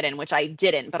will put that in, which I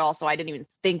didn't, but also I didn't even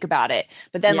think about it.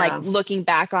 But then like looking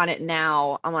back on it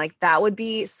now, I'm like, that would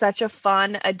be such a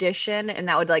fun addition. And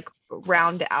that would like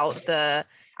round out I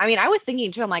was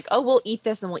thinking too, I'm like, we'll eat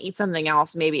this and we'll eat something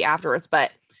else maybe afterwards.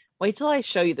 But wait till I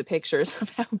show you the pictures of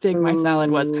how big my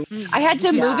salad was. I had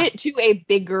to move it to a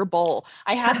bigger bowl.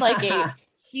 I had like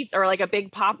pizza or like a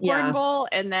big popcorn Yeah. bowl.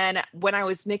 And then when I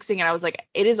was mixing it, I was like,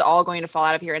 it is all going to fall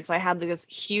out of here. And so I had this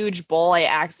huge bowl I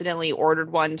accidentally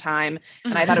ordered one time,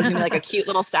 and I thought it was gonna be like a cute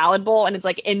little salad bowl, and it's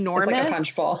like enormous. It's like a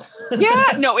punch bowl.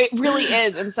 Yeah, no, it really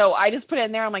is. And so I just put it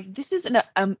in there. I'm like, this is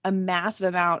a massive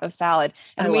amount of salad.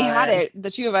 And I we love had it. it,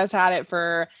 the two of us had it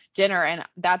for dinner, and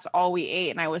that's all we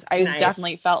ate. And I was Nice.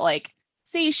 definitely felt like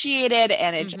satiated,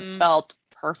 and it just Mhm. felt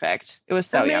perfect. It was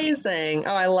so yummy. Amazing.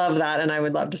 Oh, I love that. And I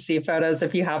would love to see photos.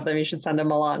 If you have them, you should send them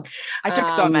along. I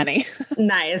took so many.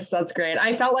 Nice. That's great.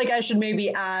 I felt like I should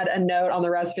maybe add a note on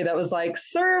the recipe that was like,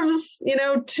 serves,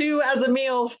 2 as a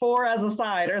meal, 4 as a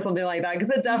side, or something like that. Because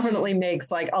it definitely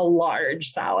makes like a large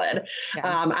salad.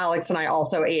 Yeah. Alex and I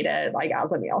also ate it like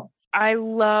as a meal. I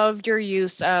loved your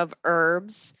use of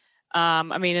herbs.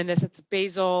 I mean, in this, it's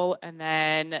basil, and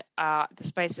then the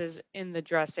spices in the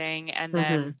dressing, and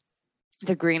then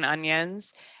the green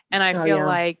onions. And I feel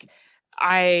like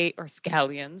or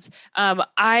scallions.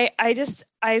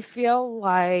 I feel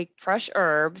like fresh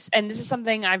herbs, and this is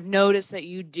something I've noticed that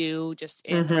you do just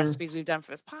in the recipes we've done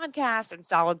for this podcast and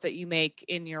salads that you make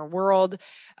in your world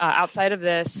outside of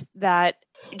this, that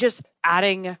just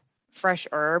adding fresh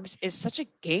herbs is such a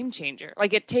game changer.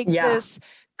 Like, it takes this,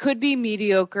 could be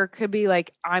mediocre, could be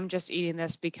like, I'm just eating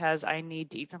this because I need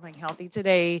to eat something healthy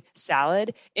today,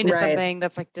 salad, into something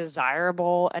that's like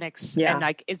desirable and and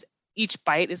like each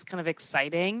bite is kind of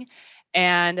exciting.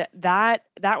 And that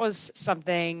was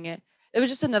something, it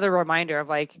was just another reminder of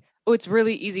like, oh, it's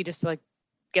really easy just to like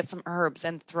get some herbs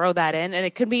and throw that in, and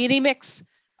it could be any mix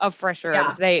of fresh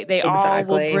herbs. They all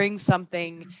will bring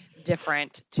something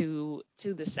different to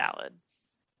the salad.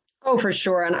 Oh, for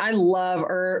sure. And I love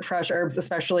fresh herbs,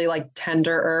 especially like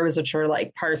tender herbs, which are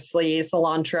like parsley,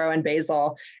 cilantro, and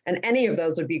basil. And any of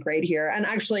those would be great here. And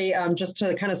actually, just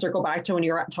to kind of circle back to when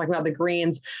you were talking about the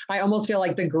greens, I almost feel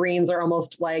like the greens are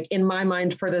almost like, in my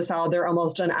mind for the salad, they're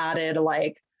almost an added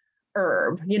like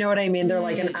herb. You know what I mean? They're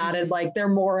like an added, like they're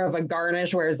more of a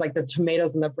garnish, whereas like the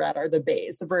tomatoes and the bread are the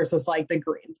base versus like the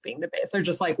greens being the base. They're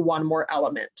just like one more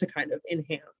element to kind of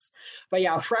enhance. But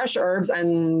yeah, fresh herbs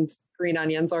and green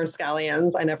onions or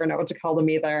scallions, I never know what to call them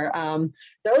either.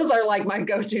 Those are like my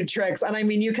go-to tricks. And I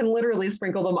mean, you can literally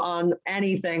sprinkle them on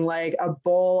anything, like a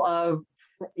bowl of,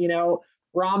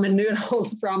 ramen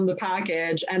noodles from the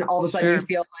package, and all of a sudden you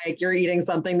feel like you're eating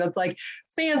something that's like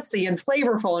fancy and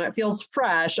flavorful, and it feels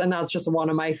fresh. And that's just one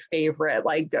of my favorite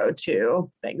like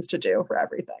go-to things to do for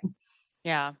everything.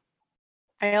 Yeah.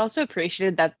 I also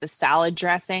appreciated that the salad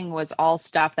dressing was all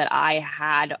stuff that I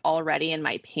had already in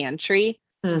my pantry,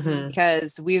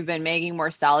 because we've been making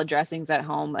more salad dressings at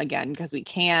home again, because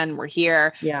we're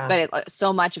here. Yeah. But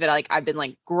so much of it, like I've been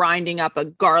like grinding up a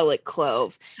garlic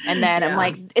clove, and then I'm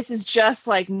like, this is just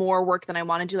like more work than I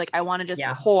want to do. Like I want to just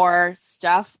pour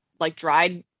stuff like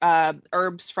dried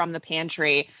herbs from the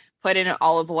pantry, put in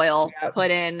olive oil, put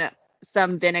in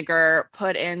some vinegar,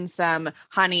 put in some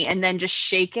honey, and then just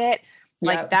shake it.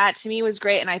 Like that to me was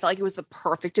great. And I felt like it was the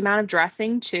perfect amount of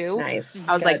dressing too. Nice.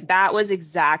 I was like, that was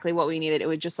exactly what we needed. It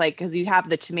would just like, because you have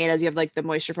the tomatoes, you have like the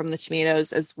moisture from the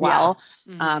tomatoes as well.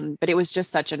 But it was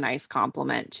just such a nice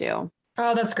compliment too.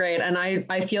 Oh, that's great. And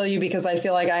I feel you, because I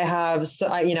feel like I have,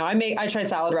 I try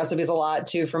salad recipes a lot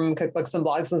too from cookbooks and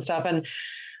blogs and stuff. And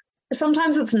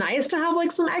sometimes it's nice to have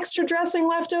like some extra dressing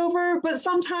left over, but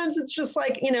sometimes it's just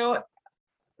like,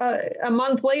 a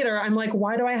month later, I'm like,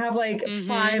 why do I have like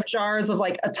 5 jars of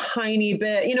like a tiny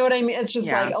bit? You know what I mean? It's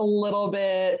just like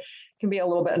can be a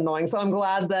little bit annoying. So I'm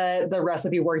glad that the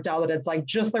recipe worked out, that it's like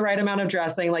just the right amount of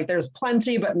dressing. Like there's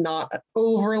plenty, but not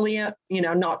overly,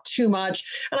 not too much.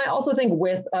 And I also think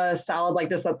with a salad like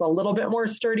this, that's a little bit more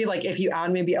sturdy. Like if you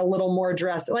add maybe a little more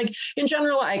dressing, like in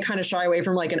general, I kind of shy away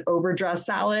from like an overdressed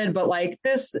salad, but like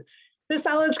this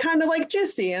salad's kind of like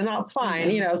juicy, and that's fine,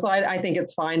 so I think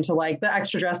it's fine to like the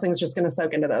extra dressing is just going to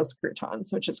soak into those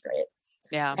croutons, which is great.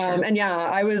 Yeah. And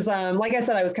I was, like I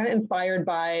said, I was kind of inspired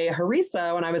by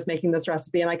harissa when I was making this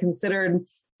recipe, and I considered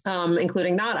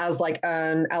including that as like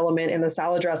an element in the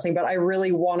salad dressing, but I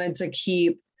really wanted to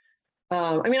keep,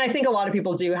 I think a lot of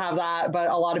people do have that, but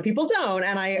a lot of people don't.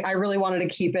 And I really wanted to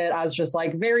keep it as just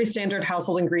like very standard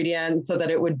household ingredients, so that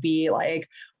it would be like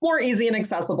more easy and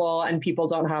accessible, and people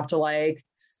don't have to like,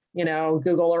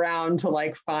 Google around to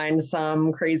like find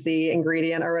some crazy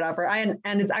ingredient or whatever. And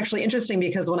it's actually interesting,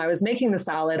 because when I was making the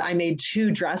salad, I made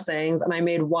 2 dressings, and I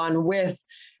made one with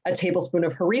a tablespoon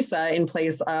of harissa in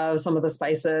place of some of the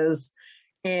spices.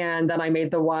 And then I made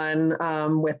the one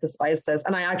with the spices.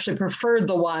 And I actually preferred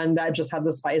the one that just had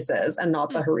the spices and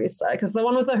not the harissa, because the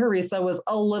one with the harissa was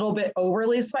a little bit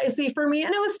overly spicy for me,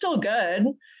 and it was still good.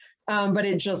 But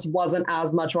it just wasn't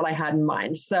as much what I had in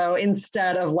mind. So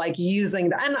instead of like using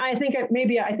that, and I think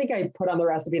I put on the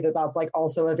recipe that that's like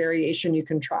also a variation you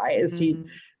can try, is to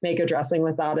make a dressing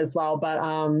with that as well.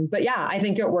 But yeah, I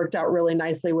think it worked out really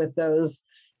nicely with those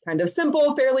kind of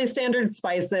simple, fairly standard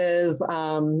spices,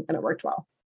 and it worked well.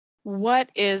 What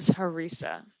is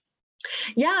harissa?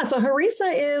 Yeah, so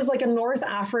harissa is like a North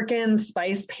African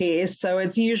spice paste. So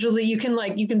it's usually, you can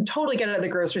totally get it at the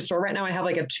grocery store. Right now I have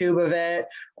like a tube of it,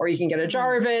 or you can get a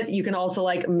jar of it. You can also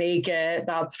like make it.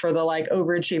 That's for the like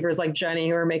overachievers like Jenny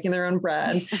who are making their own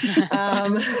bread.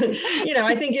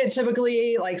 I think it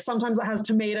typically, like, sometimes it has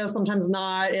tomatoes, sometimes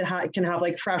not. It can have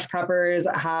like fresh peppers.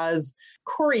 It has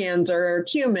coriander,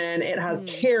 cumin, it has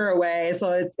caraway.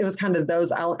 So it was kind of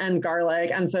those, and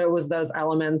garlic. And so it was those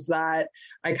elements that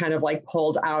I kind of like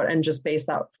pulled out and just based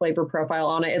that flavor profile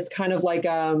on it. It's kind of like,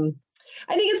 I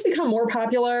think it's become more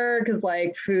popular because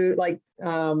like food, like, I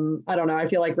don't know, I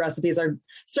feel like recipes are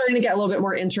starting to get a little bit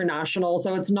more international.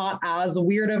 So it's not as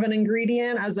weird of an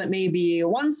ingredient as it maybe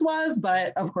once was,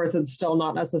 but of course it's still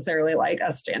not necessarily like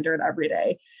a standard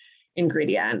everyday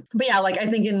ingredient. But yeah, like I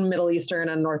think in Middle Eastern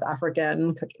and North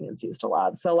African cooking it's used a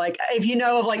lot. So like if you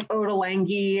know of like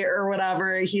Ottolenghi or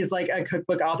whatever, he's like a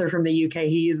cookbook author from the UK.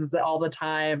 He uses it all the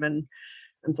time and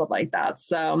stuff like that.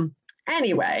 So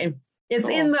anyway, it's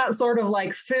in that sort of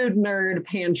like food nerd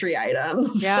pantry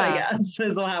items, I guess,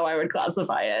 is how I would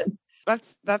classify it.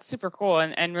 That's super cool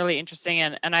and really interesting.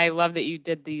 And I love that you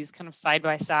did these kind of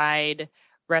side-by-side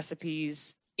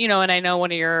recipes, and I know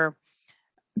one of your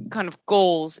kind of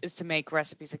goals is to make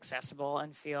recipes accessible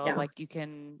and feel like you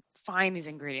can find these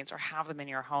ingredients or have them in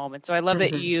your home. And so I love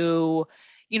that you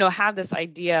have this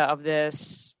idea of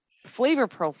this flavor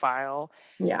profile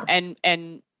and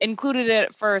included it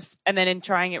at first, and then in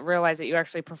trying it realized that you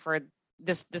actually preferred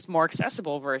this more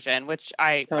accessible version, which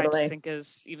I just think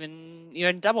is even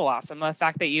double awesome. The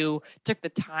fact that you took the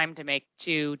time to make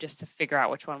two just to figure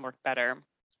out which one worked better.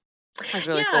 That's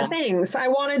really cool. Thanks. I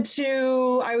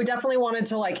definitely wanted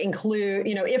to like include,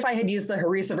 if I had used the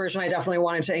harissa version, I definitely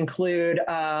wanted to include,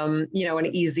 an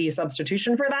easy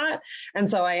substitution for that. And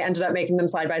so I ended up making them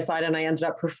side by side, and I ended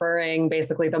up preferring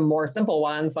basically the more simple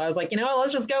one. So I was like,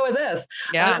 let's just go with this.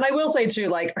 Yeah. And I will say too,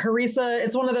 like harissa,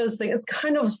 it's one of those things, it's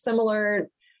kind of similar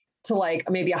to like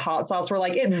maybe a hot sauce where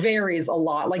like it varies a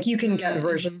lot. Like you can get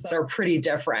versions that are pretty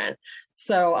different.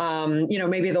 So,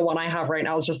 maybe the one I have right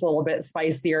now is just a little bit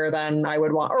spicier than I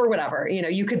would want or whatever.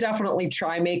 You could definitely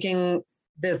try making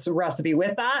this recipe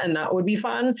with that and that would be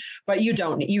fun, but you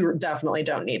definitely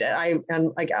don't need it. I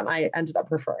ended up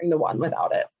preferring the one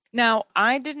without it. Now,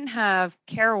 I didn't have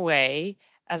caraway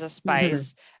as a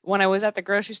spice. When I was at the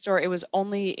grocery store, it was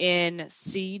only in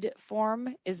seed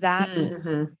form. Is that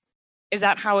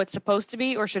how it's supposed to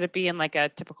be, or should it be in like a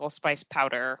typical spice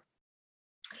powder?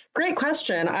 Great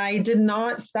question. I did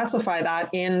not specify that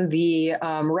in the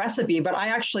recipe, but I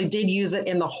actually did use it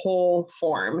in the whole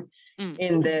form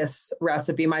in this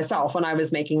recipe myself when I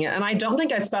was making it. And I don't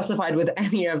think I specified with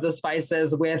any of the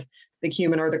spices, with the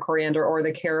cumin or the coriander or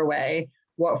the caraway,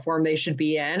 what form they should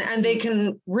be in. And they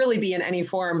can really be in any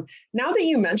form. Now that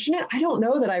you mention it, I don't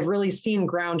know that I've really seen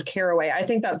ground caraway. I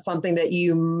think that's something that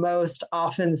you most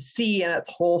often see in its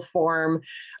whole form.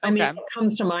 I mean, it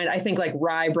comes to mind, I think like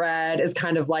rye bread is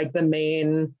kind of like the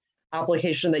main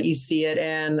application that you see it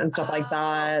in and stuff like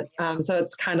that. So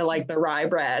it's kind of like the rye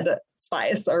bread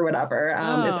spice or whatever.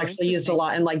 It's actually used a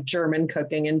lot in like German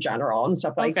cooking in general and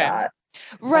stuff like that.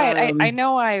 Right. I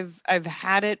know I've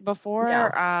had it before.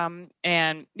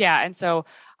 And so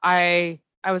I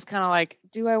was kind of like,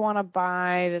 do I want to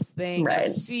buy this thing of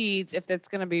seeds if it's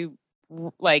going to be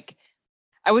like,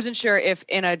 I wasn't sure if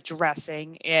in a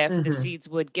dressing, if the seeds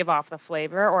would give off the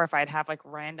flavor, or if I'd have like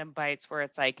random bites where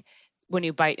it's like when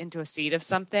you bite into a seed of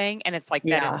something and it's like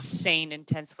that insane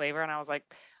intense flavor. And I was like,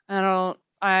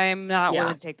 I'm not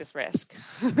willing to take this risk.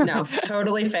 No,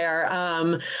 totally fair.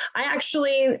 I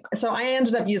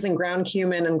ended up using ground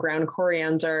cumin and ground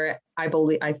coriander,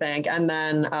 I think, and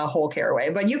then whole caraway.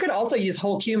 But you could also use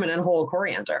whole cumin and whole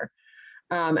coriander,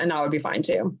 and that would be fine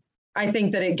too. I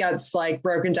think that it gets like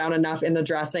broken down enough in the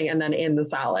dressing and then in the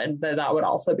salad that would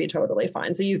also be totally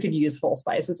fine. So you could use full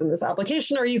spices in this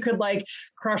application, or you could like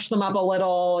crush them up a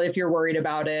little if you're worried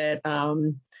about it.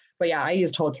 But yeah, I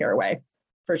used whole caraway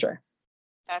for sure.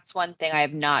 That's one thing I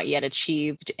have not yet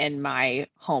achieved in my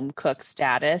home cook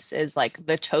status, is like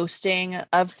the toasting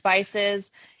of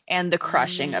spices and the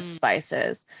crushing of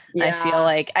spices. Yeah.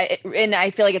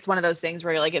 I feel like it's one of those things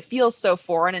where you're like, it feels so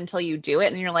foreign until you do it.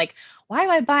 And you're like, why am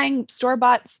I buying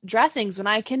store-bought dressings when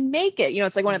I can make it?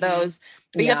 It's like one of those,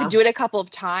 But you have to do it a couple of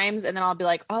times, and then I'll be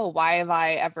like, oh, why have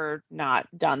I ever not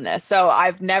done this? So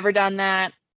I've never done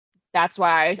that. That's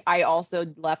why I also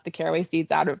left the caraway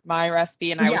seeds out of my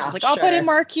recipe, and I was just like, I'll put in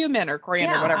more cumin or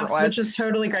coriander, whatever it was. Which is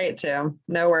totally great too.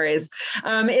 No worries.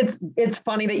 It's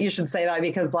funny that you should say that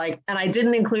because and I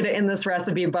didn't include it in this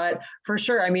recipe, but for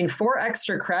sure, I mean, for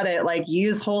extra credit,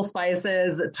 use whole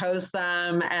spices, toast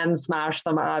them, and smash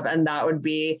them up, and that would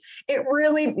be, it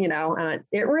really,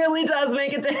 it really does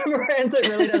make a difference. It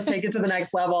really does take it to the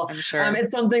next level. I'm sure.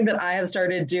 It's something that I have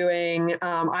started doing.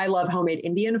 I love homemade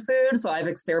Indian food, so I've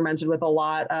experimented with a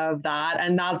lot of that,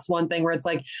 and that's one thing where it's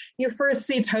you first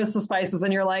see toast the spices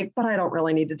and you're like, but I don't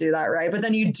really need to do that, right? But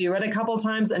then you do it a couple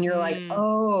times and you're like,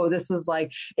 oh, this is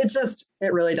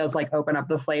it really does open up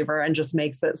the flavor and just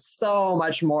makes it so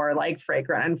much more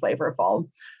fragrant and flavorful.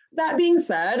 That being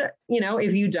said,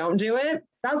 if you don't do it,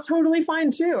 that's totally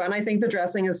fine too. And I think the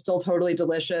dressing is still totally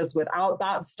delicious without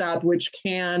that step, which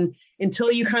can,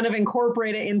 until you kind of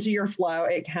incorporate it into your flow,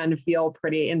 it can feel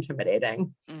pretty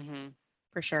intimidating. Mm-hmm.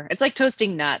 For sure. It's like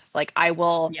toasting nuts. I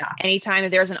will, anytime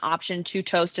there's an option to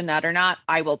toast a nut or not,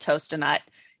 I will toast a nut.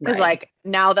 Because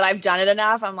now that I've done it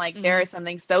enough, I'm like, there is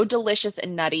something so delicious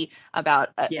and nutty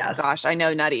about, gosh, I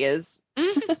know nutty is.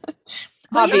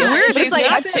 Where these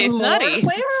nuts taste nutty.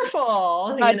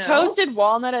 Flavorful. A toasted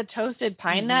walnut, a toasted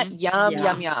pine nut, yum,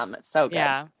 yum. It's so good.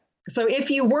 Yeah. So if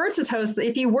you were to toast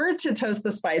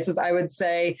the spices, I would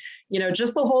say,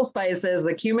 just the whole spices,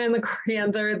 the cumin, the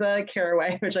coriander, the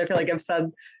caraway, which I feel like I've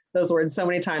said those words so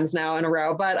many times now in a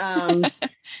row, but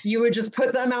you would just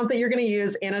put the amount that you're going to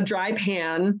use in a dry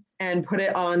pan and put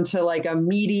it onto a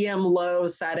medium low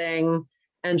setting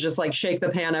and just shake the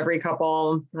pan every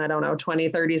couple, 20,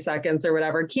 30 seconds or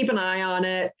whatever. Keep an eye on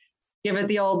it. Give it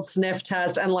the old sniff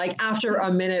test. And after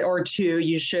a minute or two,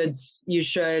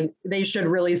 they should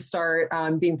really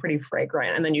start being pretty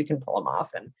fragrant, and then you can pull them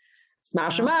off and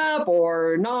smash them up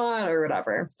or not or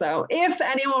whatever. So if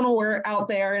anyone were out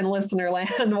there in listener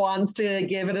land wants to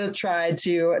give it a try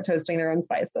to toasting their own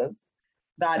spices,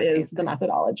 that is the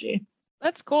methodology.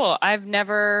 That's cool. I've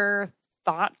never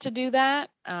thought to do that.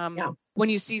 When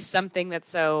you see something that's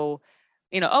so,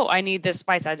 I need this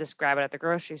spice, I just grab it at the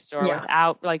grocery store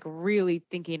without really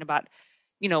thinking about,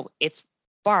 its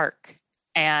bark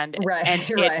and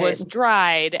it was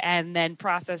dried and then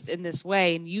processed in this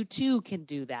way, and you too can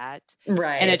do that.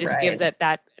 Right. And it just gives it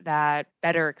that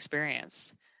better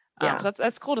experience. So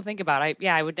that's cool to think about.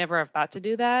 I would never have thought to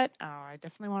do that. I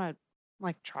definitely want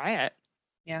to try it.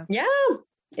 Yeah.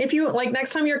 If you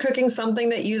next time you're cooking something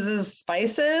that uses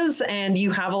spices and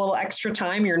you have a little extra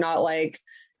time, you're not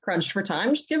crunched for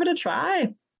time, just give it a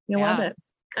try. You'll love it.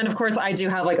 And of course I do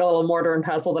have a little mortar and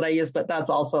pestle that I use, but that's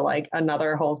also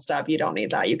another whole step. You don't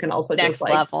need that. You can also next just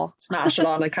level smash it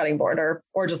on a cutting board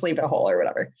or just leave it whole or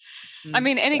whatever. I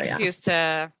mean, any excuse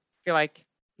to feel like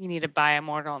you need to buy a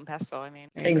mortar and pestle. I mean,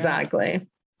 exactly.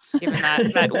 Given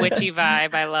that witchy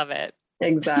vibe, I love it.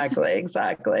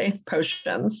 Exactly.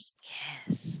 Potions.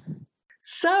 Yes.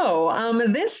 So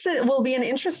this will be an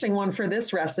interesting one for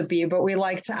this recipe, but we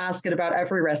like to ask it about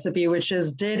every recipe, which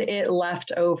is, did it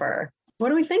left over? What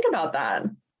do we think about that?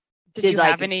 Did you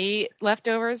have any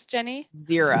leftovers, Jenny?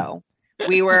 Zero.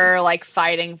 We were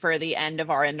fighting for the end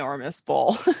of our enormous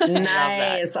bowl.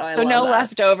 Nice. So no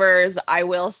leftovers. I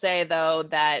will say though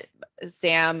that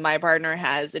Sam, my partner,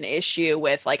 has an issue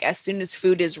with as soon as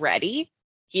food is ready,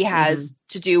 he has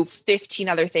to do 15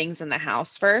 other things in the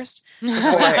house first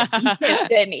before he can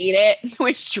sit and eat it,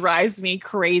 which drives me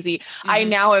crazy. I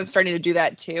now am starting to do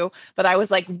that too. But I was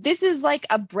like, this is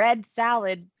a bread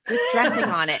salad with dressing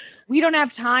on it. We don't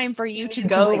have time for you to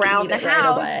go around the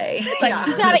house. Right, it's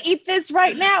you got to eat this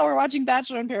right now. We're watching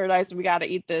Bachelor in Paradise and we got to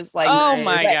eat this oh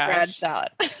my gosh, bread salad.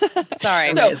 Sorry.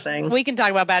 Amazing. So we can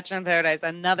talk about Bachelor in Paradise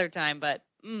another time, but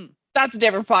that's a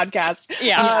different podcast.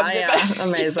 Yeah.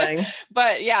 Amazing.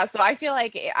 But so I feel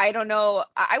I don't know.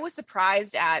 I was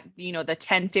surprised at, the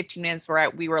 10, 15 minutes where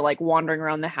we were wandering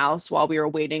around the house while we were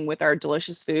waiting with our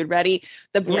delicious food ready.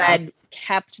 The bread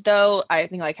kept though. I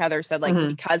think Heather said,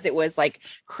 because it was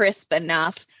crisp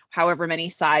enough, however many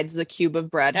sides the cube of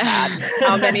bread had,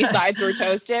 how many sides were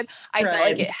toasted. I felt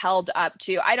like it held up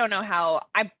to, I don't know how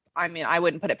I mean, I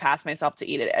wouldn't put it past myself to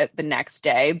eat it the next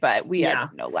day, but we had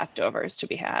no leftovers to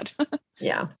be had.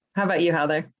 Yeah. How about you,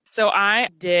 Heather? So I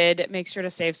did make sure to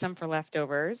save some for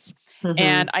leftovers,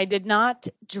 and I did not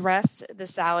dress the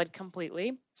salad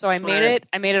completely. So I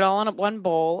made it all in one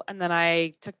bowl, and then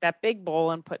I took that big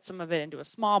bowl and put some of it into a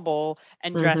small bowl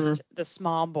and dressed the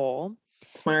small bowl.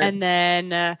 Smart. And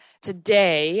then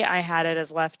today I had it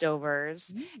as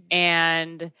leftovers,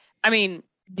 and I mean,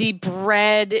 the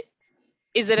bread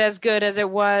is it as good as it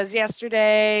was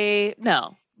yesterday?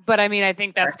 No. But I mean, I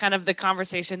think that's kind of the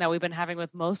conversation that we've been having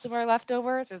with most of our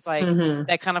leftovers, is like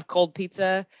that kind of cold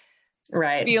pizza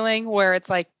feeling where it's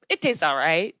like, it tastes all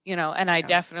right, and I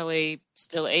definitely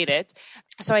still ate it.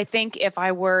 So I think if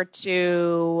I were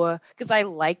to, because I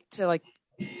like to like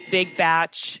big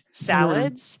batch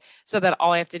salads, so that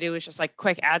all I have to do is just like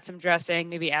quick add some dressing,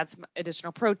 maybe add some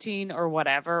additional protein or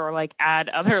whatever, or like add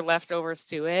other leftovers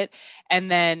to it,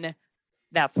 and then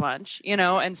that's lunch,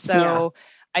 and so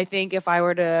I think if I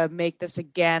were to make this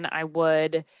again, I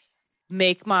would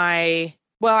make I'd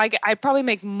probably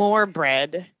make more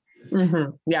bread.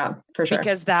 Yeah, for sure.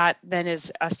 Because that then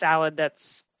is a salad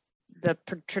that's the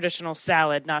traditional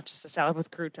salad, not just a salad with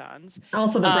croutons.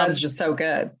 Also, the bread's just so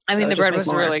good. I mean, the bread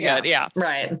was really good. Yeah.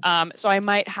 Right. So I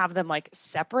might have them like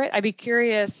separate. I'd be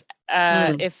curious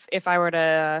if I were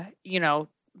to,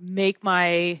 make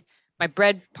my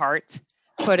bread part,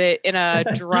 put it in a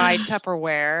dry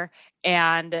Tupperware,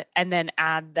 and then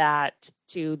add that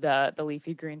to the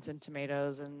leafy greens and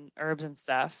tomatoes and herbs and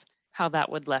stuff, how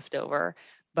that would left over.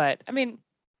 But I mean,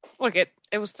 look, it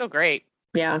was still great.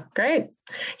 Yeah, great.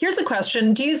 Here's a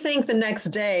question. Do you think the next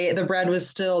day the bread was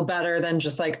still better than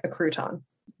just like a crouton?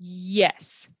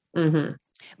 Yes.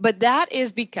 But that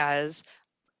is because,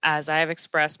 as I have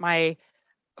expressed, my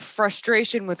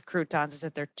frustration with croutons is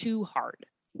that they're too hard.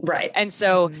 Right. And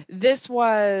so this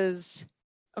was,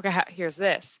 okay, here's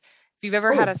this. If you've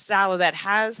ever had a salad that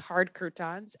has hard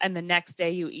croutons and the next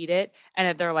day you eat it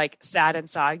and they're like sad and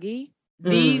soggy,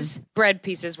 these bread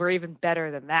pieces were even better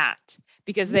than that,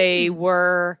 because there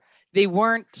was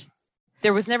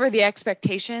never the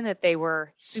expectation that they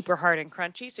were super hard and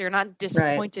crunchy. So you're not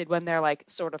disappointed when they're like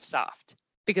sort of soft,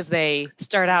 because they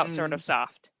start out sort of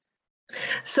soft.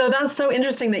 So that's so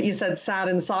interesting that you said sad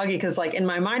and soggy, because like in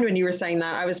my mind when you were saying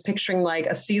that, I was picturing like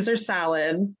a Caesar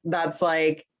salad that's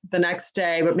like the next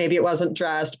day, but maybe it wasn't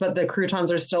dressed, but the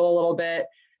croutons are still a little bit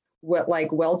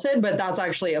like wilted, but that's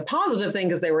actually a positive thing,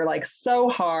 because they were like so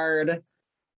hard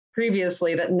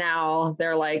previously that now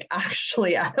they're like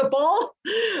actually edible.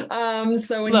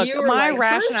 So when you were my like,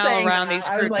 rationale around that, these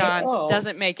croutons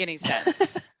doesn't make any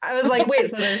sense. I was like, wait,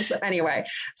 so there's anyway.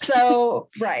 So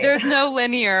right. There's no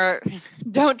linear.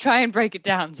 Don't try and break it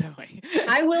down, Zoe.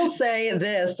 I will say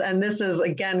this, and this is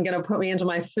again going to put me into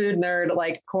my food nerd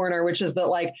like corner, which is that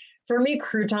like, for me,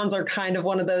 croutons are kind of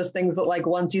one of those things that like,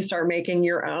 once you start making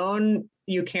your own,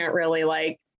 you can't really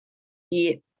like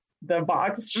eat the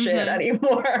box shit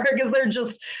anymore,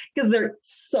 because they're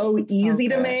so easy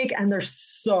to make and they're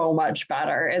so much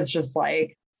better. It's just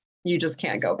like, you just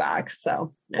can't go back.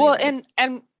 So anyways. Well,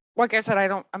 and like I said, I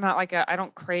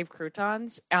don't crave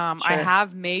croutons. I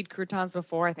have made croutons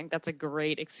before. I think that's a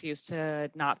great excuse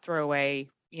to not throw away,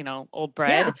 old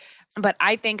bread. Yeah. But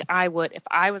I think I would, if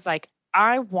I was like,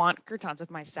 I want croutons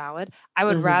with my salad, I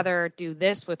would rather do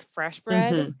this with fresh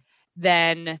bread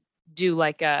than do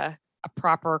like a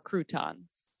proper crouton.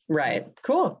 Right.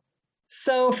 Cool.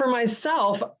 So for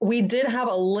myself, we did have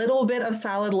a little bit of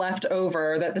salad left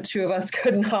over that the two of us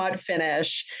could not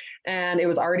finish. And it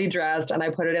was already dressed, and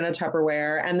I put it in a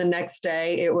Tupperware. And the next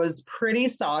day it was pretty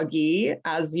soggy,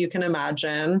 as you can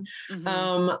imagine.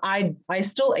 I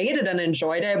still ate it and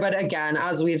enjoyed it. But again,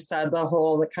 as we've said, the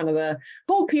whole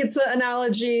pizza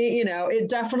analogy, it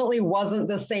definitely wasn't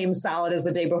the same salad as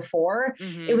the day before.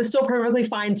 It was still perfectly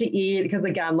fine to eat, because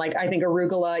again, like I think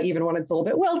arugula, even when it's a little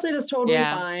bit wilted, is totally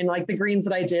fine. Like the greens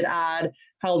that I did add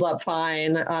held up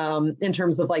fine, in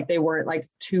terms of like, they weren't like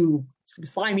too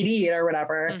slimy to eat or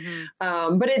whatever.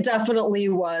 But it definitely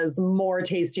was more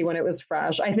tasty when it was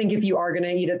fresh. I think if you are going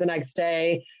to eat it the next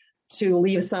day, to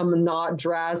leave some not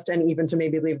dressed and even to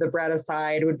maybe leave the bread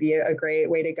aside would be a great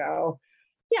way to go.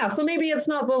 Yeah. So maybe it's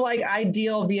not the like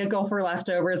ideal vehicle for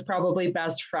leftovers, probably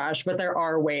best fresh, but there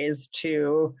are ways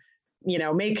to,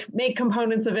 make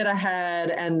components of it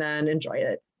ahead and then enjoy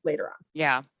it later on.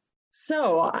 Yeah.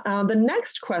 So the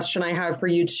next question I have for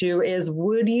you two is,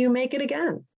 would you make it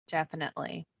again?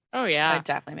 Definitely. Oh yeah. I'd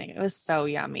definitely make it. It was so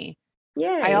yummy.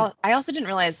 Yeah. I also didn't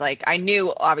realize, like, I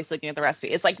knew obviously looking at the recipe,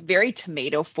 it's like very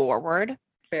tomato forward,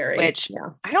 which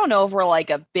I don't know if we're like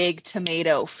a big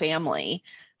tomato family.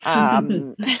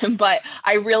 But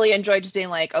I really enjoyed just being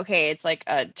like, okay, it's like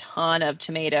a ton of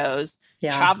tomatoes,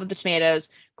 chop up the tomatoes,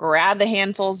 grab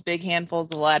the big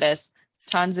handfuls of lettuce,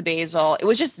 tons of basil. It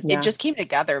was just, it just came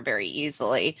together very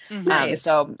easily. Nice.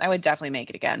 So I would definitely make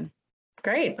it again.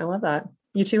 Great. I love that.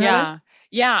 You too? Yeah.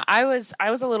 Yeah. I was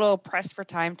a little pressed for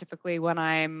time. Typically when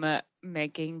I'm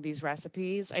making these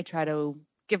recipes, I try to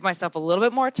give myself a little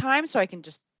bit more time so I can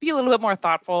just be a little bit more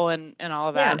thoughtful and all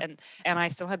of that. Yeah. And I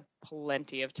still had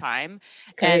plenty of time.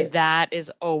 Great. And that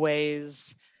is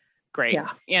always great, Yeah.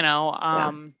 you know?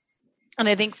 And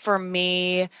I think for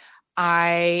me,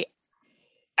 I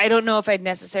don't know if I'd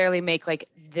necessarily make like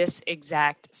this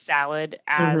exact salad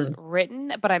as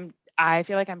written, but I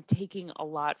feel like I'm taking a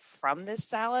lot from this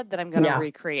salad that I'm going to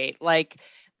recreate, like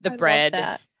the bread,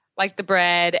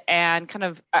 and kind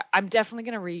of, I'm definitely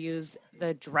going to reuse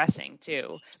the dressing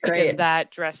too, because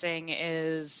that dressing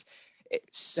is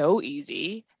so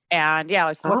easy. And yeah,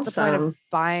 like what's the point of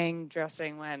buying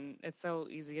dressing when it's so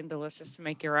easy and delicious to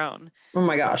make your own? Oh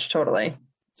my gosh, totally.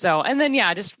 So, and then,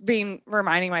 just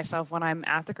reminding myself when I'm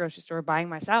at the grocery store buying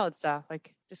my salad stuff,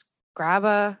 like just grab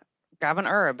an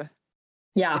herb.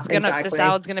 Yeah, the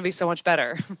salad's going to be so much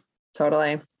better.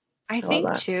 Totally. I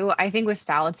think with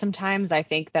salad sometimes I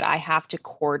think that I have to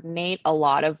coordinate a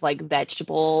lot of like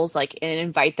vegetables, like, and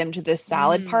invite them to this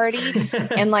salad party.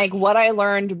 And like what I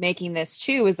learned making this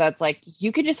too is that's like,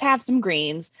 you could just have some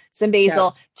greens, some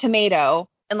basil, tomato.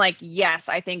 And like, yes,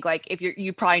 I think like if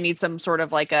you probably need some sort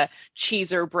of like a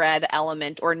cheese or bread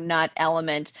element or nut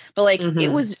element, but like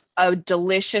it was a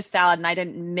delicious salad and I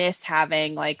didn't miss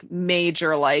having like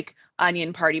major like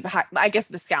onion party behind. I guess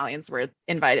the scallions were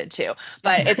invited too,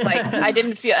 but it's like I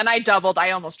didn't feel, and I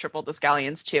almost tripled the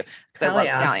scallions too because I love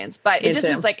scallions. But it just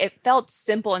was like it felt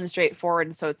simple and straightforward.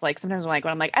 And so it's like sometimes when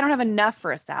I'm like I don't have enough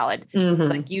for a salad, it's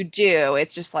like you do.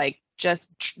 It's just like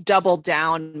double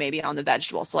down maybe on the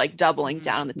vegetable. So like doubling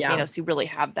down on the tomato, so you really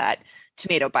have that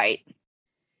tomato bite.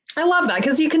 I love that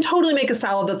because you can totally make a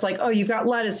salad that's like, oh, you've got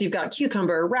lettuce, you've got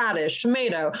cucumber, radish,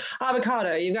 tomato,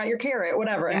 avocado, you've got your carrot,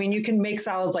 whatever. Yeah. I mean, you can make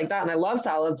salads like that. And I love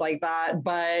salads like that,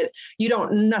 but you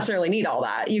don't necessarily need all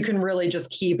that. You can really just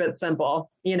keep it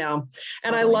simple, you know?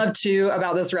 And I love too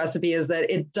about this recipe is that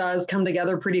it does come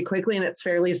together pretty quickly and it's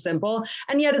fairly simple.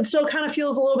 And yet it still kind of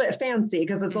feels a little bit fancy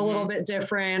because it's a little bit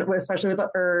different, especially with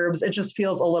the herbs. It just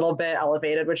feels a little bit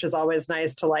elevated, which is always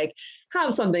nice to like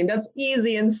have something that's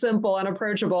easy and simple and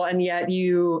approachable. And yet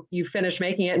you finish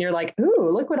making it and you're like, ooh,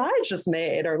 look what I just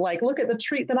made. Or like, look at the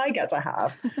treat that I get to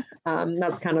have.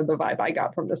 That's kind of the vibe I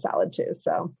got from the salad too.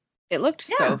 So it looked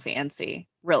so fancy,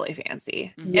 really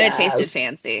fancy. And it tasted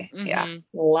fancy. Yeah.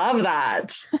 Love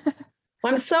that.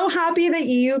 I'm so happy that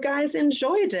you guys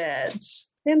enjoyed it.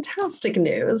 Fantastic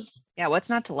news. Yeah. What's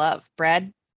not to love?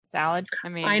 Bread, salad. I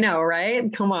mean, I know,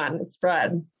 right? Come on. It's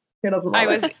bread. When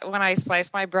I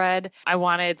sliced my bread, I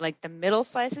wanted like the middle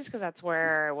slices because that's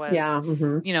where it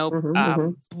was,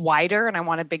 wider, and I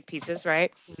wanted big pieces,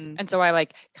 right? And so I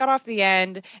like cut off the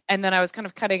end, and then I was kind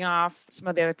of cutting off some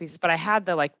of the other pieces, but I had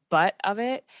the like butt of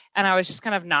it, and I was just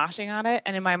kind of noshing on it,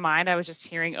 and in my mind, I was just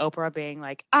hearing Oprah being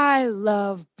like, "I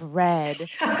love bread."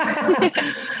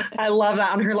 I love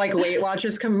that on her like Weight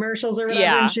Watchers commercials or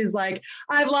whatever, and she's like,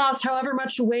 "I've lost however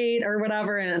much weight or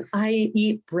whatever, and I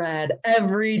eat bread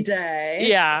every day."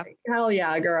 Yeah. Hell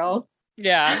yeah, girl.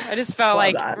 Yeah. I just felt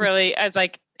like really, I was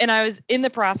like, and I was in the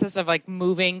process of like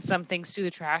moving some things to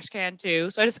the trash can too.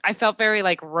 So I felt very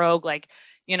like rogue, like,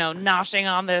 you know,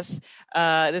 noshing on this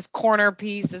corner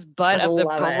piece, this butt of the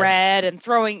bread and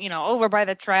throwing, over by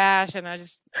the trash. And I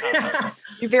just,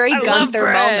 you're very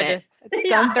Gunther moment.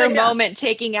 Gunther moment,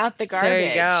 taking out the garbage. There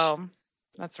you go.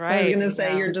 That's right. I was going to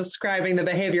say you're describing the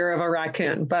behavior of a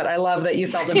raccoon, but I love that you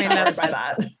felt empowered by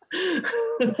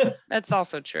that. That's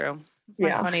also true.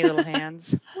 My funny little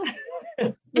hands.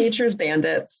 Nature's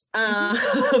bandits.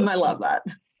 I love that.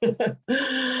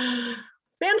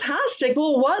 Fantastic.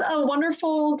 Well, what a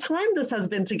wonderful time this has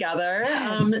been together.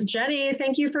 Yes. Jenny,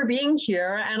 thank you for being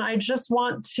here. And I just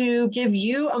want to give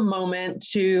you a moment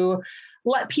to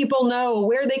let people know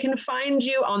where they can find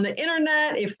you on the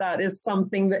internet, if that is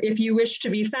something that, if you wish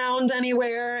to be found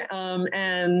anywhere.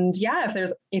 And yeah,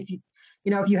 if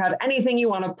you have anything you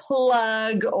want to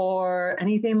plug or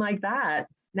anything like that,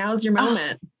 now's your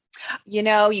moment.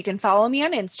 You can follow me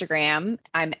on Instagram.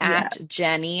 I'm at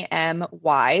Jenny M.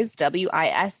 Wise,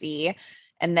 Wise.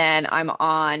 And then I'm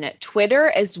on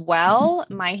Twitter as well.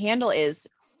 My handle is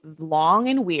long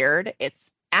and weird.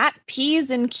 It's at P's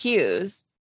and Q's.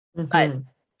 But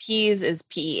P's is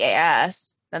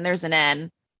Peas, then there's an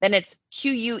N, then it's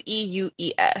Queues.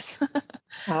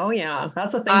 Oh yeah,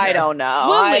 that's a thing. I don't know.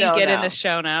 We'll link it in the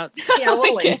show notes. Yeah,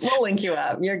 we'll link you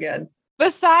up. You're good.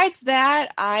 Besides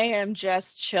that, I am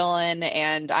just chilling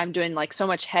and I'm doing like so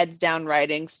much heads down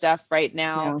writing stuff right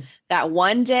now that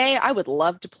one day I would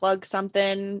love to plug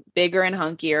something bigger and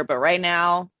hunkier, but right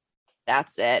now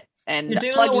that's it. And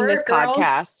plugging this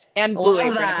podcast and Blue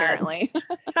Apron, apparently.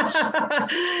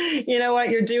 You know what?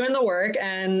 You're doing the work,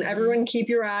 and everyone keep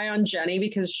your eye on Jenny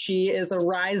because she is a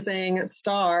rising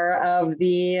star of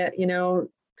the,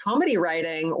 comedy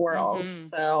writing world. Mhm.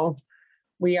 So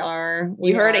we are.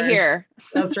 You heard it here.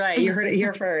 That's right. You heard it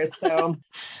here first. So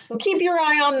keep your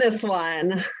eye on this one.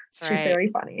 That's She's right. very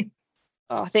funny.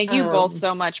 Oh, thank you both Um,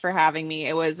 so much for having me.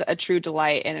 It was a true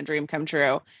delight and a dream come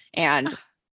true. And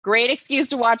great excuse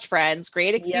to watch Friends,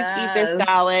 great excuse to eat this Yes.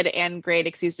 salad, and great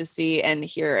excuse to see and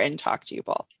hear and talk to you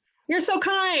both. You're so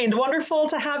kind. Wonderful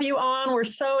to have you on. We're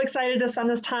so excited to spend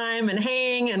this time and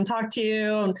hang and talk to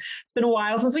you. And it's been a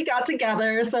while since we got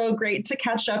together. So great to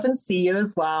catch up and see you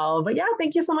as well. But yeah,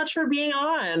 thank you so much for being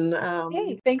on.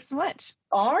 Hey, thanks so much.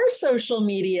 Our social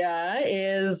media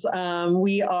is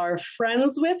we are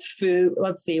Friends with Food.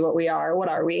 Let's see what we are. What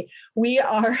are we? We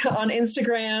are on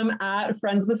Instagram at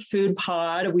Friends with Food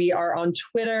Pod. We are on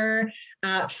Twitter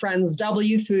at Friends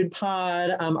W Food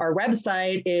Pod. Our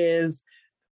website is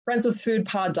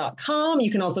friendswithfoodpod.com.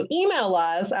 You can also email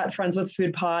us at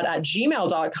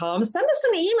friendswithfoodpod@gmail.com. Send us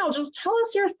an email. Just tell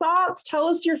us your thoughts. Tell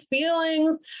us your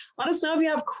feelings. Let us know if you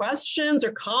have questions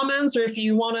or comments, or if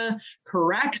you want to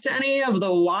correct any of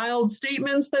the wild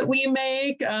statements that we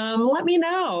make. Let me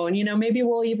know. And, maybe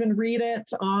we'll even read it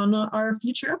on our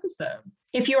future episode.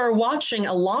 If you are watching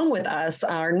along with us,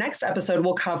 our next episode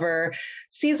will cover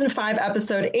season 5,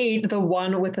 episode 8, the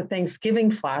one with the Thanksgiving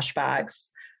flashbacks.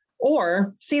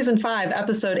 Or season 5,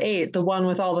 episode 8, the one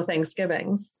with all the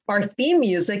Thanksgivings. Our theme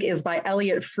music is by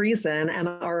Elliot Friesen, and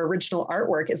our original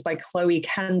artwork is by Chloe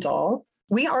Kendall.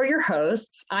 We are your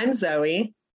hosts. I'm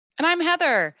Zoe. And I'm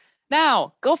Heather.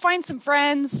 Now, go find some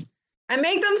friends. And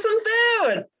make them some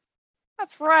food.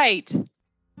 That's right.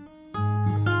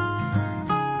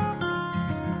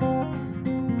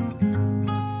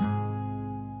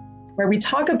 Where we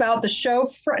talk about the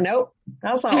show. Nope,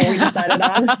 that's not what we decided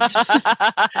on.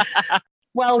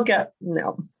 Welcome.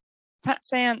 No,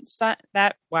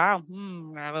 Wow.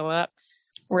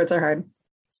 words are hard.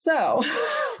 So,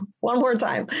 one more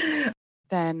time.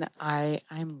 Then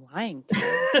I'm lying to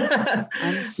you.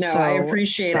 I'm No, so I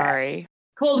appreciate sorry. it.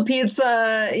 Cold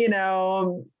pizza,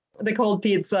 the cold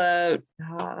pizza.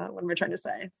 What am I trying to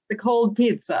say? The cold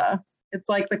pizza. It's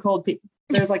like the cold pizza.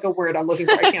 There's like a word I'm looking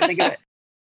for. I can't think of it.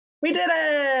 We did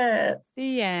it.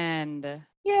 The end.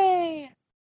 Yay.